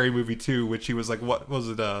is Scary Movie 2, which he was like, what was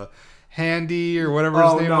it? Handy or whatever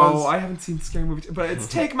his Oh name no, was. I haven't seen Scary Movie, but it's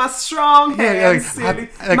take my strong hand, Sandy.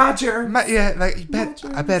 My germs.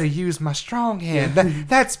 I better use my strong hand.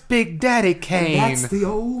 That's Big Daddy Kane. That's the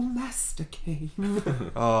old Master Kane.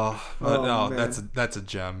 Oh, no, man. that's a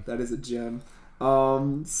gem. That is a gem.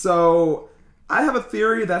 So I have a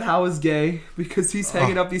theory that Hal is gay because he's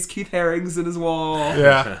hanging up these Keith Haring's in his wall.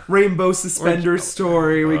 Yeah. Rainbow suspenders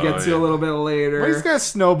story we get to yeah. a little bit later. Well, he's got a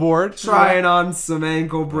snowboard. Trying on some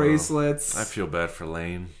ankle bracelets. I feel bad for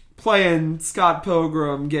Lane. Playing Scott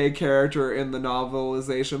Pilgrim, gay character in the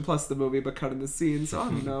novelization, plus the movie, but cutting the scene. So I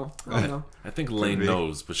don't know. I think Lane be.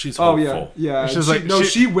 knows, but she's Oh hopeful. yeah. She's like- no,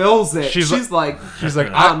 she wills it. she's She's like, She's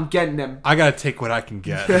like, I'm getting him. I gotta take what I can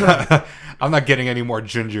get. I'm not getting any more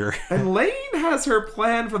ginger. And Lane has her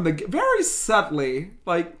plan from the very subtly,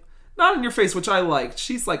 like not in your face, which I liked.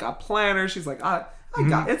 She's like a planner. She's like, I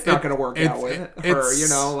got it's not gonna work out with her, it's- you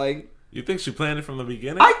know, like. You think she planned it from the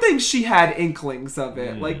beginning? I think she had inklings of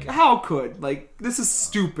it. Like, how could? Like, this is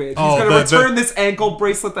stupid. He's Oh, gonna return this ankle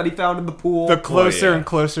bracelet that he found in the pool. The closer yeah. and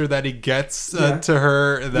closer that he gets to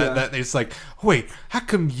her, that it's like, wait, how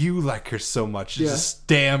come you like her so much? It's this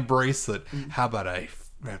damn bracelet. How about I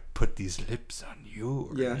put these lips on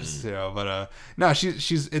yours? Yeah. But no,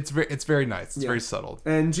 it's very nice. It's very subtle.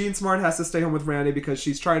 And Jean Smart has to stay home with Randy because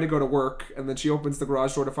she's trying to go to work, and then she opens the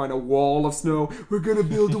garage door to find a wall of snow. We're gonna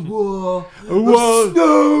build a wall. Of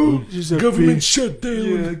snow. Government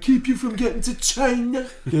shutdown. Yeah, keep you from getting to China.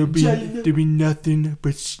 There'll be nothing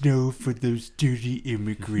but snow for those dirty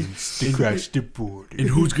immigrants to cross the border. And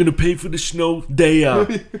who's gonna pay for the snow? They are.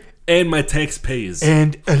 And my taxpayers.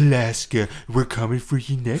 And Alaska. We're coming for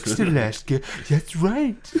you next, Alaska. That's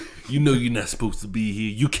right. You know you're not supposed to be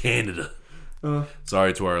here. You Canada.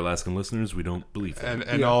 Sorry to our Alaskan listeners, we don't believe that.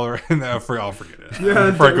 And I'll forget it.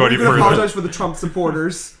 Yeah, Before I go we're any gonna further. apologize for the Trump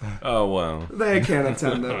supporters. Oh, wow. They can't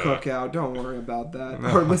attend the cookout. Don't worry about that.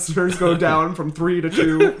 Our listeners go down from 3 to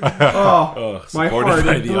 2. Oh, my supported heart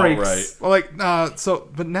by it the breaks. alt-right. Well,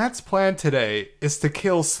 but Nat's plan today is to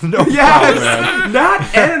kill Snow. Yes,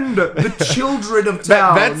 not end the children of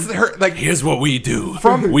town. That's her. Like, Here's what we do.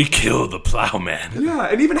 We kill the plowman. yeah,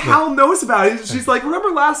 and even Hal knows about it. She's like,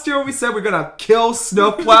 remember last year when we said we're gonna kill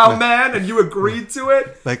Snowplow Man, and you agreed to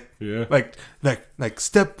it? like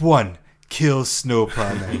step 1, kill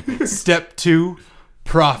Snowplow Man. Step 2,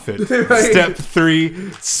 profit. Right. Step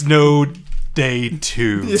 3, Snow Day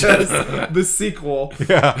 2. Yes, the sequel.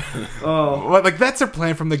 Yeah. Well, like that's her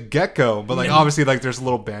plan from the get-go. But like obviously, like there's a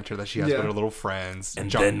little banter that she has with her little friends.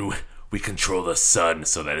 And then we control the sun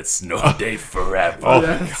so that it's snow day forever. Oh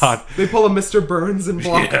Yes. my god. They pull a Mr. Burns and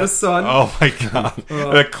block the sun. Oh my god.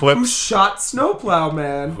 The Who clips. shot Snowplow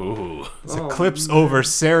Man? Ooh. Clips over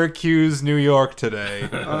Syracuse, New York today.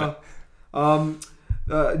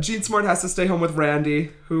 Jean Smart has to stay home with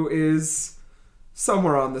Randy, who is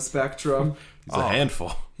somewhere on the spectrum. It's a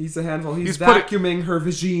handful. He's a handful. He's putting- vacuuming her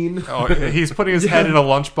vagine. Oh, he's putting his head in a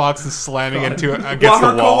lunchbox and slamming into it While against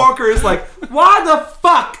her the wall. coworker is like, "Why the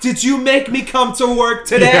fuck did you make me come to work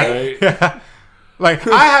today?" Right? Like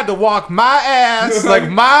I had to walk my ass like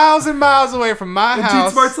miles and miles away from my And Jean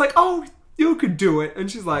house. Smart's like, "Oh, you could do it," and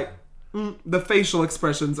she's like, "The facial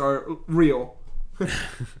expressions are real."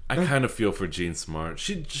 I kind of feel for Jean Smart.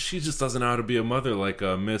 She just doesn't know how to be a mother like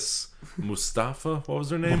Miss Mustafa. What was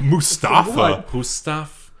her name? Mustafa.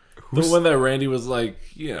 Hustaf. The one that Randy was like,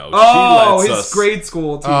 you know, Oh, she lets his us. grade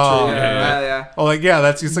school teacher. Oh, yeah. Oh, like, yeah,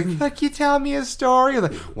 that's just like, you tell me a story.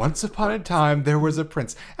 Like, once upon a time, there was a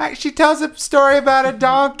prince. She tells a story about a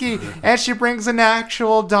donkey, and she brings an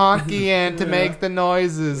actual donkey in to make the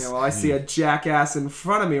noises. Yeah, well, I see a jackass in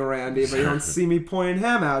front of me, Randy, but you don't see me pointing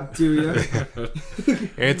him out, do you?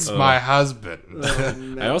 It's my husband.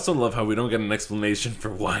 I also love how we don't get an explanation for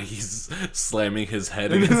why he's slamming his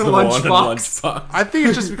head In against the the wall in lunchbox. lunchbox. I think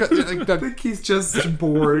it's just because like, I think he's just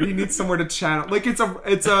bored. He needs somewhere to channel. Like it's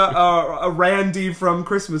a Randy from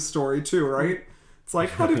Christmas Story too, right? It's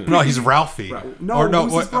like how did no, he's Ralphie. no,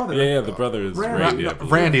 who's his brother? Yeah, the brother is Randy. I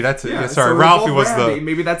believe. Randy, that's it. Yeah, Yeah, sorry, so Ralphie both was Randy. the.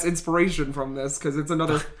 Maybe that's inspiration from this because it's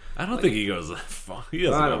another. I don't think he goes that far. He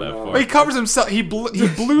doesn't I go don't that know. far. Well, he covers himself. He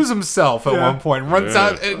blues himself at one point. Runs Yeah.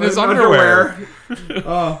 out in his underwear.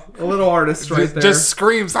 Oh, a little artist right there. Just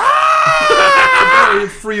screams. Ah! Very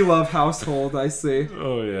free love household. I see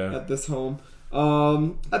Oh yeah. at this home.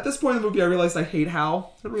 At this point in the movie, I realized I hate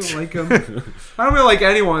Hal. I don't really like him. I don't really like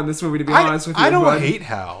anyone in this movie, to be honest with you. I don't but- hate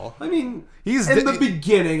Hal. I mean, He's in de- the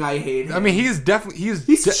beginning, I hate him. I mean, he's definitely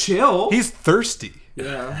he's chill. He's thirsty.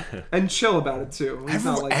 Yeah, and chill about it too. He's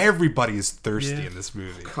not like, Everybody is thirsty in this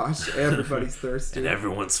movie. gosh, everybody's thirsty. And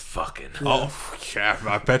everyone's fucking. Oh yeah,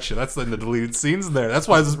 I bet you that's in the deleted scenes in there. That's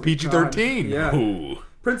why this is PG-13. Yeah. Ooh.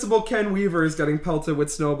 Principal Ken Weaver is getting pelted with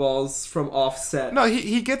snowballs from offset. No,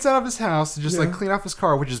 he gets out of his house to just like clean off his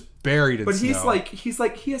car, which is buried in but snow. he's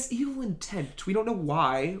like he has evil intent. We don't know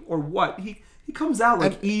why or what. He comes out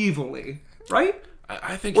like evilly, right?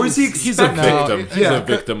 I think Or is he he's a expecting- victim. No, He's yeah. a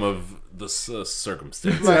victim of the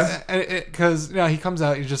circumstance. Yeah. Because he comes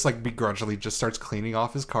out, he just like begrudgingly just starts cleaning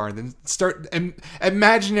off his car, and then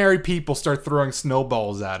imaginary people start throwing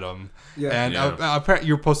snowballs at him. Yeah. And Yeah. apparently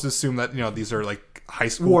you're supposed to assume that these are like high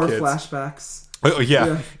school War kids. flashbacks. Oh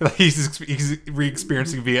yeah, he's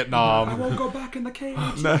re-experiencing I Vietnam. won't go back in the cage.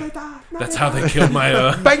 That's how they killed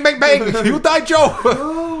my. Bang bang bang! You die,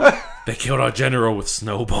 Joe. They killed our general with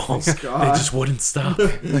snowballs. They God. just wouldn't stop.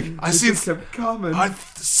 I seen. Just kept coming. I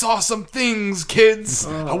saw some things, kids.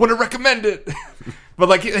 I wouldn't recommend it. But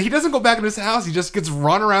like he doesn't go back in his house. He just gets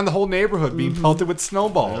run around the whole neighborhood being pelted with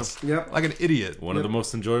snowballs. Yep. Like an idiot. One of the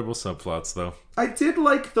most enjoyable subplots, though. I did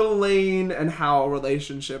like the Lane and Hal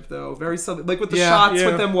relationship though. Very subtle, like with the Yeah, shots yeah.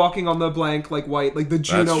 with them walking on the blank like white, like the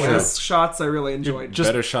Juno-esque shots. I really enjoyed. Just-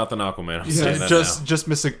 Better shot than Aquaman. I'm saying that just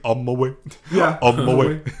missing my way. Yeah. My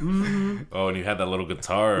way. now. Oh, and you had that little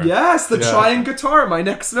guitar. Yes, the Yeah. trying guitar. My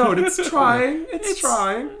next note. It's trying. It's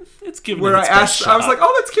trying. It's giving Where it I its asked, best I was shot. like,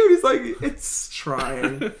 "Oh, that's cute." He's like, "It's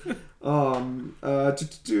trying."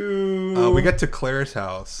 We get to Claire's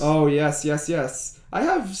house. Oh yes. I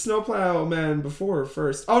have Snowplow Man before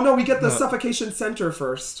first. Oh no, we get the Suffocation Center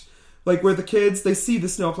first. Like where the kids they see the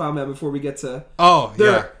Snowplow Man before we get to. Oh, yeah.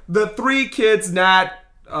 They're the three kids, Nat,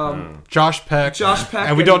 Josh Peck. Josh Peck,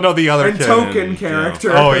 And we don't know the other and kid. Token And,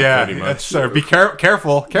 character. Oh, yeah. Pretty much. Sorry, be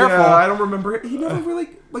careful. Yeah, I don't remember it. He never really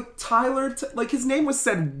like Tyler. Like his name was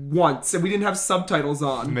said once, and we didn't have subtitles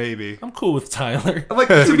on. Maybe. I'm cool with Tyler. Like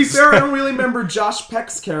to be fair, I don't really remember Josh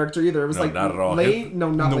Peck's character either. It was No, like not at all. Lane. No,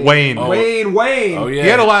 not Lane. Wayne. Oh. Wayne. Oh yeah. He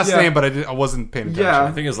had a last Yeah. name, but I wasn't paying attention. Yeah.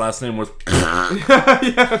 I think his last name was.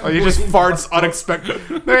 Oh, he just farts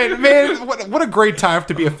unexpected. Man, what a great time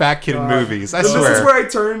to be a fat kid in movies. I And swear. this is where I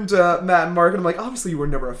turned to Matt and Mark, and I'm like, obviously you were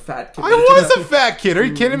never a fat kid. I was a fat kid. Are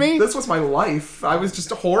you kidding me? This was my life. I was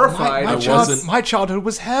just horrified. wasn't- My childhood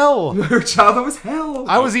was hell. Your childhood was hell.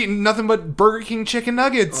 I was eating nothing but Burger King chicken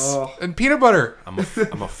nuggets Oh. and peanut butter. I'm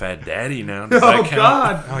a fat daddy now. Does Oh that count?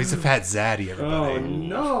 God. Oh, he's a fat zaddy, everybody. Oh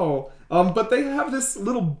no. But they have this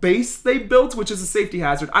little base they built, which is a safety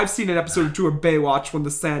hazard. I've seen an episode or two of Baywatch when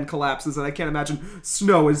the sand collapses, and I can't imagine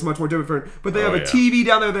snow is much more different. But they have a yeah. TV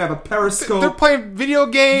down there. They have a periscope. They're playing video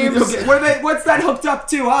games. Okay, what's that hooked up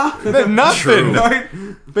to, huh? Nothing. Right?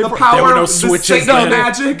 The bro- power there were no of the switches Satan then.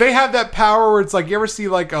 magic. They have that power where it's like, you ever see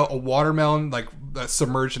like a watermelon like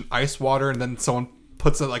submerged in ice water, and then someone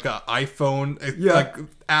puts like an iPhone like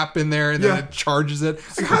app in there, and then Yeah. it charges it.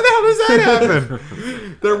 Like, how the hell does that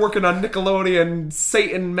happen? They're working on Nickelodeon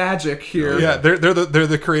Satan magic here. Yeah, they're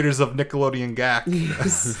the creators of Nickelodeon Gak.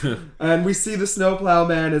 And we see the Snowplow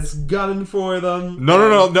Man is gunning for them.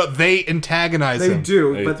 No. They antagonize They him.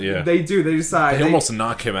 do, They- but yeah. they decide. They almost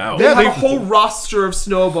knock him out. They have they- a whole roster of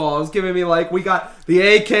snowballs giving me like, we got the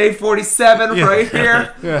AK-47 Yeah. right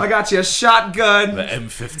here. Yeah. I got you a shotgun. The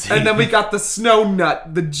M15. And then we got the snow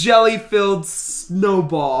nut, the jelly-filled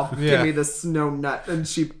snowball. Yeah. Give me the snow nut. And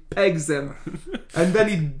she pegs him. And then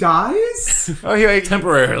he dies? Oh, yeah.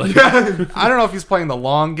 temporarily. I don't know if he's playing the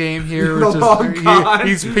long game here. The or just, long con.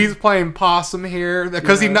 he's playing possum here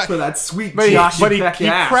because he not. For that sweet But he, Josh but he Peck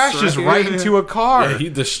ass, crashes right into a car. Yeah, he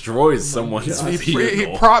destroys someone's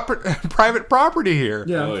vehicle. Private property here.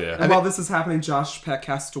 Yeah. Oh, yeah. And while this is happening, Josh Peck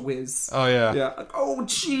has to whiz. Oh yeah. Yeah. Like, oh,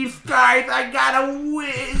 Chief guys, I gotta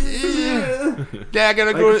whiz. Yeah, I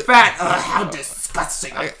gotta Like go. fat. How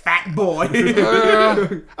disgusting, a fat boy.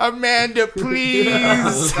 Amanda,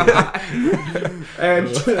 please. And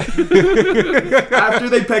after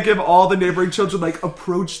they peg him, all the neighboring children like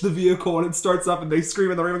approach the vehicle, and it starts up, and they scream,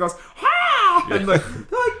 and the raven goes, "Ha!" And like, they're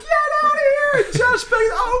like, get out of here! And Josh Peck,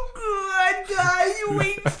 oh good guy, you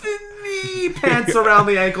ain't for me. Pants around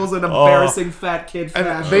the ankles in embarrassing fat kid And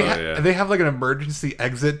fashion. they have like an emergency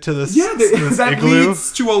exit to this, Yeah, this that igloo.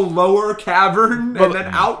 leads to a lower cavern and then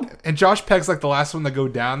out. And Josh Peck's like the last one to go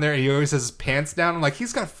down there. And he always has his pants down. I'm like,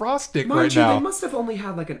 he's got frost stick Mind right you, now. they must have only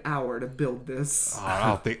had like an hour to build this.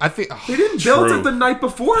 I think They didn't build True. it the night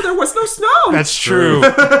before. There was no snow. that's true.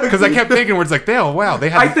 Because I kept thinking, where it's like, oh wow, they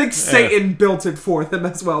had. I think Satan built it for them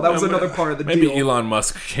as well. That was another part of the Maybe deal. Elon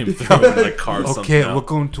Musk came through and like carved Okay, something we're out.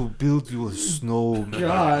 going to build you a snow.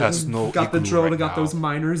 God, a snow got the igloo drill right and got now. those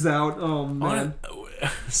miners out. Oh man.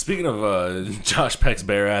 Speaking of Josh Peck's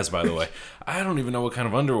bare ass, by the way, I don't even know what kind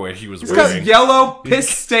of underwear he was Got wearing. yellow piss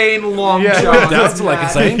stain long Yeah. johns. Down to like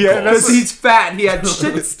his ankle. Yeah, Because he's fat. He had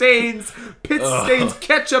shit stains, pit stains,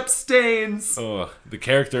 ketchup stains. Oh, the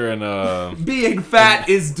character and Being fat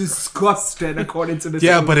is disgusting, according to this.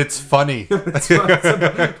 Yeah, movie. but it's funny. That's what's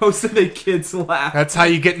supposed to make kids laugh. That's how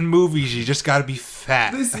you get in movies. You just got to be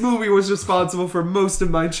fat. This movie was responsible for most of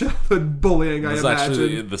my childhood bullying, I it's imagine.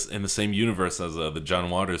 actually in the same universe as the John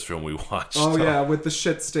Waters film we watched. Oh yeah, with the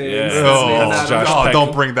shit stains. Yeah. Disney Oh, Anatomy. Josh oh, Peck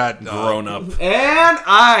don't bring that. grown up. And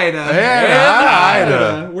Ida. And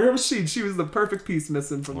Ida. Where was she? She was the perfect piece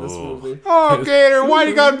missing from this Oh. movie. Oh, Gator, why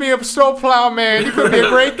you gotta be a snowplow man? You could be a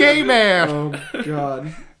great gay man. Oh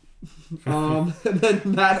god. And then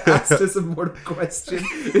Matt asked us a more question.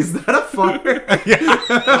 Is that a fire? What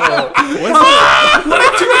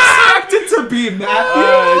did you expect it to be, Matt?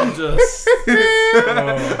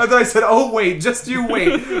 And then I said, oh wait, just you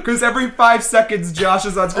wait. Because every 5 seconds Josh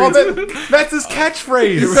is on screen. Oh, that's his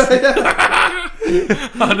catchphrase.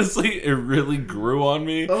 Honestly, it really grew on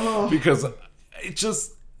me Oh. because it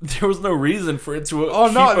just there was no reason for it to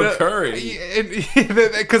occurring.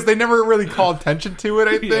 Because they never really call attention to it.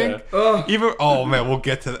 I think. Even we'll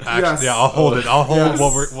get to actually. Yes. Yeah, I'll hold it. I'll hold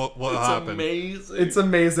Yes. what happened. Amazing. It's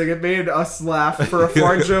amazing. It made us laugh. For a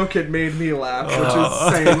fart joke, it made me laugh, which is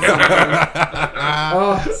saying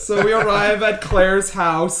something. So we arrive at Claire's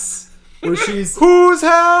house, where she's... Whose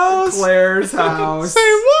house? Claire's house. Say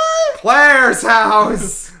what? Claire's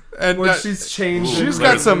house! And Where she's changed. she's in,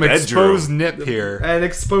 got like, some bedroom. exposed nip here. and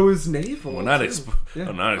exposed navel. Well, not too.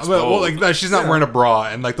 exposed. Well, like she's not wearing a bra,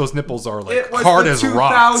 and like those nipples are like It was hard the as 2000s,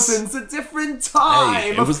 rocks. a different time,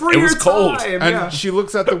 Hey, it a was freer cold. time. And yeah. she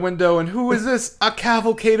looks out the window, and who is this? A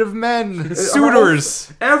cavalcade of men,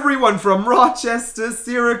 suitors. Everyone from Rochester,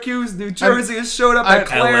 Syracuse, New Jersey has showed up at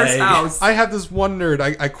Claire's LA. house. I have this one nerd.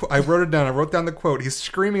 I wrote it down. I wrote down the quote. He's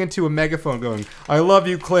screaming into a megaphone, going, "I love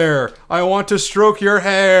you, Claire. I want to stroke your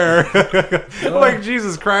hair." Like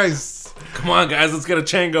Jesus Christ! Come on, guys, let's get a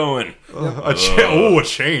chain going. A chain. Oh, a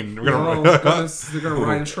chain. We're Oh, gonna. goodness, they're gonna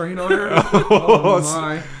ride a train on her. Oh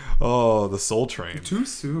my! Oh, the Soul Train. Too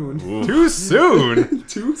soon. Too soon.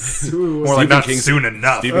 Too soon. More like not King's- soon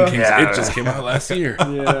enough. Stephen King's It just came out last year.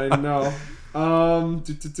 Yeah, I know.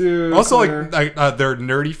 Also, Claire. like their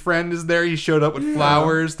nerdy friend is there. He showed up with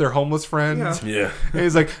flowers. Their homeless friend. Yeah. Yeah. And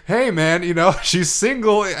he's like, "Hey, man, she's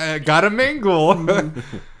single. Gotta mingle."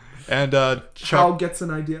 And Hal Chuck, gets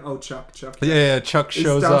an idea. Oh, Chuck. yeah, Chuck He's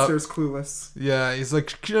shows up. downstairs clueless. Yeah, he's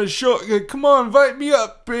like, "Come on, invite me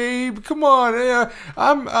up, babe. Come on, yeah,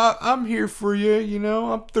 I'm here for you.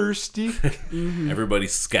 I'm thirsty." Everybody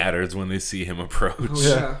scatters when they see him approach.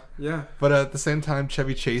 Oh, yeah. But at the same time,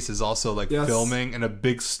 Chevy Chase is also like Yes. filming in a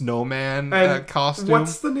big snowman And costume.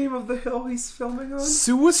 what's the name of the hill he's filming on?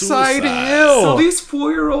 Suicide Suicide. Hill? So these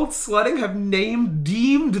 4-year-old sledding have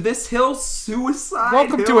deemed this hill Suicide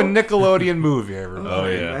Welcome Hill? to a Nickelodeon movie, everybody. Oh,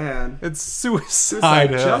 yeah. Man. It's Suicide Suicide,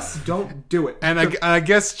 Hill. just don't do it. And I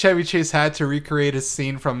guess Chevy Chase had to recreate a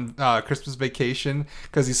scene from Christmas Vacation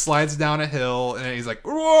because he slides down a hill and he's like,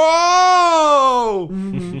 "Whoa!"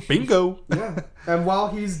 Bingo. Yeah. And while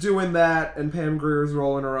he's doing that and Pam Greer's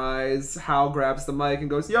rolling her eyes, Hal grabs the mic and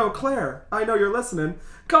goes, "Yo, Claire, I know you're listening.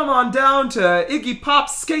 Come on down to Iggy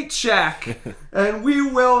Pop's Skate Shack and we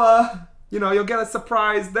will, you'll get a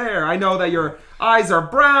surprise there. I know that your eyes are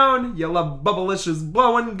brown, you love Bubblicious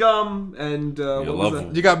blowing gum, and what was love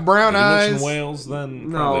it? You got brown Did he mention eyes. whales then?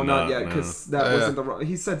 No, Probably not yet, no. because that wasn't the...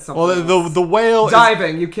 He said something Well, else. the whale is...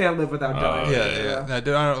 Diving, you can't live without diving. Yeah. I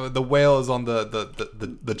don't know. The whale is on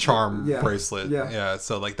the charm Yeah. bracelet. Yeah.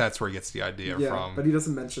 So like that's where he gets the idea Yeah, from. but he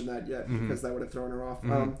doesn't mention that yet because that would have thrown her off.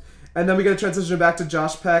 And then we get a transition back to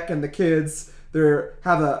Josh Peck and the kids. They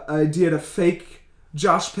have an idea to fake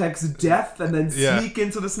Josh Peck's death and then sneak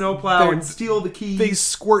into the snowplow and steal the keys. They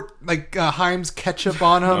squirt like Heinz ketchup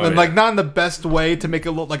on him, and like not in the best way to make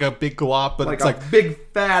it look like a big glop, but it's like like a big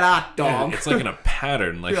fat hot Yeah, dog. it's like in a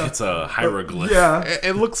pattern, like it's a hieroglyph. Yeah,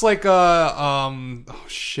 it looks like a oh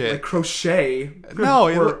shit. like crochet. No,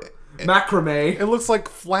 or macrame. It looks like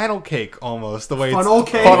flannel cake almost the way Funnel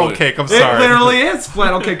it's cake? funnel cake. I'm It sorry. literally is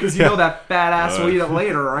flannel cake because you know that fat ass will eat it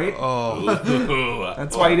later, right? Ooh,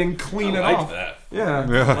 That's why he didn't clean I it like off. that. Yeah,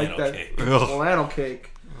 Yeah. I like that Flannel cake. Ugh. flannel cake.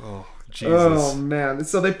 Jesus. Oh man!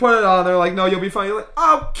 So they put it on. They're like, "No, you'll be fine." You're like,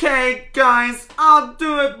 "Okay, guys, I'll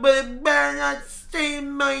do it, but it better not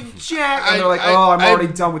stain my jacket." And they're like, "Oh, I'm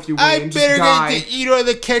already done with you, Wayne. Just die." eat all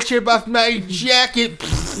the ketchup off my jacket.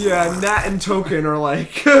 Yeah, Nat and Token are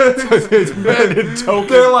like, Nat and Token.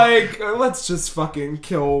 they're like, "Let's just fucking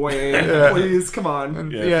kill Wayne, please, come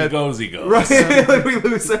on." Yeah, Yeah. if he goes, he goes. Right? Like we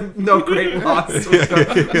lose him, no great loss.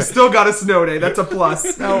 We still got a snow day. That's a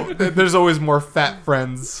plus. No, there's always more fat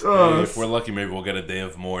friends. Hey, if we're lucky, maybe we'll get a day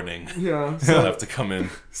of mourning. Yeah. He'll have to come in.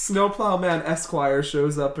 Snowplow Man Esquire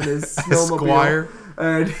shows up in his snowmobile, Esquire?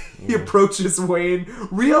 and he approaches Wayne,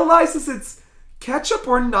 realizes it's ketchup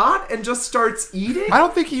or not, and just starts eating. I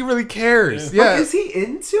don't think he really cares. Like, Yeah. is he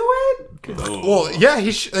into it? 'Cause Oh, Well, yeah,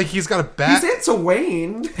 he's got a bat. he's into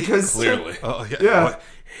Wayne because clearly. Oh yeah. Yeah. What?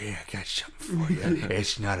 Hey, I got something for you.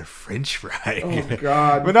 It's not a French fry. Oh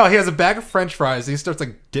God. But no, he has a bag of French fries. He starts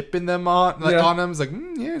like dipping them on Yeah. on him. He's like,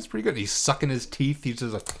 yeah, it's pretty good. He's sucking his teeth. He's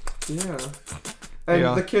just like, Yeah. And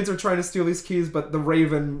Yeah. the kids are trying to steal these keys, but the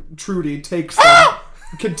Raven Trudy takes them.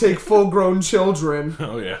 Can take full-grown children.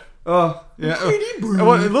 Oh, yeah. Oh, Yeah. Pretty bird.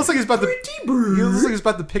 Well, it looks like he's about to. Pretty bird. He looks like he's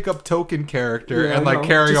about to pick up Token character Yeah, and like no,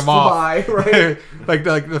 carry just him off, fly, right? like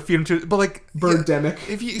the feed him to. But like Birdemic.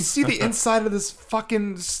 if you see the inside of this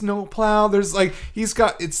fucking snowplow, there's like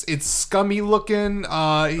it's scummy looking.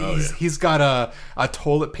 He's got a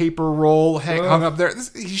toilet paper roll hung up there.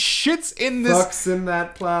 He shits in this. Fucks in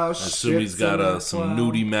that plow. I assume he's got some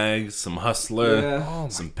nudie mags, some Hustler, Yeah.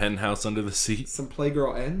 some Penthouse under the seat. Some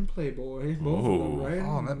Playgirl and Playboy. Both of them, right?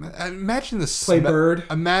 Oh, man, imagine the Playbird.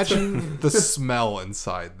 Imagine the smell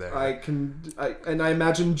inside there. I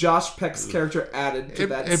imagine Josh Peck's character added to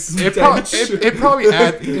that stench. It probably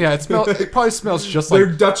it probably smells just They're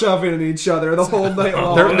like Dutch ovening each other the whole night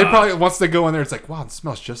long. they probably once they go in there, it's like, wow, it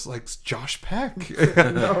smells just like Josh Peck.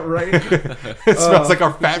 No, right? It smells like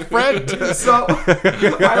our fat friend. So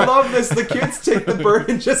I love this. The kids take the bird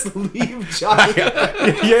and just leave Josh.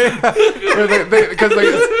 Yeah, because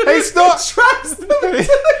hey, stop! Tracks them.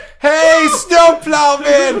 Hey,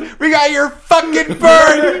 snowplowman, we got your fucking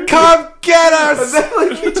bird. Come get And us. then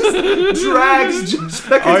like he just drags Josh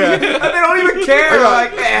Peck, and they don't even care. Yeah.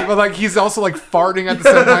 Like, eh. But like he's also like farting at the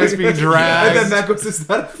same time as being dragged. And then Matt goes, "Is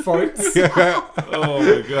that farts?" Oh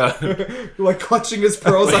my god. Like clutching his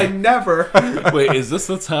pearls. I never. Wait, is this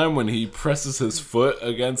the time when he presses his foot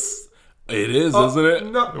against... It is, isn't it?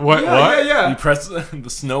 No. What- Yeah, what? Yeah. He presses the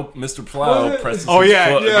snow. Mr. Plow What? presses Oh, his yeah,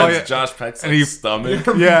 foot yeah. against Oh, yeah. Josh Peck's And he- stomach.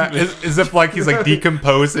 Yeah, as if like he's like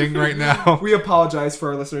decomposing right now. We apologize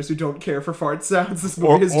for our listeners who don't care for fart sounds. This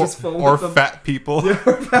movie is just full or of them. fat people. We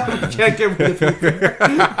can't get rid of it.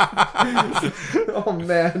 Oh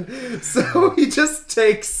man! So he just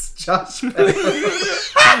takes Josh Peck a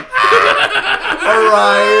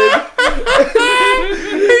ride.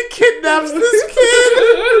 He kidnaps this kid.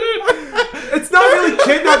 It's not really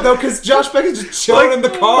kidnapped though, because Josh Peck is just chilling in the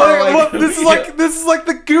car. Like, this is like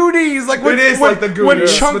the Goonies. Like when, It is when, like the when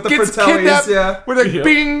Goonies Chunk with the gets Fratellis, kidnapped. yeah. With a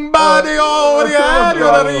bing body Oh,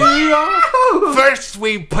 First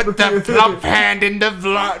we put the plump hand in the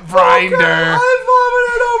grinder. I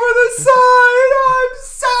vomited over the side. I'm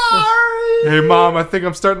sorry. Hey mom, I think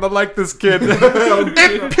I'm starting to like this kid.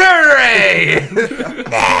 It's puree.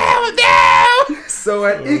 No. So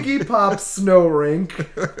at Iggy Pop's snow rink,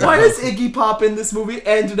 why is Iggy Pop in this movie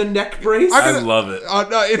and in a neck brace? I love it.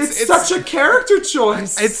 No, It's such a character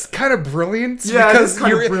choice. It's kind of brilliant. Yeah, because it's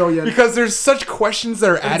kind of brilliant. Because there's such questions that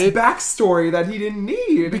are It's added. backstory that he didn't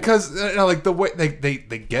need. Because like the way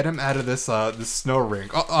they get him out of this snow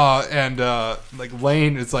rink, and like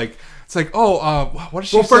Lane is like, it's like, what does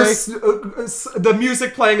she say? First, the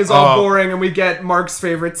music playing is all boring, and we get Mark's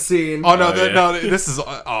favorite scene. Oh no, Oh, yeah. no! This is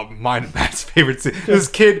mine and Matt's favorite scene. This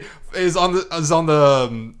kid is on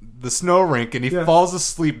the snow rink, and he falls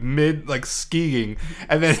asleep mid like skiing,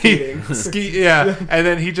 and then and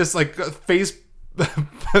then he just like face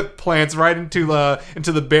plants right into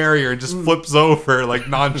the barrier and just flips over like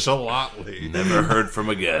nonchalantly. Never heard from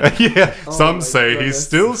again. Yeah, some my say goodness. he's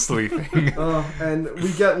still sleeping. And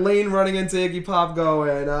we get Lane running into Iggy Pop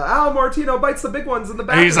going, Al Martino bites the big ones in the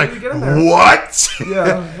back. And he's when like, we get in there. "What?"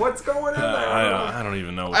 Yeah, what's going in there? I don't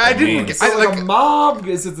even know what I that didn't means. Is it like like- a mob?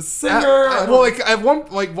 Is it the singer? Well, like at one,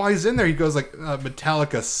 like while he's in there, he goes like,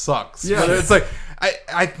 "Metallica sucks." Yeah. But it's like,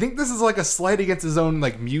 I think this is like a slight against his own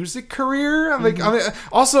like music career. I'm like, I mean,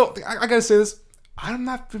 also, I gotta say this: I'm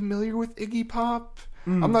not familiar with Iggy Pop.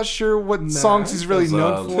 I'm not sure what songs he's really Does,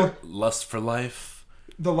 known for. Lust for Life.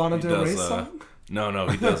 The Lana He Del Rey does, song? No,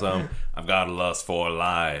 he does. I've got a lust for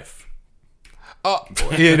life.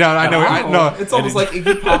 Yeah, no, I know. I know. It's almost like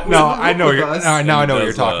Iggy Pop was No, in the I know. with You're, us. now I know what Does,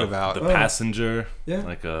 you're talking about. The passenger. Yeah.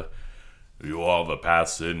 Like you are the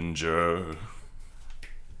passenger.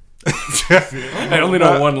 I only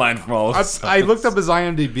know one line from all of this. I looked up his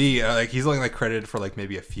IMDb. Like he's only like credited for like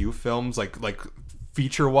maybe a few films, like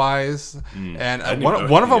feature wise, and I knew one that.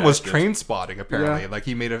 of them Yeah, was good. Train Spotting. Apparently, Yeah. like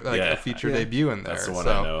he made a feature debut in there. That's the one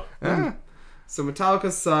so. I know. Yeah. So Metallica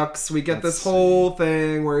sucks. We get this whole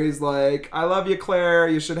thing where he's like, I love you, Claire.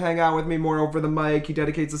 You should hang out with me more over the mic. He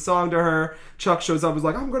dedicates a song to her. Chuck shows up. He's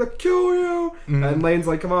like, I'm going to kill you. And Lane's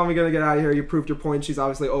like, come on, we got to get out of here. You proved your point. She's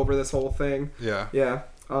obviously over this whole thing. Yeah. Yeah.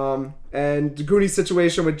 And Goonie's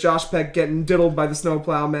situation with Josh Peck getting diddled by the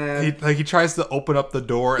snowplow man. He tries to open up the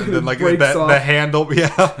door and then like Breaks off. the handle.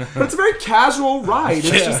 Yeah. But it's a very casual ride. It's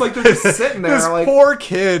just like they're just sitting there. This like, poor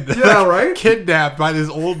kid. Yeah, right? Kidnapped by this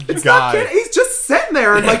old it's guy. not kidding. He's just sitting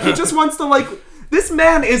there and like he just wants to like this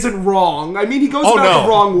man isn't wrong. I mean, he goes Oh, about no. the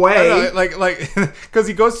wrong way. Like, because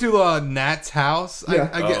he goes to Nat's house. Yeah.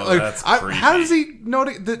 I get, that's how creepy. does he know?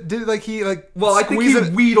 Did like he like? Well, I think squeeze he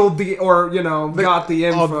it? wheedled got the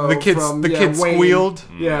info. the kids. from, The kid Wayne. squealed.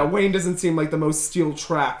 Yeah, Wayne doesn't seem like the most steel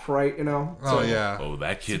trap, right? Oh yeah. Oh,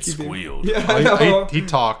 that kid squealed. Yeah, I know. He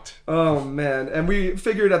talked. Oh man, and we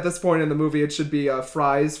figured at this point in the movie it should be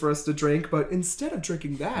fries for us to drink, but instead of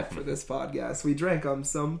drinking that for this podcast, we drank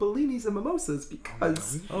some bellinis and mimosas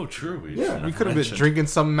because Oh, true. We We could have been drinking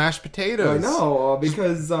some mashed potatoes. I know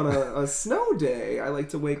because on a snow day I like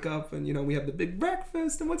to wake up and we have the big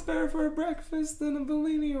breakfast, and what's better for a breakfast than a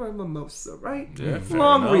bellini or a mimosa, right? Yeah, fair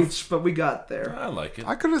Long enough. reach, but we got there. I like it.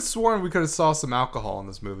 I could have sworn we could have saw some alcohol in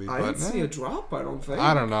this movie, I but didn't see a drop. I don't think.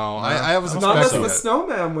 I don't know. I was Not unless expecting the it.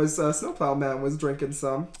 snowplow man was drinking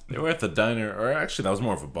some. They were at the diner, or actually, that was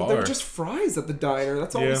more of a bar. They were just fries at the diner.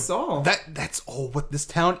 That's all we Yeah. saw. That's all what this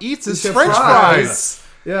town eats is Just French fries.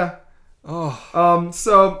 Yeah. Oh,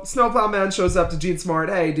 So Snowplow Man shows up to Gene Smart.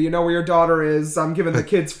 Hey, do you know where your daughter is? I'm giving the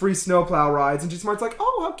kids free snowplow rides. And Gene Smart's like,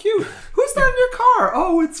 oh, how cute. Who's that in your car?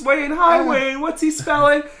 Oh, it's Wayne. Hi, Wayne. What's he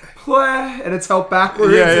spelling? Pleh. And it's held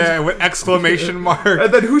backwards. yeah, with exclamation mark.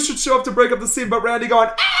 And then who should show up to break up the scene but Randy going,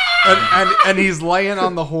 ah! and he's laying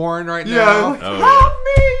on the horn right Yeah, now. like, Oh, help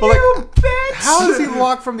me, But, you like, bitch. How does he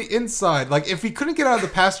lock from the inside? Like, if he couldn't get out of the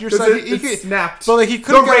passenger Because side, it, he it could. snapped. But like, he the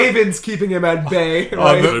couldn't get. Raven's keeping him at bay.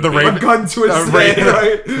 Right? the A Raven. gun to his the head,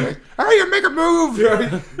 Raven. right? Hurry, make a move.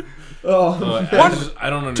 Right? Oh, I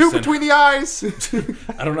don't Two understand. between the eyes.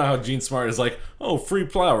 I don't know how Gene Smart is like, oh, free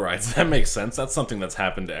plow rides. That makes sense. That's something that's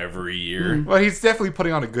happened every year. Well, he's definitely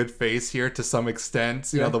putting on a good face here to some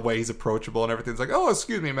extent. You Yeah. know, the way he's approachable and everything's like, oh,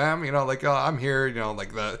 excuse me, ma'am. You know, like, I'm here,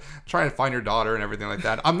 like trying to find your daughter and everything like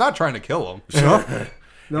that. I'm not trying to kill him. You know?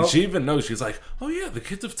 Nope. And she even knows. She's like, "Oh yeah, the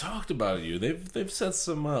kids have talked about you. They've said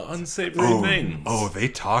some unsavory things." Oh, they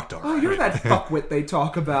talked Oh, already. you're that fuckwit they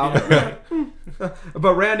talk about.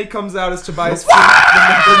 But Randy comes out as Tobias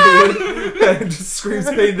and just screams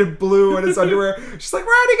painted blue in his underwear. She's like,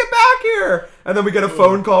 Randy, get back here! And then we get a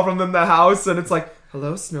phone call from them in the house, and it's like,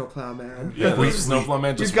 hello, Snowplow Man. Yeah, the snowplow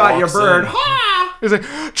man just You got your walks bird. in. Ha! He's like,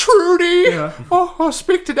 Trudy! Yeah. Oh,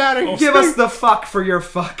 speak to daddy. Give us the fuck for your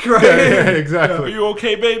fuck, right? Yeah, Are exactly. you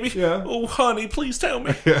okay, baby? Yeah. Oh, honey, please tell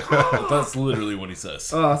me. That's literally what he says.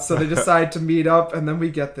 So they decide to meet up, and then we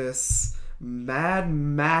get this Mad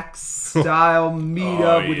Max style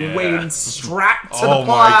meetup with yeah. Wayne strapped to Oh the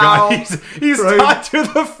my plow. god, he's Right. tied to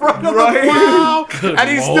the front of Right. the plow, Good and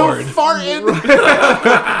he's Lord. still farting.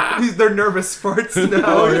 They're nervous farts now.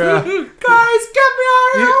 Oh, yeah. Guys, get me out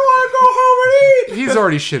of here! I want to go home and eat! He's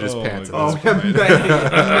already shit his Oh pants my at this point.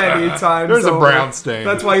 many times. There's a over. brown stain.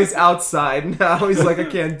 That's why he's outside now. He's like, I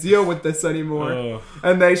can't deal with this anymore. Oh.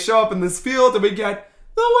 And they show up in this field, and we get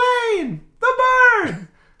the Wayne, the bird,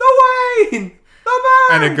 the Wayne, the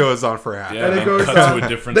bird. And it goes on for half. Yeah, And it they goes cut on. to a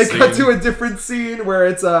different They scene. cut to a different scene where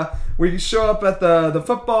it's we show up at the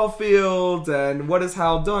football field, and what has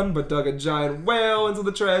Hal done but dug a giant whale into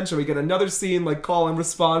the trench, and we get another scene like call and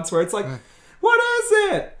response where it's like, what is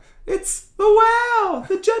it? It's the whale,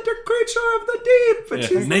 the gentle creature of the deep. And Yeah,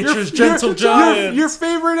 she's nature's "You're- gentle you're- giant." Your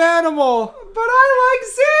favorite animal. But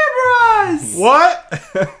I like zebras. What?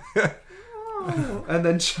 And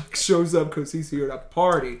then Chuck shows up because he's here at a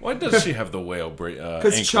party. Why does she have the whale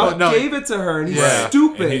Because anklet? Chuck No. gave it to her, and he's Yeah.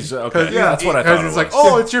 stupid. And he's okay. Yeah. That's what I Because thought. it's It like,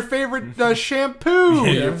 was. oh, it's your favorite shampoo.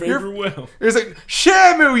 Yeah, your favorite whale. He's like,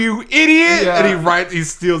 Shamu, you idiot! Yeah. And he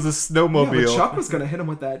steals his Yeah, snowmobile. but Chuck was gonna hit him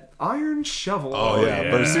with that iron shovel. Oh, yeah,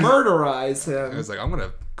 yeah. but as soon as Murderize him. I was like, I'm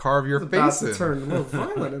gonna carve your About face to in. turn a little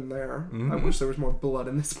violent in there. I wish there was more blood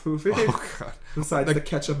in this movie. Oh god, Besides the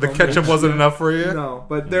ketchup. the moment. ketchup wasn't enough for you. No,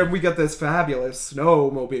 but there we get this fabulous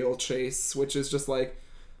snowmobile chase, which is just like,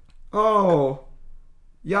 oh,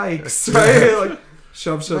 yikes! Right? Like,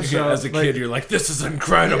 shove, shove. As a kid, you're like, this is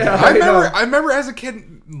incredible. Yeah. I remember as a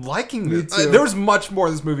kid liking Me this. too. There was much more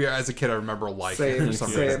of this movie as a kid I remember liking Same, for some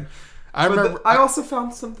same. reason. I But remember. I also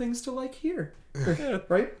found some things to like here,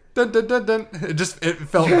 right? Dun, dun, dun, dun. It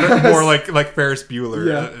felt more like Ferris Bueller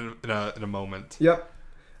Yeah. in a moment. Yep.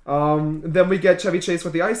 Then we get Chevy Chase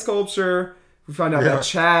with the ice sculpture. We find out that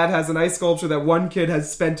Chad has an ice sculpture that one kid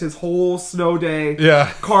has spent his whole snow day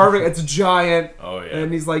Yeah. carving. It's giant. Oh, yeah.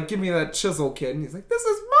 And he's like, give me that chisel, kid. And he's like, this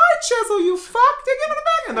is my chisel, you fuck. Give it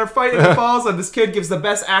back. And they're fighting and falls. And this kid gives the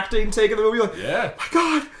best acting take in the movie. Like, Yeah. my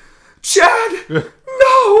God, Chad, no.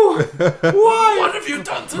 Why? What have you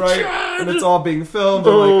done to Right? Chad? And it's all being filmed.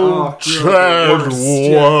 And like, oh, you're the worst,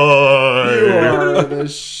 Chad. You are the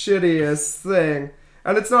shittiest thing.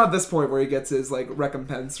 And it's not at this point where he gets his like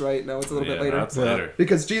recompense, right? No, it's a little bit later. That's later.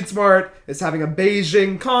 Because Gene Smart is having a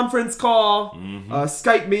Beijing conference call.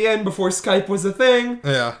 Skype me in before Skype was a thing.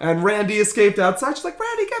 Yeah. And Randy escaped outside. She's like,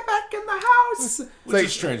 Randy, get back in the house. Which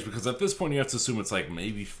is strange because at this point you have to assume it's like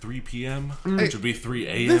maybe 3 p.m. Which would be 3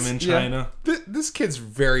 a.m. in China. This kid's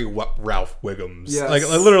very Ralph Wiggums. Yes. Like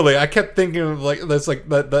literally, I kept thinking of like that's like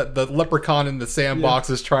the leprechaun in the sandbox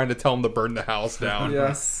is trying to tell him to burn the house down.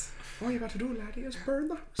 Yes. All you got to do, laddie, is burn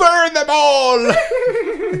the house. Burn them all.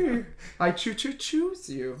 I choose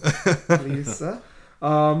you, Lisa.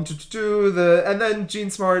 And then Gene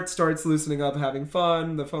Smart starts loosening up, having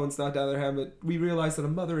fun. The phone's not down their hand, but we realize that a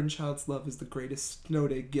mother and child's love is the greatest snow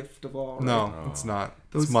day gift of all. Right? No, it's not.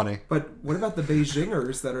 It's money. But what about the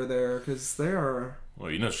Beijingers that are there? Because they are. Well,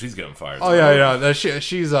 you know she's getting fired. Oh yeah.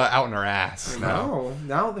 She's out in her ass now. No,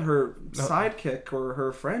 now her sidekick or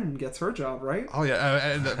her friend gets her job, right? Oh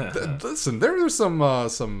yeah. Listen, there's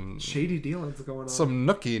some shady dealings going on. Some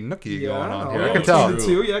nookie going on here. Oh, I can tell.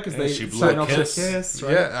 Too, yeah, because they she blew signed a off to kiss. kiss,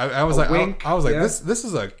 right? Yeah, I was A like, wink, I was like, yeah. this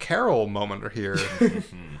is a Carol moment here.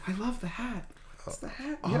 I love the hat. It's the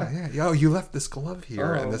hat. Oh Yeah. yeah. Oh, you left this glove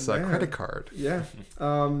here Oh, and this man. credit card. Yeah.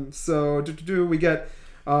 So we get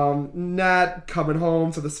Nat coming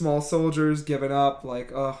home to the small soldiers, giving up,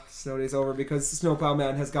 like, oh, snow day's over because Snowplow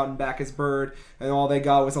Man has gotten back his bird, and all they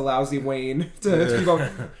got was a lousy Wayne to keep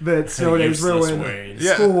up that snow day's Useless ruined. Wayne.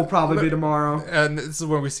 Yeah. School will probably be tomorrow. And this is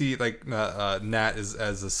when we see like Nat is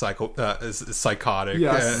as a is psychotic.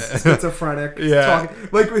 Yes, schizophrenic. Yeah. Talking.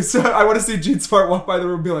 Like, so I want to see Gene Smart walk by the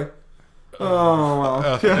room and be like, oh,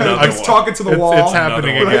 well. Another He's one. talking to the wall. It's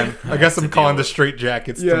happening Another one. again. I guess I'm To calling deal the with. straight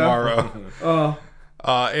jackets Yeah. tomorrow.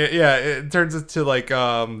 It turns into like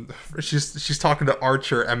she's talking to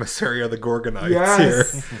Archer, emissary of the Gorgonites Yes.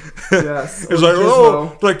 here. Yes. It's Or like, Gizmo.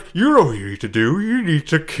 oh, like you know what you need to do. You need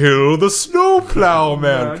to kill the snowplow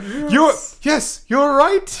man. Yes. You're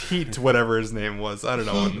right. Heat, whatever his name was. I don't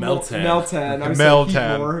know. Meltan. Meltan. I was Meltan.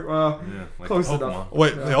 saying Heatmore. Yeah, like Close Pokemon. enough.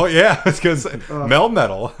 Wait, oh yeah, it's because Mel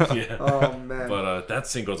Metal. Yeah. Oh man. But that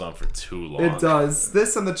scene goes on for too long. It does.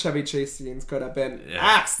 This and the Chevy Chase scenes could have been Yeah.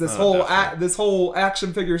 axed. This whole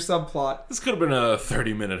action figure subplot. This could have been a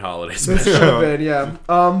 30-minute holiday This special. should have been, yeah.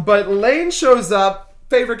 But Lane shows up,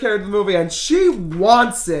 favorite character of the movie, and she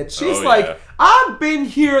wants it. She's Oh, like, yeah. I've been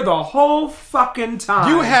here the whole fucking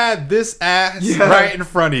time. You had this ass Yeah. right in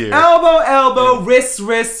front of you. elbow,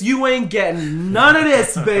 wrist. You ain't getting none of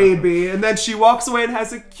this, baby. And then she walks away and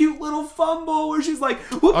has a cute little fumble where she's like,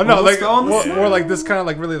 whoop, Oh no, almost like fell on the more like snow. this kind of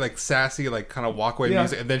like really like sassy like kind of walkway Yeah.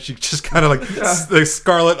 music, and then she just kind of like the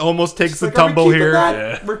Scarlet almost takes the Like, are we tumble keeping here. that?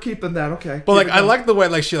 Yeah. We're keeping that, okay. But like Keep it I going. like the way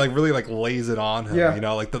like she like really like lays it on him, Yeah. you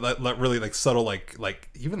know, like the really like subtle like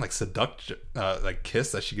even like seduction like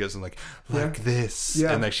kiss that she gives him like this,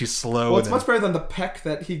 Yeah. and like she's slow. Well, it's and then, much better than the peck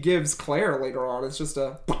that he gives Claire later on. It's just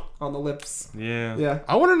a on the lips. Yeah. Yeah.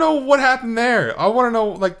 I want to know what happened there. I want to know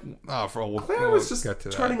like Claire was just get to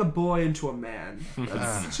that. turning a boy into a man.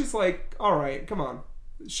 She's like, all right, come on.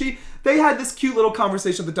 They had this cute little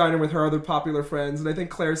conversation at the diner with her other popular friends, and I think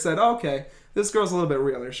Claire said, oh, okay, this girl's a little bit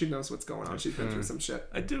realer. She knows what's going on. She's been through some shit.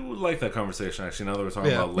 I do like that conversation, actually, now that we're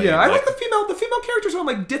talking Yeah. about Lane. Yeah, I like the female characters are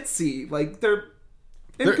like ditzy. Like, they're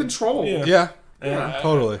in control. yeah. Yeah. And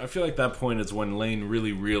totally. I feel like that point is when Lane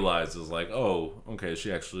really realizes, like, oh, okay,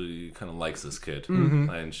 she actually kind of likes this kid,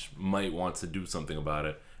 and she might want to do something about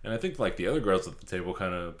it. And I think like the other girls at the table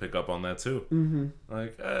kind of pick up on that too. Mm-hmm.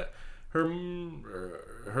 Like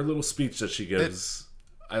her little speech that she gives,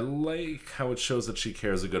 I like how it shows that she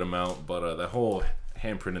cares a good amount. But that whole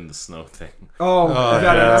handprint in the snow thing. Oh,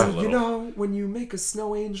 yeah. you know, when you make a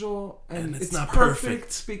snow angel and it's not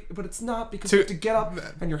perfect, but it's not because you have to get up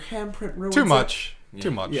and your handprint ruins Too it. much.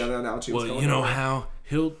 Too much. Yeah, the analogy was Well, going you know on. how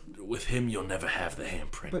with him you'll never have the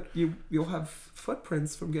handprint. But you'll have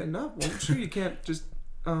footprints from getting up, won't you? You can't just.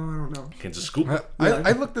 Oh, I don't know. Can't just scoop.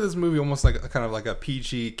 I looked at this movie almost like kind of like a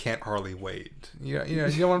PG Can't Hardly Wait. You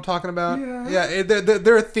know what I'm talking about? Yeah.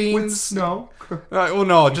 There are With themes. snow. Well,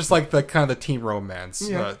 no, just like the kind of the teen romance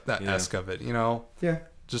Yeah. that esque of it. You know, Yeah.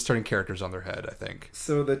 just turning characters on their head. I think.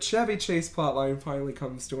 So the Chevy Chase plotline finally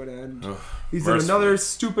comes to an end. He's mercifully. in another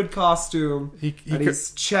stupid costume. He and could-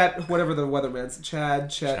 he's Chet, whatever the weatherman's.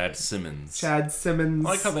 Chad Simmons. Chad Simmons. I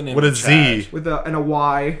like how they name With him a Chad. Z. with a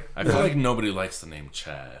Y. I feel like nobody likes the name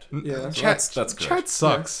Chad. Yeah. So that's good. Chad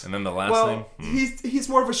sucks. And then the last Well, name? he's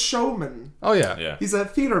more of a showman. Oh yeah. Yeah. He's a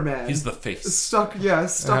theater man. He's the face. stuck in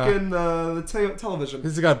the television.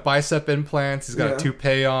 He's got bicep implants. He's got Yeah. a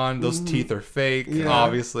toupee on. Those teeth are fake, Yeah.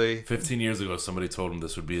 obviously. 15 years ago, somebody told him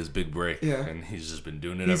this would be his big break. Yeah. And he's just been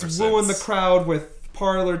doing it He's ever wooing the since. crowd with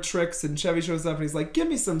parlor tricks, and Chevy shows up and he's like, give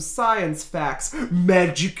me some science facts,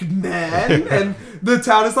 Magic Man. And the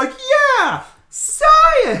town is like, yeah,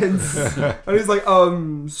 science. And he's like,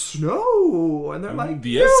 snow. And they're like,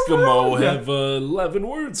 the Eskimo have 11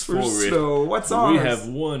 words for it. Snow. What's ours? We have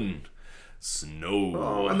one. Snow.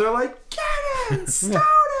 Oh, and they're like, get it, stone him.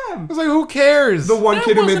 I was like, who cares? The one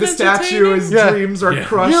kid who made the statue, his dreams are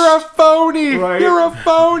crushed. You're a phony. Right? You're a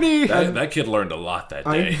phony. That kid learned a lot that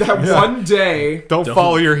day. One day. Don't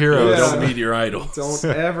follow your heroes. Yeah. Don't meet your idols. Don't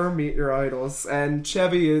ever meet your idols. And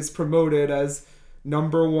Chevy is promoted as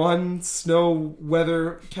 #1 snow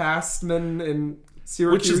weather castman in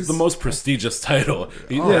Syracuse. Which is the most prestigious title.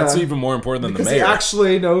 Yeah. That's even more important than because the mayor. he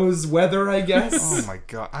actually knows weather, I guess. Oh my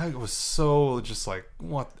god. I was so just like,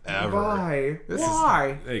 whatever. Why? This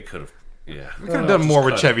Why? They could have, yeah. We could have done more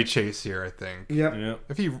with Chevy Chase here, I think. Yep. Yeah.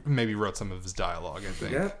 If he maybe wrote some of his dialogue, I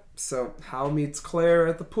think. Yep. So Hal meets Claire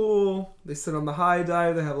at the pool. They sit on the high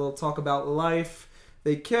dive. They have a little talk about life.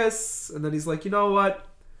 They kiss, and then he's like, you know what?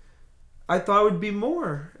 I thought it would be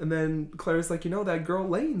more. And then Claire's like, you know, that girl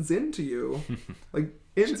Lane's into you. Like,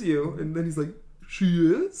 into you. And then he's like, she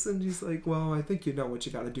is? And he's like, well, I think you know what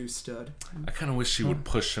you gotta do, stud. I kind of wish she would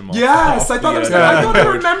push him off. Yes, I thought I thought I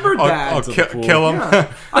remembered I'll that. kill him.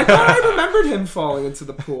 Yeah. I thought I remembered him falling into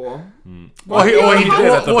the pool. Well, he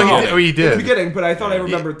did. At the beginning, but I thought I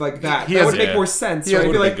remembered like that. That would make more sense. Right?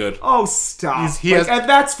 I'd be like, good. oh, stop. And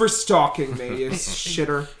that's for stalking me, you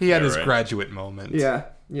shitter. He had his graduate moment. Yeah.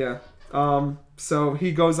 So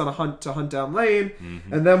he goes on a hunt to hunt down Lane,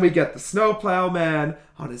 and then we get the snowplow man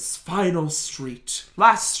on his final street.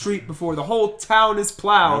 Last street before the whole town is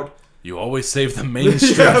plowed. You always save the main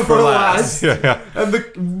street for last. Yeah. And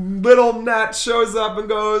the little Nat shows up and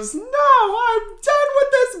goes, no, I'm done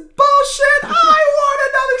with this bullshit. I want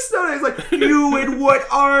another snow day. He's like, you and what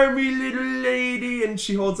army, little lady? And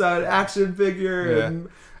she holds out an action figure and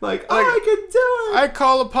like, I can do it. I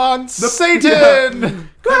call upon Satan.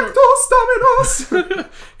 Galactus Dominos.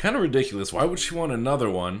 Kind of ridiculous. Why would she want another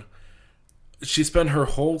one? She spent her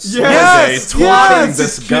whole snow Yes, day torturing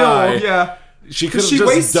this guy. Yeah. She could have she just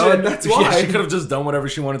wasted, done. that's why. She could have just done whatever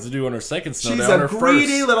she wanted to do on her second snow She's day. On a her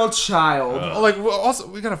greedy first. little child. Also,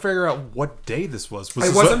 we gotta figure out what day this was.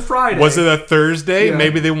 It wasn't Friday. Was it a Thursday? Yeah.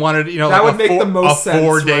 Maybe they wanted, that like would make the most sense.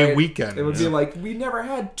 4-day right? weekend. It would be like, we never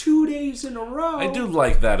had 2 days in a row. I do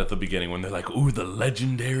like that at the beginning when they're like, "Ooh, the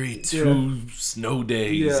legendary 2 snow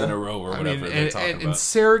days in a row or whatever." they're talking about. In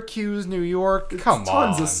Syracuse, New York, come on,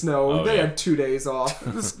 tons of snow. They had 2 days off.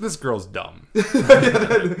 This girl's dumb.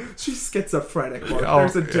 She's schizophrenic. Mark. Oh,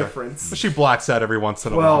 There's a difference. She blacks out every once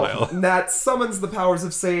in a while. Well, Nat summons the powers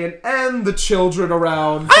of Satan and the children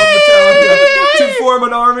around from the town to form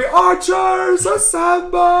an army. Archers,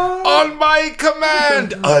 assemble! On my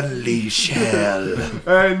command, unleash hell.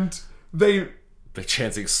 And they're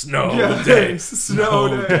chanting snow day,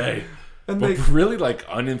 snow day. And but really, like,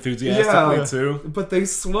 unenthusiastically, too. But they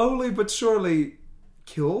slowly but surely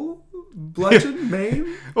kill, bludgeon,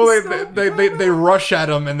 maim. Well, they rush at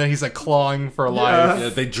him, and then he's like clawing for life. Yeah,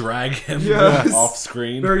 they drag him off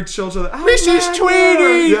screen. Very children. Mrs.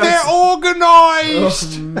 Tweedy, they're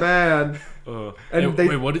organized. Oh man. And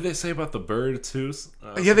wait, what did they say about the bird too?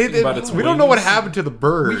 Yeah, we don't know what happened to the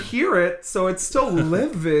bird. We hear it, so it's still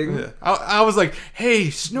living. I was like, "Hey,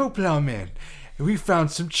 snowplow man, we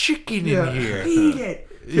found some chicken in here. Eat it."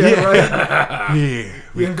 Right. Here,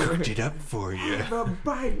 we cooked it up for you.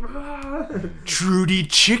 Trudy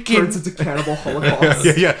chicken. Turns into cannibal holocaust.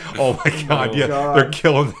 Yeah. Oh my god, God. They're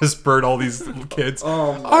killing this bird, all these little kids.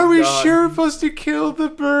 Are we sure supposed to kill the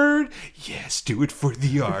bird? Yes, do it for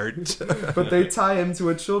the art. But they tie him to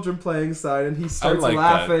a children playing sign, and he starts like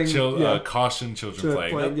laughing. That. Caution, children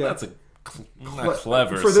playing. That's a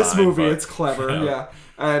clever for this sign, movie. but, It's clever,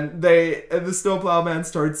 And the snowplow man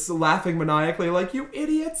starts laughing maniacally, like, "You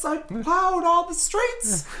idiots! I plowed all the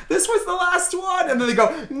streets. This was the last one." And then they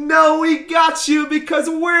go, "No, we got you because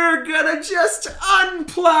we're gonna just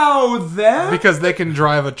unplow them." Because they can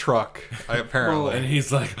drive a truck, apparently. And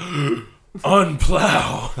he's like,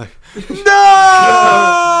 "Unplow." But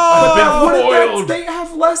they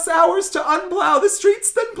have less hours to unplow the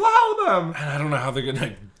streets than plow them. And I don't know how they're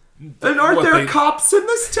gonna. And aren't there cops in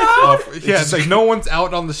this town? It's like no one's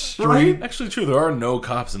out on the street. Right? Actually, true. There are no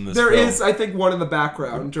cops in this. There film. is, I think, one in the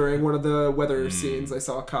background during one of the weather scenes. I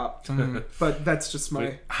saw a cop, but that's just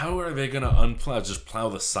my. How are they gonna unplow? Just plow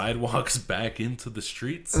the sidewalks back into the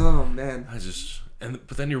streets? Oh man!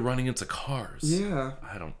 But then you're running into cars. Yeah.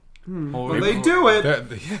 I don't. Well, they do it.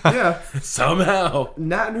 Yeah. Somehow.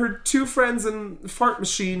 Nat and her 2 friends and fart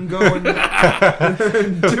machine go and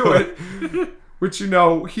do it. which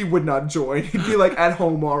he would not join. He'd be like at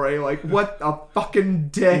home already, like, what a fucking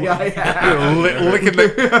day I had. licking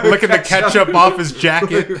the ketchup off his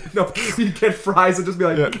jacket. No, he'd get fries and just be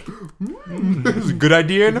like, It was a good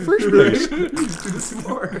idea in the first place. let's do this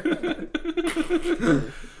more.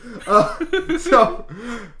 So,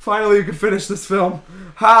 finally you can finish this film.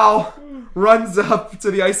 Hal runs up to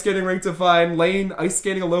the ice skating rink to find Lane ice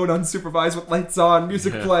skating alone, unsupervised, with lights on,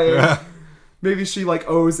 music playing. Maybe she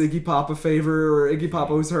owes Iggy Pop a favor, or Iggy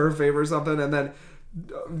Pop owes her a favor or something, and then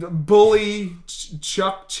bully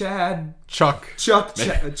Chuck. Maybe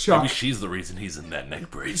she's the reason he's in that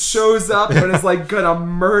neck brace. Shows up and is gonna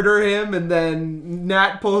murder him, and then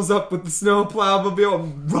Nat pulls up with the snowplow mobile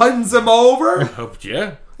and runs him over.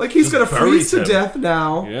 Yeah. He's gonna freeze to him. death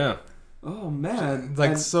now. Yeah. Oh man.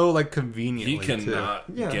 Conveniently. He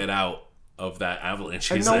cannot get out of that avalanche.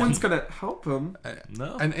 And no one's gonna help him.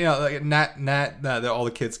 No. And Nat, all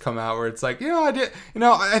the kids come out where it's like,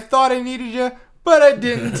 I thought I needed you, but I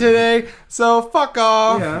didn't today, so fuck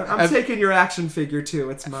off. Yeah, I'm taking your action figure too.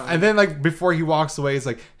 It's mine. And then before he walks away, he's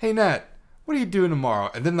like, hey Nat, what are you doing tomorrow?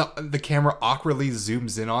 And then the camera awkwardly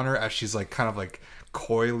zooms in on her as she's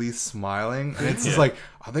coyly smiling, and it's just are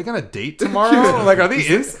they gonna date tomorrow? Are they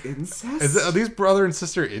incest? Are these brother and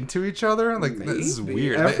sister into each other? This is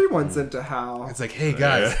weird. Everyone's into Hal. It's hey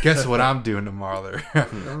guys, guess what I'm doing tomorrow?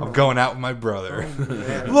 I'm going out with my brother.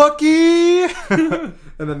 Oh, Lucky.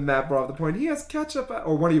 And then Matt brought up the point. He has ketchup,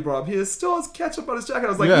 or one of you brought up. Still has ketchup on his jacket. I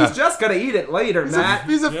was like, he's just gonna eat it later, Matt.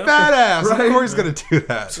 He's a fat ass. Right? Of course he's gonna do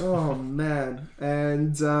that. Oh man.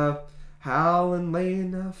 And Hal and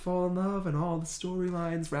Lane fall in love, and all the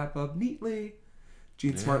storylines wrap up neatly.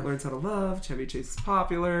 Gene Smart learns how to love. Chevy Chase is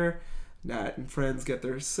popular. Nat and friends get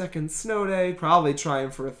their second snow day. Probably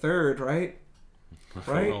trying for a third, right?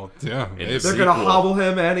 Right? Well, yeah. They're gonna hobble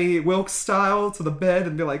him Annie Wilkes style to the bed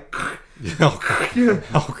and be like,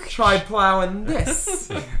 try plowing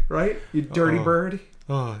this, right? You dirty bird.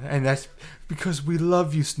 Oh, and that's because we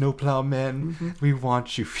love you, Snowplow Man. Mm-hmm. We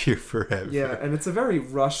want you here forever. Yeah, and it's a very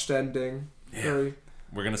rushed ending. Yeah.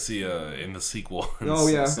 We're gonna see in the sequel.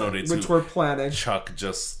 Snow Day 2, which we're planning. Chuck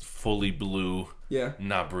just fully blue. Yeah.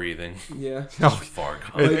 Not breathing. Yeah. Far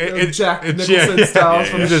gone. Jack Nicholson style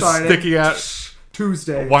from The just Shining. Sticking out.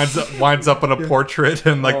 Tuesday. Winds up on a portrait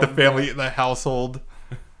and the family, the household.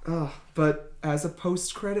 But as a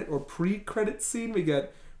post-credit or pre-credit scene, we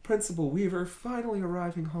get Principal Weaver finally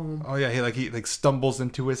arriving home. Oh yeah, he stumbles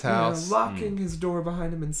into his house, locking his door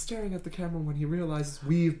behind him and staring at the camera when he realizes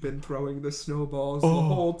we've been throwing the snowballs the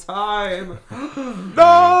whole time.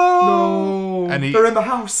 No, and they're in the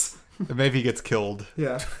house. Maybe he gets killed.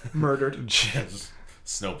 Yeah, murdered.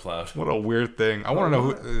 Snowplowed. What a weird thing. I want to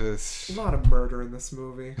know who. A lot of murder in this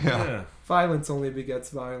movie. Yeah. Violence only begets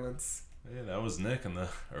violence. Yeah, that was Nick in the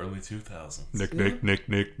early 2000s. Nick,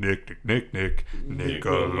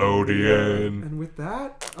 Nickelodeon. And with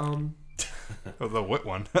that, the what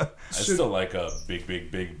one? I still like a big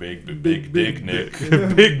dick Nick. Big dick Nick.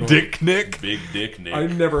 Big dick Nick.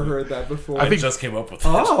 I've never heard that before. I just came up with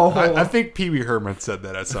that. I think Pee Wee Herman said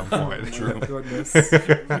that at some point. Oh my goodness.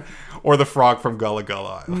 Or the frog from Gullah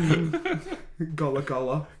Gullah Island. Gullah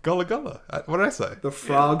Gullah. Gullah Gullah. What did I say? The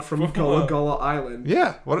frog from Gullah Gullah Island.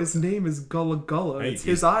 Yeah. His name is Gullah Gullah. It's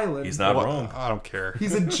his island. He's not wrong. I don't care.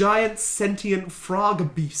 He's a giant sentient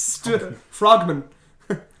frog beast. Frogman.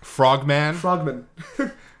 Frogman. Frogman.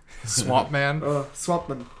 Swamp Man.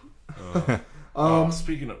 Swampman.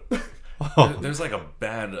 Speaking of... There's a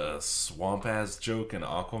bad swamp-ass joke in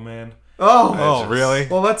Aquaman. Oh, really?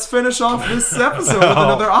 Well, let's finish off this episode with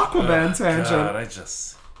another Aquaman tangent. God,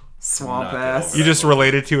 Swamp ass. You just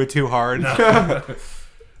related to it too hard. Ugh.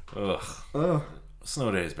 Ugh.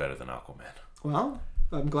 Snow Day is better than Aquaman. Well,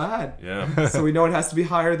 I'm glad. Yeah. So we know it has to be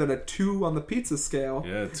higher than a 2 on the pizza scale.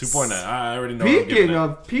 Yeah, 2.9. I already know. Speaking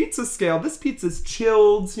of pizza scale, this pizza's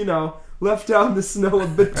chilled, left out in the snow a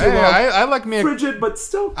bit too long. I like me frigid, but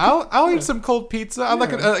still. I'll eat some cold pizza. I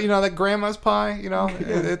like it, that grandma's pie.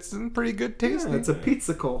 It's pretty good taste. Yeah, it's a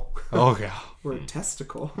pizzicle. Oh yeah. Or a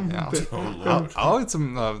testicle. Yeah. I'll eat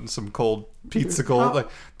some cold pizzicle, like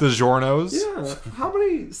DiGiorno's. Yeah. How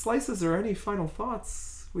many slices or any final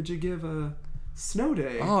thoughts would you give a Snow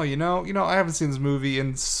Day? Oh, I haven't seen this movie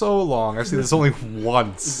in so long. I've seen this only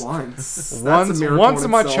once. Once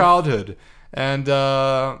in my childhood, and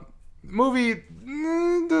movie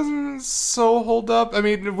doesn't so hold up. I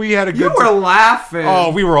mean, we had a good. You were laughing.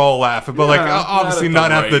 Oh, we were all laughing, but obviously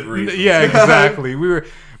not at the. Reason. Yeah, exactly. We were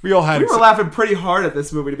laughing pretty hard at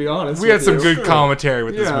this movie, to be honest. We had some good commentary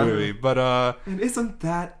with this movie, but and isn't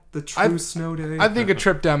that The true snow day. I think a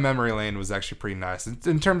trip down memory lane was actually pretty nice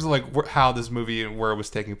in terms of like how this movie and where it was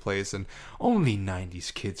taking place, and only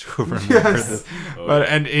 90s kids will remember this. But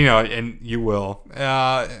and you will.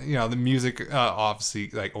 The music obviously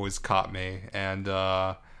like always caught me, and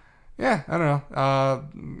I don't know.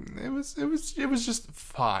 It was just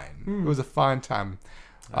fine. It was a fine time.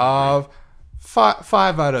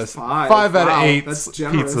 5 out of 8 That's pizza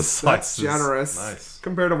generous. slices. That's generous. Nice.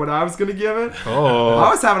 Compared to what I was going to give it. Oh. I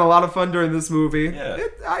was having a lot of fun during this movie. Yeah.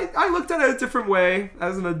 I looked at it a different way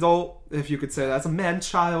as an adult, if you could say that. As a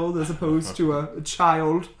man-child as opposed to a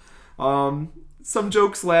child. Some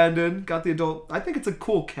jokes landed. Got the adult. I think it's a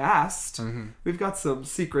cool cast. Mm-hmm. We've got some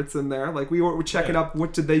secrets in there. Like we were checking up.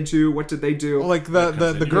 What did they do? What did they do? Like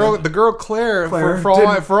the girl Claire for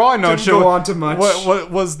all I know, didn't go on to much. What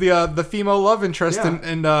was the female love interest Yeah.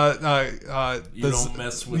 in You don't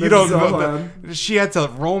mess with you it. don't Zohan. she had to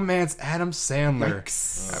romance Adam Sandler.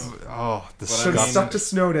 Yikes. Disgusting. Should have stuck to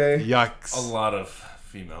Snow Day. Yucks. A lot of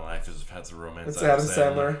female actors have had to romance It's Adam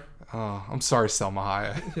Sandler. Oh, I'm sorry, Selma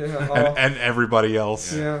Hayek. Yeah. and everybody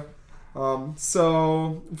else. Yeah.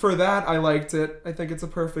 So for that, I liked it. I think it's a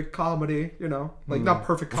perfect comedy. Not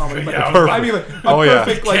perfect comedy, but Yeah, I mean, like,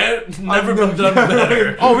 perfect Never been done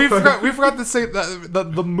better. Oh, we forgot to say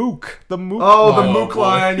the mook. The mook. Oh, the line. mook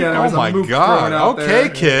line. Yeah, there was Oh my a mook god. thrown out Okay, there.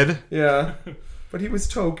 kid. Yeah. But he was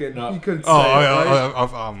token. No. He couldn't say it, right?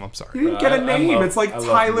 I'm sorry. He didn't get a I name. love- It's like I love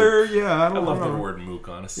Tyler. mook. Yeah, I I don't love the know. word mook,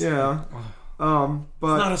 honestly. Yeah. It's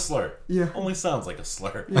But not a slur. Yeah. Only sounds like a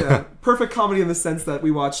slur. yeah, perfect comedy in the sense that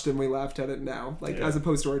we watched and we laughed at it now, like Yeah. as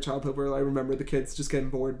opposed to our childhood where I remember the kids just getting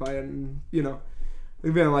bored by it, and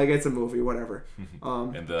we've been like, it's a movie, whatever.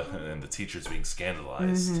 And the teachers being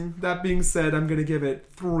scandalized. That being said, I'm gonna give it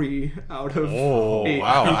 3 out of Oh 8.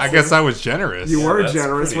 wow! I guess I was generous. You were that's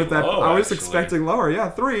generous pretty with that. low, I was actually. expecting lower. Yeah,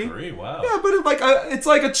 3. 3, wow. Yeah, but it's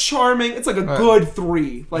like a charming. It's like a good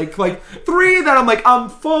 3. Like 3 that I'm like, I'm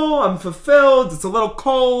full. I'm fulfilled. It's a little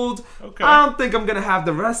cold. Okay. I don't think I'm gonna have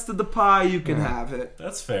the rest of the pie. You can have it.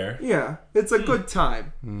 That's fair. Yeah, it's a good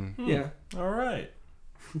time. Yeah. All right.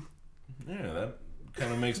 Yeah, that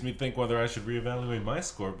kind of makes me think whether I should reevaluate my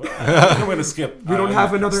score, but I'm going to skip. We don't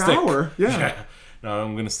have another hour. Yeah. No,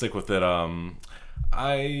 I'm going to stick with it.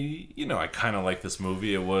 I kind of like this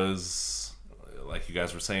movie. It was, like you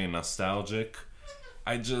guys were saying, nostalgic.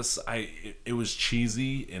 It was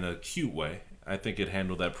cheesy in a cute way. I think it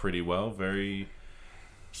handled that pretty well. Very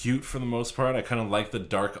cute for the most part. I kind of like the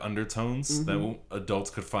dark undertones that adults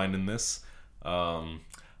could find in this.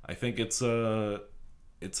 I think it's a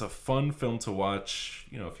fun film to watch,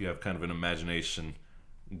 if you have kind of an imagination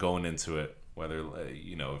going into it, whether,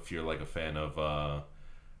 if you're like a fan of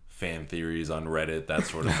fan theories on Reddit, that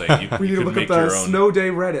sort of thing. We need to look up the Snow Day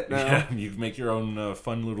Reddit now. Yeah, you make your own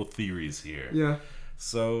fun little theories here. Yeah.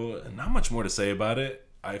 So, not much more to say about it.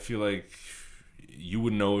 I feel like you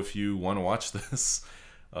would know if you want to watch this.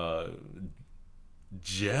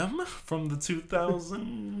 Gem from the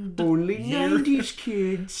 2000 Only year. 90s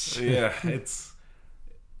kids. Yeah,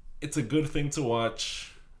 it's a good thing to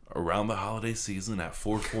watch around the holiday season at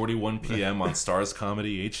 4:41 p.m. on Stars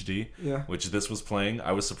Comedy HD, Yeah. which this was playing.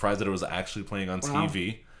 I was surprised that it was actually playing on Wow.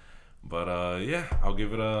 TV. But I'll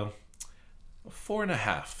give it a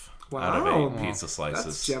 4.5 out of Wow. 8 pizza slices.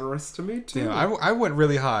 That's generous to me, too. Yeah, I went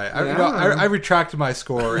really high. Yeah. I retracted my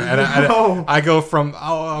score, and No. I'll go from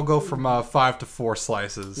 5 to 4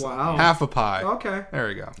 slices. Wow. Half a pie. Okay. There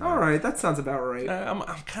we go. All right. That sounds about right. I'm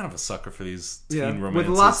kind of a sucker for these teen Yeah. romances.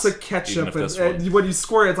 With lots of even ketchup. if this And one- when you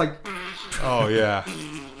score it, it's like... Oh yeah.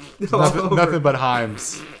 all over. Nothing but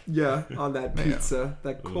Heims. Yeah, on that pizza.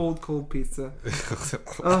 That cold pizza.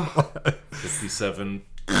 57.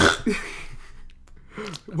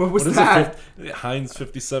 What was What is that? it? Heinz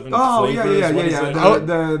 57 Oh, flavors? yeah. What is The, it?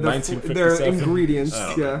 their 1957? ingredients. I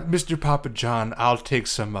don't Yeah. Mr. Papa John, I'll take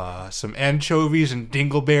some anchovies and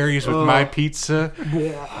dingleberries with my pizza.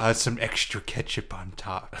 Some extra ketchup on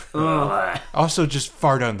top. Also, just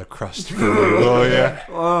fart on the crust for you. Oh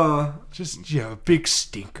yeah. Just a big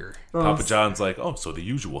stinker. Papa John's like, oh, so the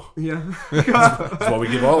usual. Yeah. That's what we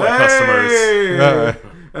give all our customers. Hey!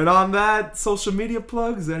 And on that, social media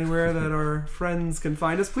plugs, anywhere that our friends can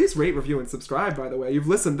find us. Please rate, review, and subscribe, by the way. You've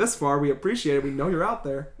listened this far. We appreciate it. We know you're out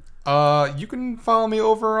there. You can follow me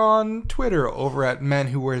over on Twitter, over at Man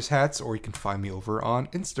Who Wears Hats, or you can find me over on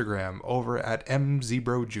Instagram, over at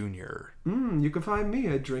MZebroJr. You can find me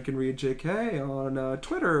at Drink and Read JK on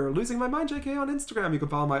Twitter, Losing My Mind JK on Instagram. You can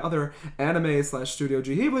follow my other anime/Studio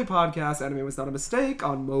Ghibli podcast, Anime Was Not a Mistake,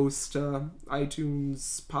 on most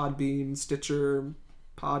iTunes, Podbean, Stitcher,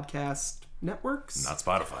 podcast networks. Not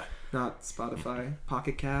Spotify. Not Spotify.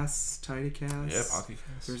 Pocket Casts, Tiny Casts. Yeah, Pocket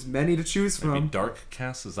Casts. There's many to choose Maybe from. Dark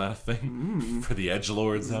Cast, is that a thing? For the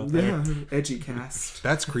edgelords out there? Yeah, Edgy Cast.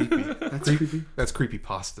 That's creepy. That's creepy. That's creepy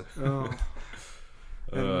pasta. Oh.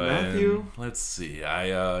 And Matthew? And let's see.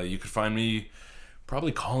 You could find me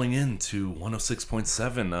probably calling in to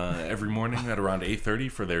 106.7 every morning at around 8:30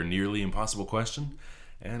 for their nearly impossible question.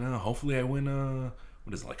 And hopefully I win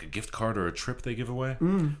what is it, like a gift card or a trip they give away?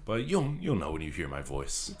 But you'll know when you hear my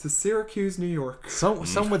voice. To Syracuse, New York.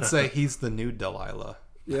 Some would say he's the new Delilah.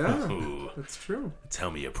 Yeah, Ooh. that's true.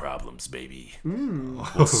 Tell me your problems, baby.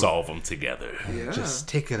 We'll solve them together. Yeah. Just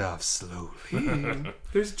take it off slowly.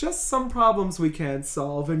 There's just some problems we can't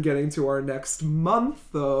solve in getting to our next month,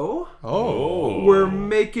 though. Oh. We're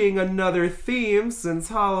making another theme since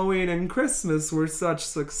Halloween and Christmas were such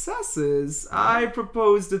successes. I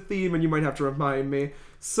proposed a theme, and you might have to remind me.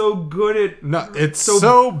 So good it... No, it's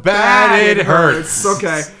so bad it hurts.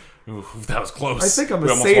 Okay. Ooh, that was close. I think I'm We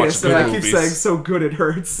a almost sadist, watched and I good keep movies. saying so good it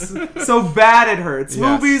hurts. So bad it hurts.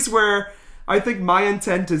 Yes. Movies where I think my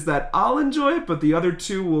intent is that I'll enjoy it, but the other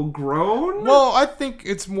two will groan. Well, I think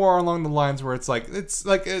it's more along the lines where I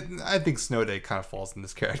think Snow Day kind of falls in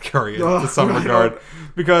this category to some Right regard on.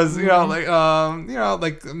 because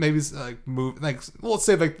maybe let's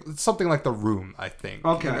say like something like The Room. I think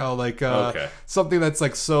Okay. Okay. something that's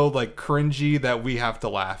like so like cringy that we have to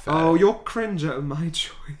laugh at. Oh, you'll cringe at my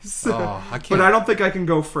choice. Oh, I can't. But I don't think I can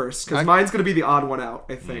go first, because I- mine's going to be the odd one out,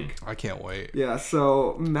 I think. I can't wait. Yeah,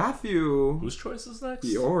 so, Matthew, Whose choice is next?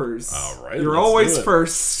 yours. All right, You're let's always do it.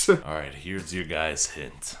 first. All right, here's your guys'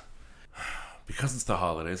 hint. Because it's the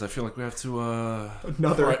holidays, I feel like we have to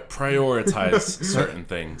Another. prioritize certain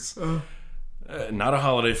things. Not a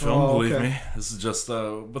holiday film, Oh, believe okay. me. This is just,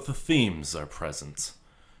 but the themes are present.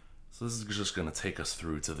 So this is just going to take us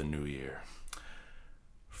through to the new year.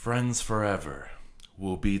 Friends forever.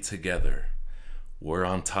 We'll be together. We're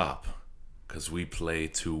on top. Because we play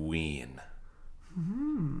to win.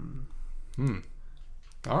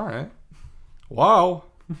 All right. Wow.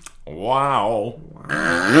 Wow.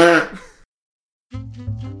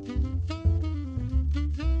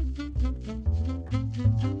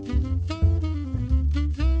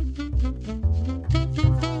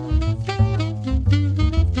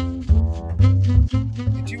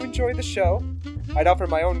 Did you enjoy the show? I'd offer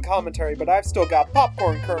my own commentary, but I've still got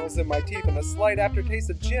popcorn kernels in my teeth and a slight aftertaste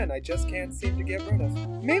of gin I just can't seem to get rid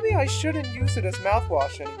of. Maybe I shouldn't use it as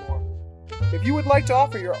mouthwash anymore. If you would like to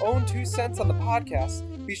offer your own 2 cents on the podcast,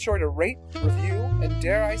 be sure to rate, review, and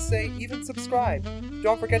dare I say, even subscribe.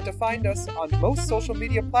 Don't forget to find us on most social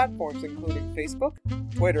media platforms, including Facebook,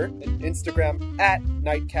 Twitter, and Instagram at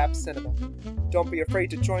Nightcap Cinema. Don't be afraid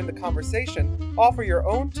to join the conversation, offer your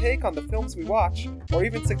own take on the films we watch, or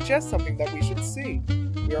even suggest something that we should see.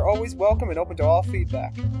 We are always welcome and open to all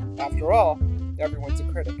feedback. After all, everyone's a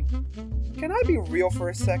critic. Can I be real for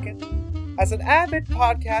a second? As an avid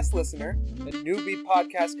podcast listener and newbie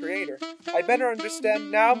podcast creator, I better understand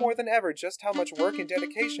now more than ever just how much work and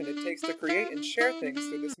dedication it takes to create and share things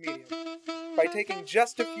through this medium. By taking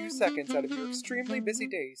just a few seconds out of your extremely busy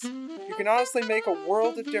days, you can honestly make a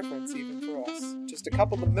world of difference even for us. Just a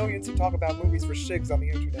couple of millions who talk about movies for shigs on the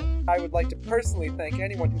internet. I would like to personally thank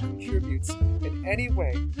anyone who contributes in any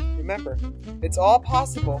way. Remember, it's all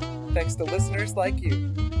possible thanks to listeners like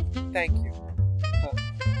you. Thank you.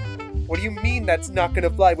 What do you mean that's not gonna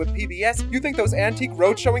fly with PBS? You think those antique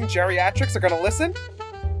road-showing geriatrics are gonna listen?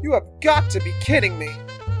 You have got to be kidding me!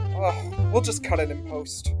 Ugh, we'll just cut it in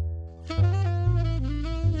post.